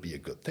would be a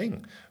good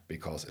thing,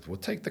 because it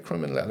would take the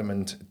criminal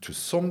element to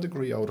some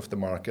degree out of the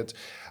market,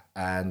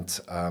 and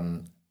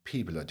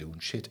people are doing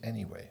shit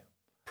anyway.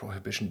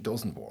 Prohibition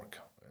doesn't work.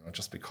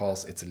 Just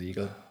because it's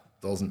illegal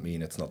doesn't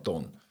mean it's not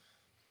done.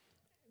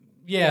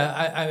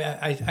 Yeah,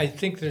 I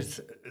think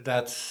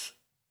that's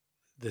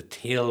the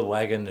tail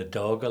wagging the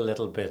dog a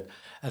little bit.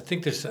 I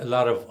think there's a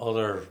lot of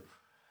other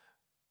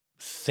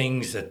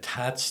things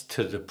attached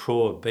to the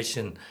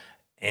prohibition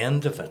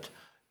end of it.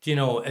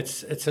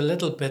 It's a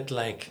little bit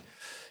like,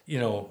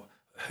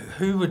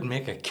 who would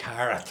make a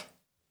carrot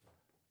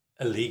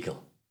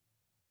illegal?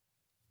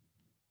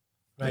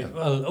 Right. Yeah.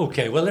 Well,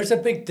 okay. Well, there's a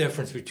big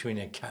difference between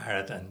a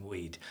carrot and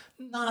weed.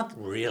 Not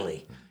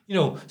really.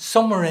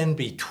 Somewhere in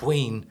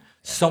between,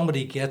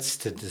 somebody gets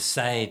to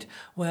decide,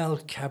 well,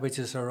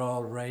 cabbages are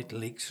all right,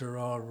 leeks are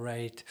all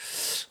right.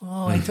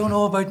 Oh, I don't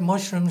know about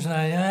mushrooms.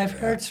 I've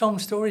heard some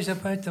stories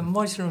about the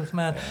mushrooms,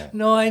 man.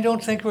 No, I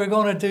don't think we're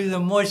going to do the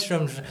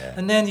mushrooms.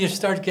 And then you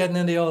start getting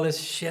into all this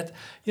shit.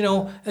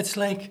 It's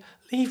like,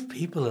 leave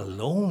people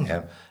alone.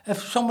 Yeah.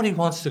 If somebody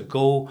wants to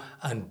go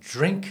and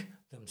drink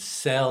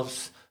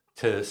themselves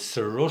to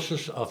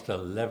cirrhosis of the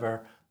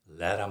liver,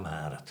 let them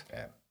at it.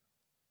 Yeah.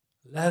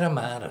 Let them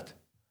at it.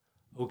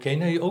 Okay,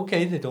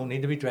 they don't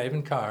need to be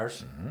driving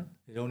cars. Mm-hmm.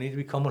 They don't need to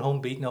be coming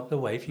home beating up the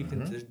wife. You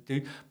can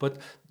do, but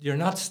you're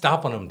not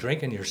stopping them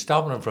drinking. You're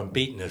stopping him from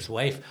beating his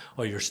wife,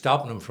 or you're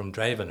stopping him from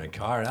driving a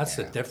car. That's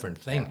a different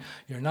thing. Yeah.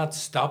 You're not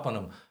stopping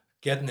him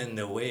getting in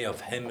the way of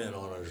him and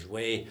on his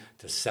way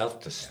to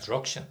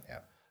self-destruction. Yeah. Yeah.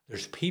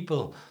 There's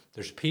people,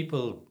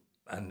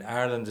 and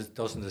Ireland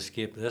doesn't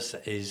escape this,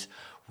 is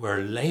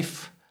where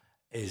life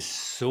is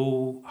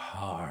so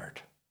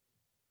hard.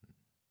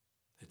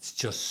 It's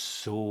just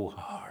so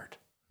hard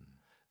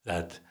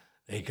that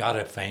they got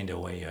to find a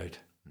way out.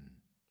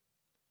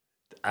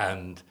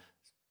 And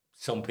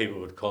some people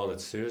would call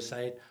it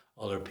suicide.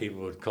 Other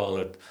people would call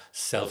it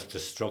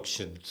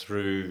self-destruction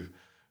through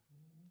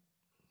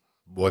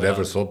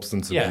whatever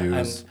substance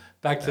abuse. And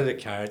back to the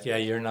carrot. Yeah,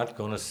 you're not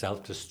going to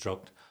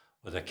self-destruct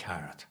with a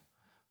carrot.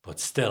 But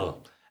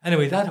still,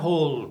 anyway, that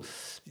whole,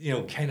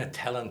 kind of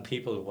telling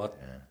people what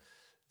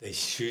they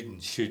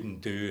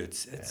shouldn't do,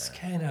 it's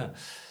kind of...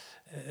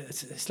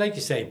 It's like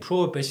you say,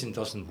 prohibition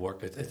doesn't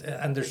work,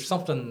 and there's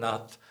something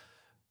not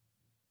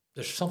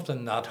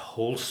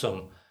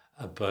wholesome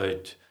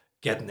about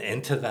getting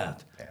into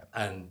that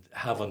and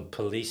having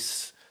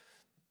police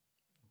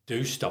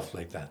do stuff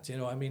like that.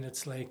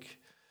 It's like,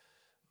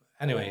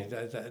 anyway,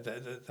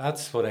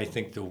 that's what I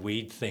think the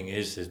weed thing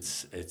is.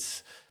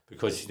 It's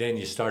because then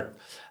you start.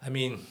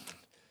 You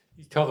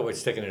talk about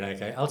sticking your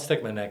neck out. I'll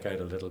stick my neck out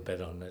a little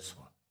bit on this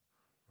one,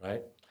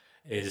 right?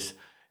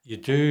 You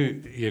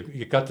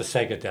got the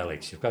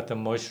psychedelics, you've got the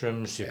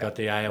mushrooms, you've got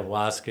the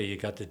ayahuasca, you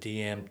got the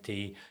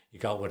DMT, you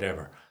got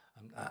whatever,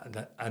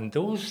 and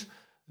those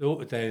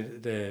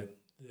the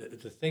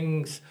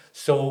things.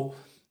 So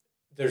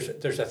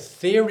there's a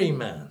theory,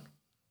 man,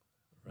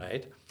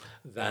 right?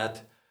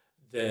 That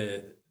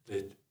the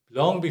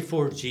long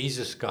before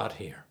Jesus got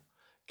here,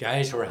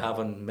 guys were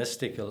having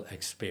mystical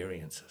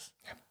experiences,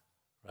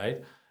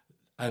 right?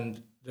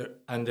 And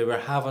they were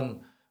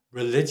having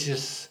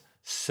religious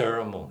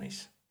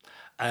ceremonies.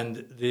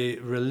 And the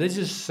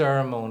religious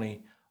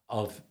ceremony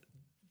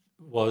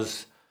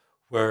was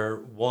where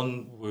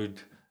one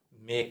would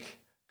make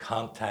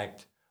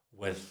contact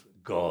with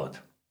God,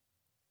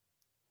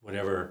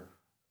 whatever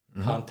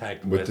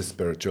contact with the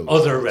spiritual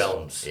other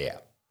realms. Yeah.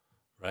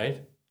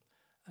 Right?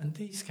 And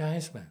these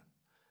guys, man,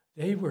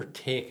 they were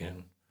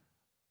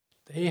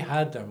They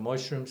had their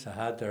mushrooms, they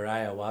had their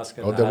ayahuasca,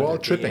 Oh, they they had were all their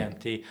tripping.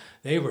 DMT.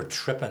 They were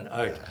tripping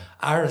out.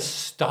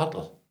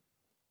 Aristotle,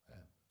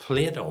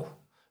 Plato,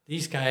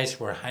 these guys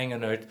were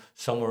hanging out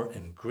somewhere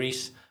in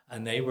Greece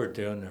and they were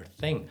doing their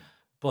thing.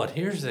 But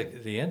here's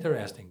the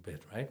interesting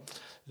bit, right?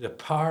 The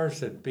powers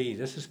that be,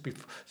 this is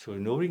before, so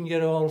nobody can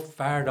get all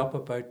fired up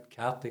about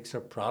Catholics or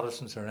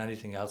Protestants or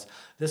anything else.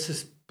 This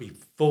is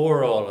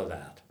before all of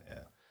that.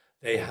 Yeah.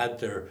 They had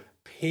their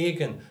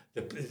pagan,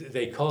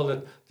 they call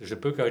it, there's a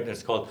book out and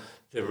it's called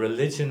The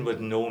Religion with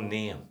No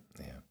Name.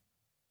 Yeah.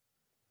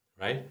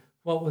 Right?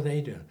 What were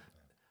they doing?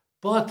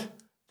 But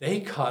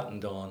they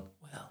cottoned on,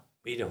 well,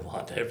 we don't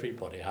want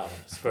everybody having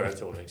a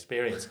spiritual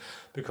experience,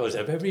 because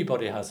if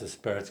everybody has a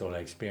spiritual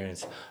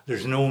experience,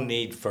 there's no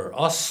need for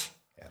us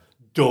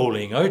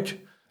doling out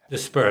the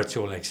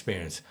spiritual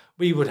experience.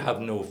 We would have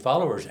no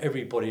followers.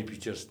 Everybody would be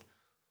just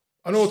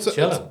I know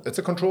chilling. it's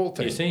a control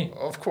thing. You see?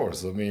 Of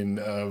course. I mean,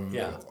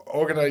 Yeah.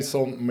 organize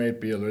something, may it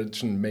be a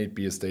religion, may it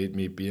be a state,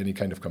 may it be any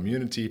kind of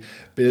community,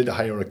 build a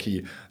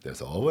hierarchy.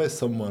 There's always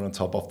someone on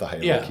top of the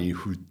hierarchy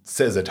who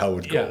says it how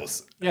it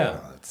goes. Yeah.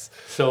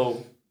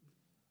 So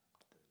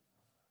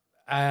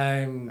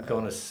I'm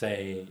going to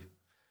say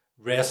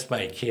rest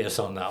my case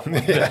on that one.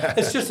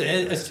 It's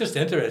just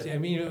interesting. I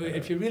mean,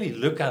 if you really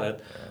look at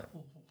it,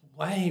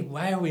 why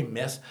are we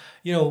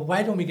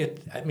why don't we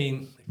get, I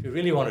mean, if you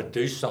really want to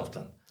do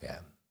something,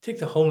 take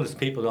the homeless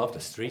people off the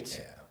streets.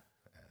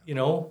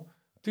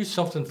 Do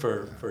something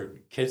for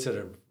kids that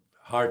are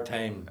hard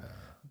time,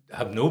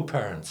 have no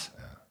parents.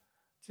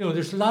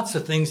 There's lots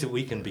of things that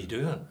we can be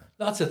doing.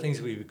 Lots of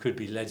things we could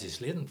be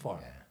legislating for,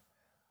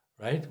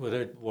 right?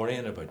 Without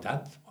worrying about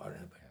that,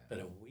 worrying about a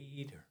bit of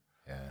weed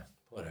or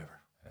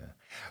whatever.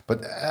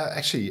 But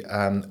actually,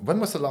 when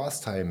was the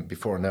last time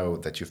before now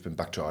that you've been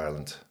back to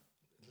Ireland?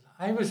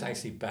 I was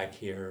actually back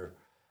here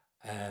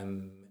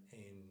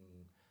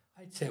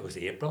I'd say it was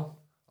April.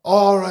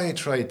 Oh,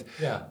 right.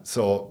 Yeah.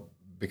 So,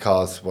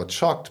 because what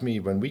shocked me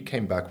when we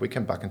came back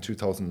in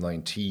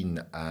 2019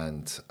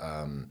 and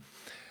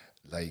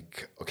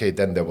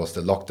then there was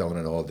the lockdown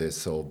and all this.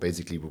 So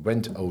basically we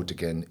went out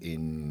again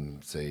in,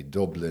 say,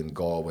 Dublin,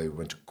 Galway. We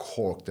went to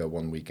Cork there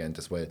one weekend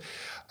as well.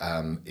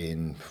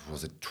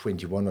 Was it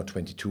 21 or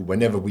 22?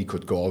 Whenever we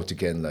could go out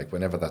again, like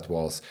whenever that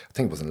was, I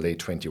think it was in late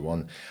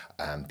 21.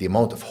 The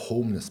amount of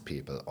homeless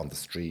people on the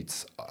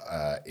streets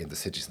in the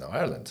cities in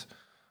Ireland,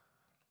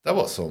 that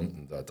was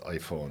something that I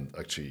found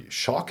actually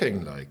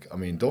shocking. Like, I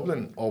mean,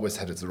 Dublin always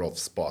had its rough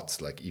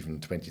spots, like even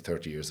 20,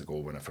 30 years ago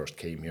when I first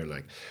came here,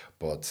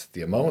 but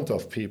the amount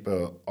of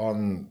people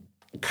on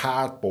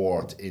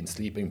cardboard in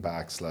sleeping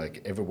bags,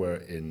 like everywhere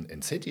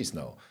in cities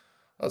now,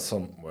 that's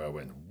somewhere I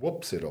went,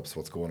 whoops,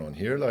 what's going on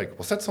here? Like,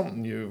 was that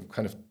something you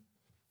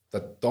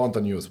that dawned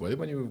on you as well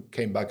when you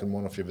came back in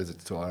one of your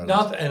visits to Ireland?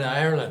 Not in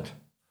Ireland.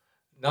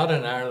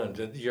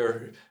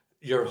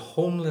 Your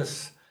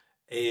homeless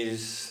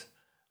is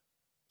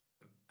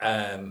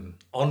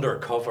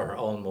undercover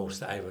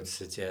almost, I would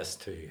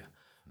suggest to you,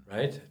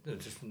 right? You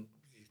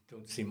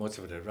don't see much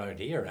of it around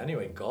here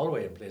anyway, in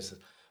Galway and places.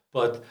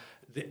 But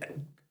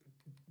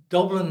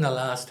Dublin, the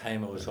last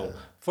time I was home,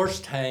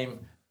 first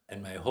time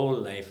in my whole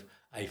life,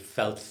 I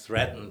felt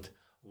threatened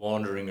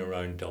wandering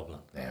around Dublin.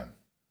 Yeah.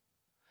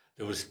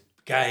 There was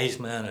guys,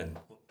 man, and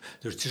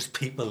there's just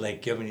people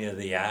like giving you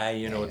the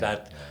eye,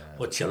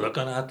 what you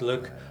looking at,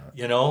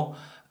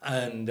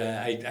 And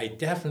I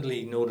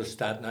definitely noticed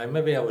that. Now,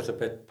 maybe I was a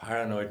bit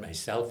paranoid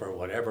myself or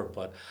whatever,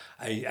 but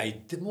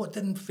I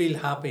didn't feel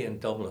happy in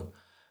Dublin.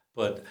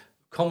 But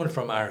coming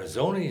from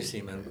Arizona, you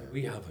see, man,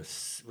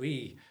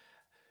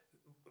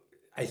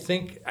 I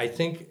think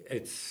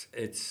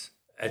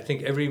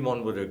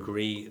everyone would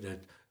agree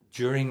that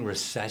during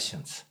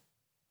recessions,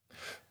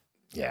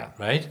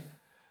 right,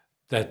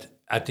 that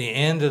at the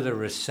end of the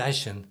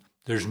recession,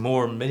 there's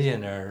more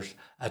millionaires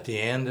at the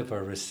end of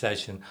a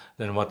recession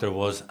than what there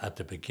was at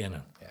the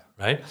beginning,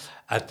 right?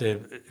 At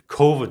the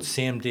COVID,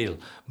 same deal.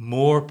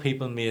 More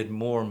people made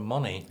more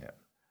money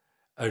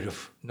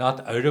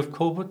not out of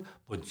COVID,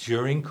 but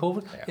during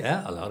COVID.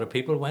 Yeah, a lot of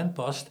people went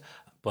bust,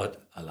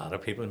 but a lot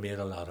of people made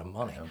a lot of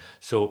money. Yeah.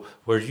 So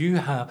where you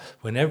have,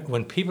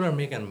 when people are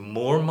making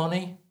more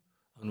money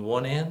on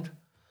one end,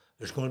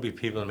 there's going to be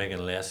people making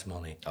less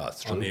money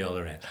on the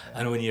other end. Yeah.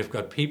 And when you've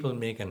got people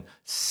making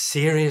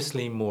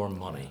seriously more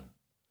money,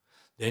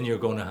 then you're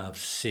going to have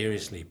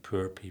seriously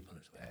poor people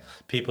as well. Yeah.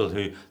 People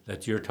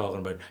that you're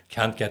talking about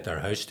can't get their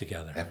house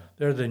together. Yeah.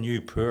 They're the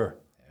new poor,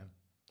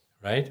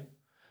 right?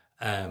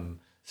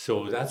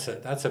 So that's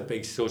a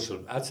bigger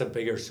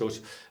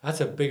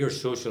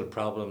social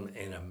problem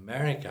in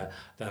America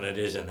than it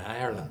is in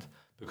Ireland,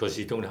 because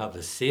you don't have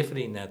the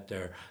safety net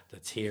there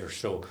that's here.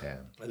 So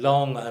a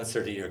long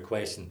answer to your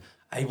question,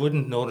 I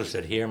wouldn't notice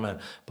it here, man,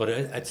 but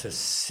it's a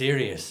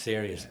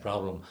serious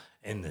problem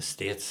in the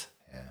States.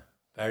 Yeah.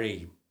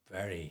 Very,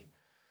 very,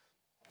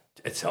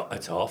 it's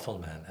awful,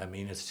 man. I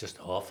mean, it's just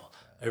awful.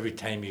 Yeah. Every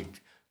time you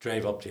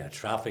drive up to a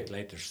traffic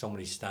light, there's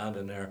somebody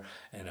standing there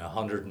in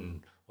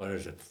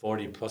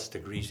 40 plus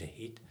degrees of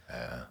heat,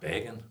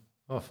 begging.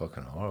 Oh,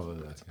 fucking horrible.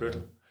 That's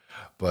brutal.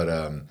 But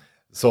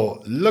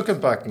So looking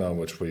back now,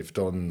 which we've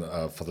done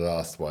for the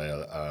last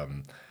while,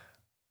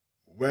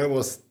 where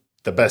was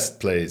the best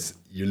place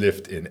you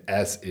lived in,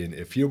 as in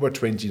if you were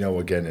 20 now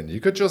again and you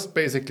could just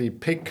basically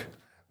pick,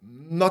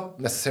 not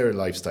necessarily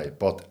lifestyle,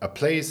 but a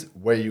place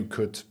where you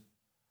could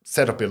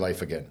set up your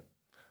life again?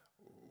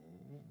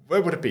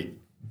 Where would it be?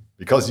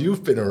 Because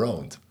you've been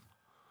around.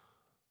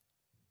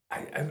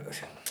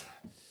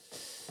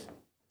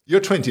 You're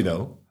 20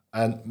 now,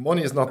 and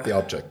money is not the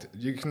object.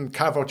 You can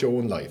carve out your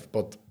own life,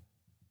 but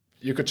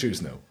you could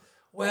choose now.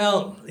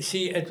 Well,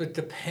 see, it would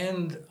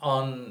depend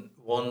on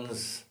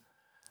one's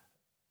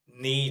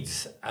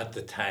needs at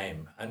the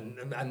time,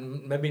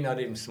 and maybe not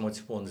even so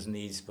much one's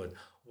needs, but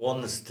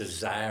one's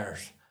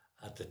desires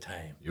at the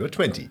time. You're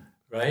 20.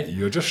 Right?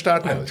 You're just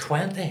starting I'm out.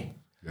 20.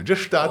 You're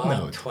just starting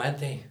out.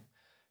 20.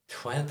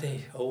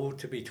 Oh,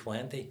 to be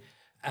 20.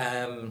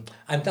 I'm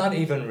not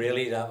even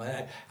really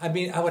that. I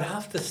mean, I would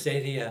have to say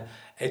to you,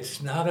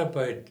 it's not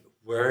about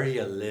where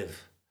you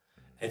live.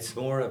 It's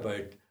more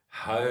about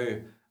how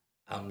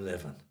I'm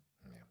living.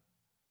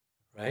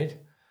 Right?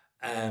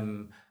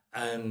 And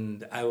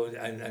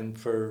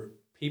for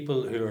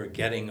people who are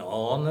getting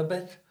on a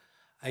bit,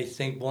 I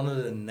think one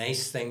of the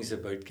nice things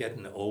about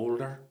getting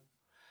older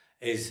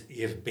is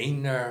you've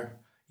been there,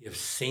 you've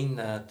seen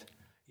that,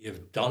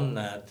 you've done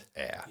that,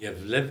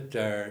 you've lived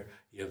there,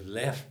 you've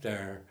left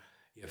there,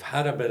 you've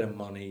had a bit of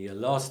money, you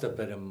lost a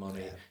bit of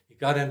money, you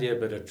got into a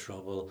bit of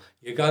trouble,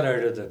 you got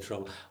out of the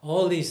trouble.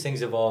 All these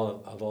things have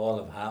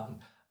happened,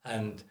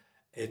 and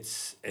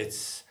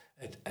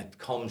it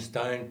comes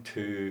down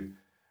to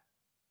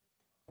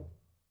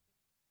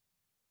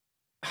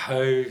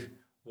how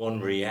one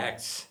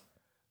reacts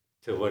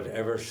to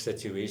whatever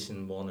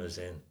situation one is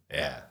in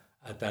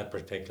at that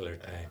particular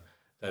time.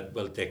 That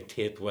will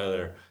dictate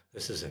whether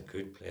this is a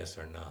good place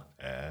or not.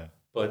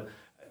 But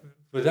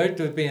without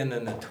there being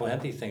in the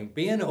 20 thing,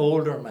 being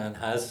older, man,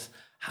 has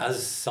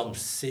some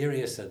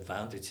serious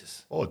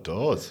advantages. Oh, it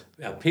does.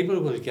 Yeah, people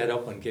will get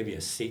up and give you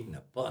a seat in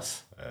a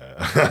bus.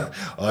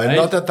 I'm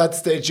not at that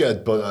stage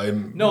yet, but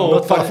I'm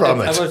not far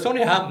from it. It's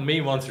only happened to me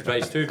once or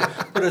twice too,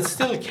 but it's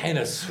still kind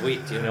of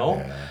sweet, you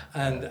know.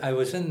 And I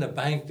was in the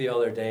bank the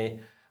other day,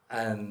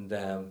 and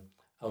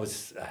I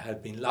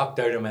had been locked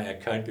out of my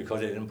account because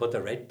I didn't put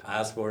the right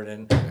password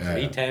in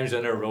 3 times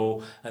in a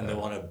row, and they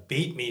want to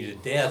beat me to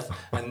death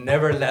and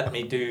never let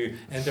me do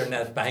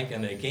internet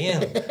banking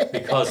again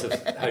because of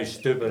how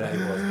stupid I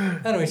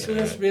was. Anyway, so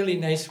this really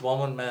nice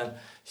woman, man,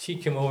 she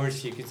came over,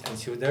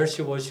 there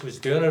she was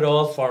doing it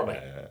all for me.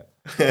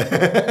 She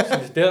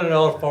was doing it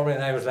all for me,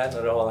 and I was letting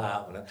it all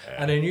happen.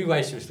 And I knew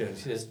why she was doing it.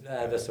 She says,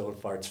 this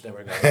old fart's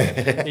never going to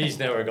get it. He's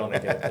never going to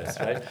get this,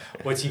 right?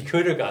 But she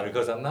could have got it,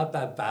 because I'm not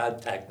that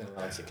bad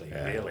technologically,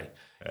 really.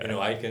 You know,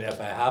 I can, if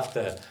I have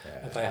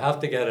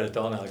to get it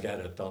done, I'll get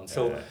it done.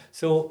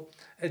 So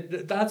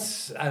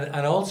that's,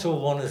 and also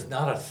one is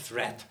not a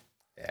threat.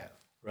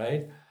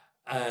 Right?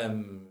 I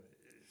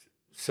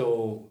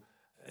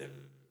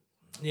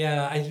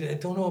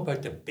don't know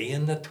about the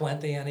being the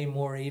 20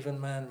 anymore, even,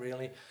 man,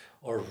 really,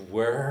 or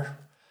where.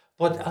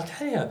 But I'll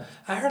tell you,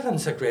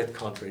 Ireland's a great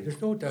country.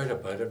 There's no doubt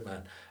about it,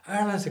 man.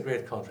 Ireland's a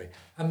great country.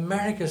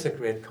 America's a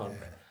great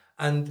country.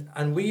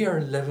 And we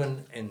are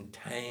living in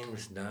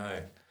times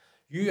now.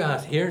 You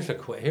ask, here's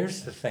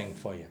the thing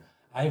for you.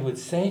 I would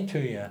say to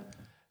you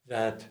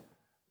that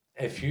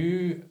if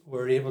you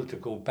were able to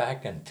go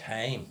back in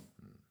time,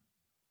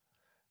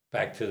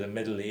 back to the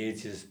Middle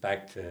Ages,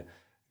 back to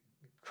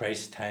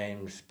Christ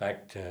times,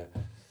 back to,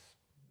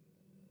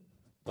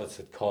 what's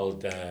it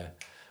called,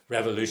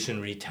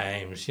 revolutionary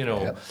times, you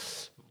know,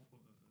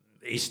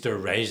 Easter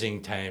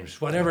Rising times,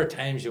 whatever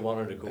times you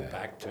wanted to go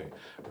back to,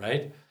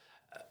 right?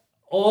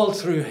 All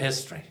through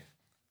history,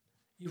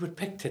 you would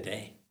pick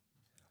today.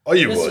 Oh,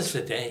 you would? This is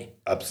the day.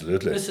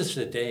 Absolutely. This is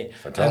the day.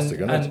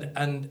 Fantastic, isn't it?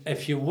 And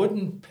if you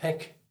wouldn't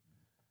pick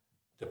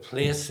the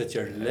place that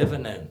you're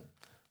living in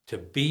to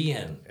be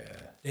in,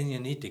 then you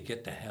need to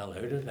get the hell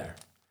out of there.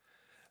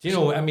 Do you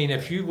know, I mean,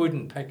 if you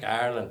wouldn't pick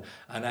Ireland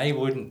and I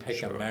wouldn't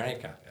pick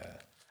America,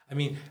 I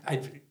mean,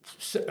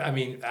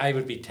 I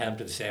would be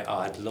tempted to say,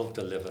 I'd love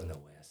to live in the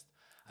West.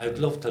 I'd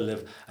love to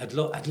live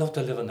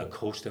on the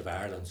coast of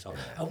Ireland. So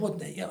I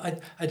wouldn't, you know,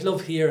 I'd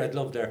love here, I'd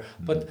love there.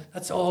 But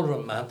that's all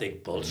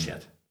romantic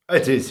bullshit.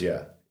 It is,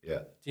 yeah.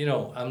 You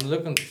know, I'm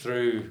looking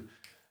through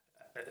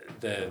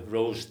the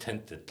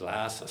rose-tinted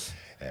glasses.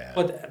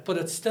 But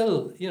it's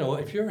still, you know,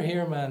 if you're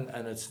here, man,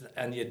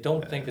 and you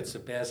don't think it's the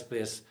best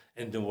place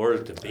in the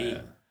world to be,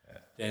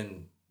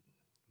 then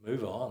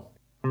move on.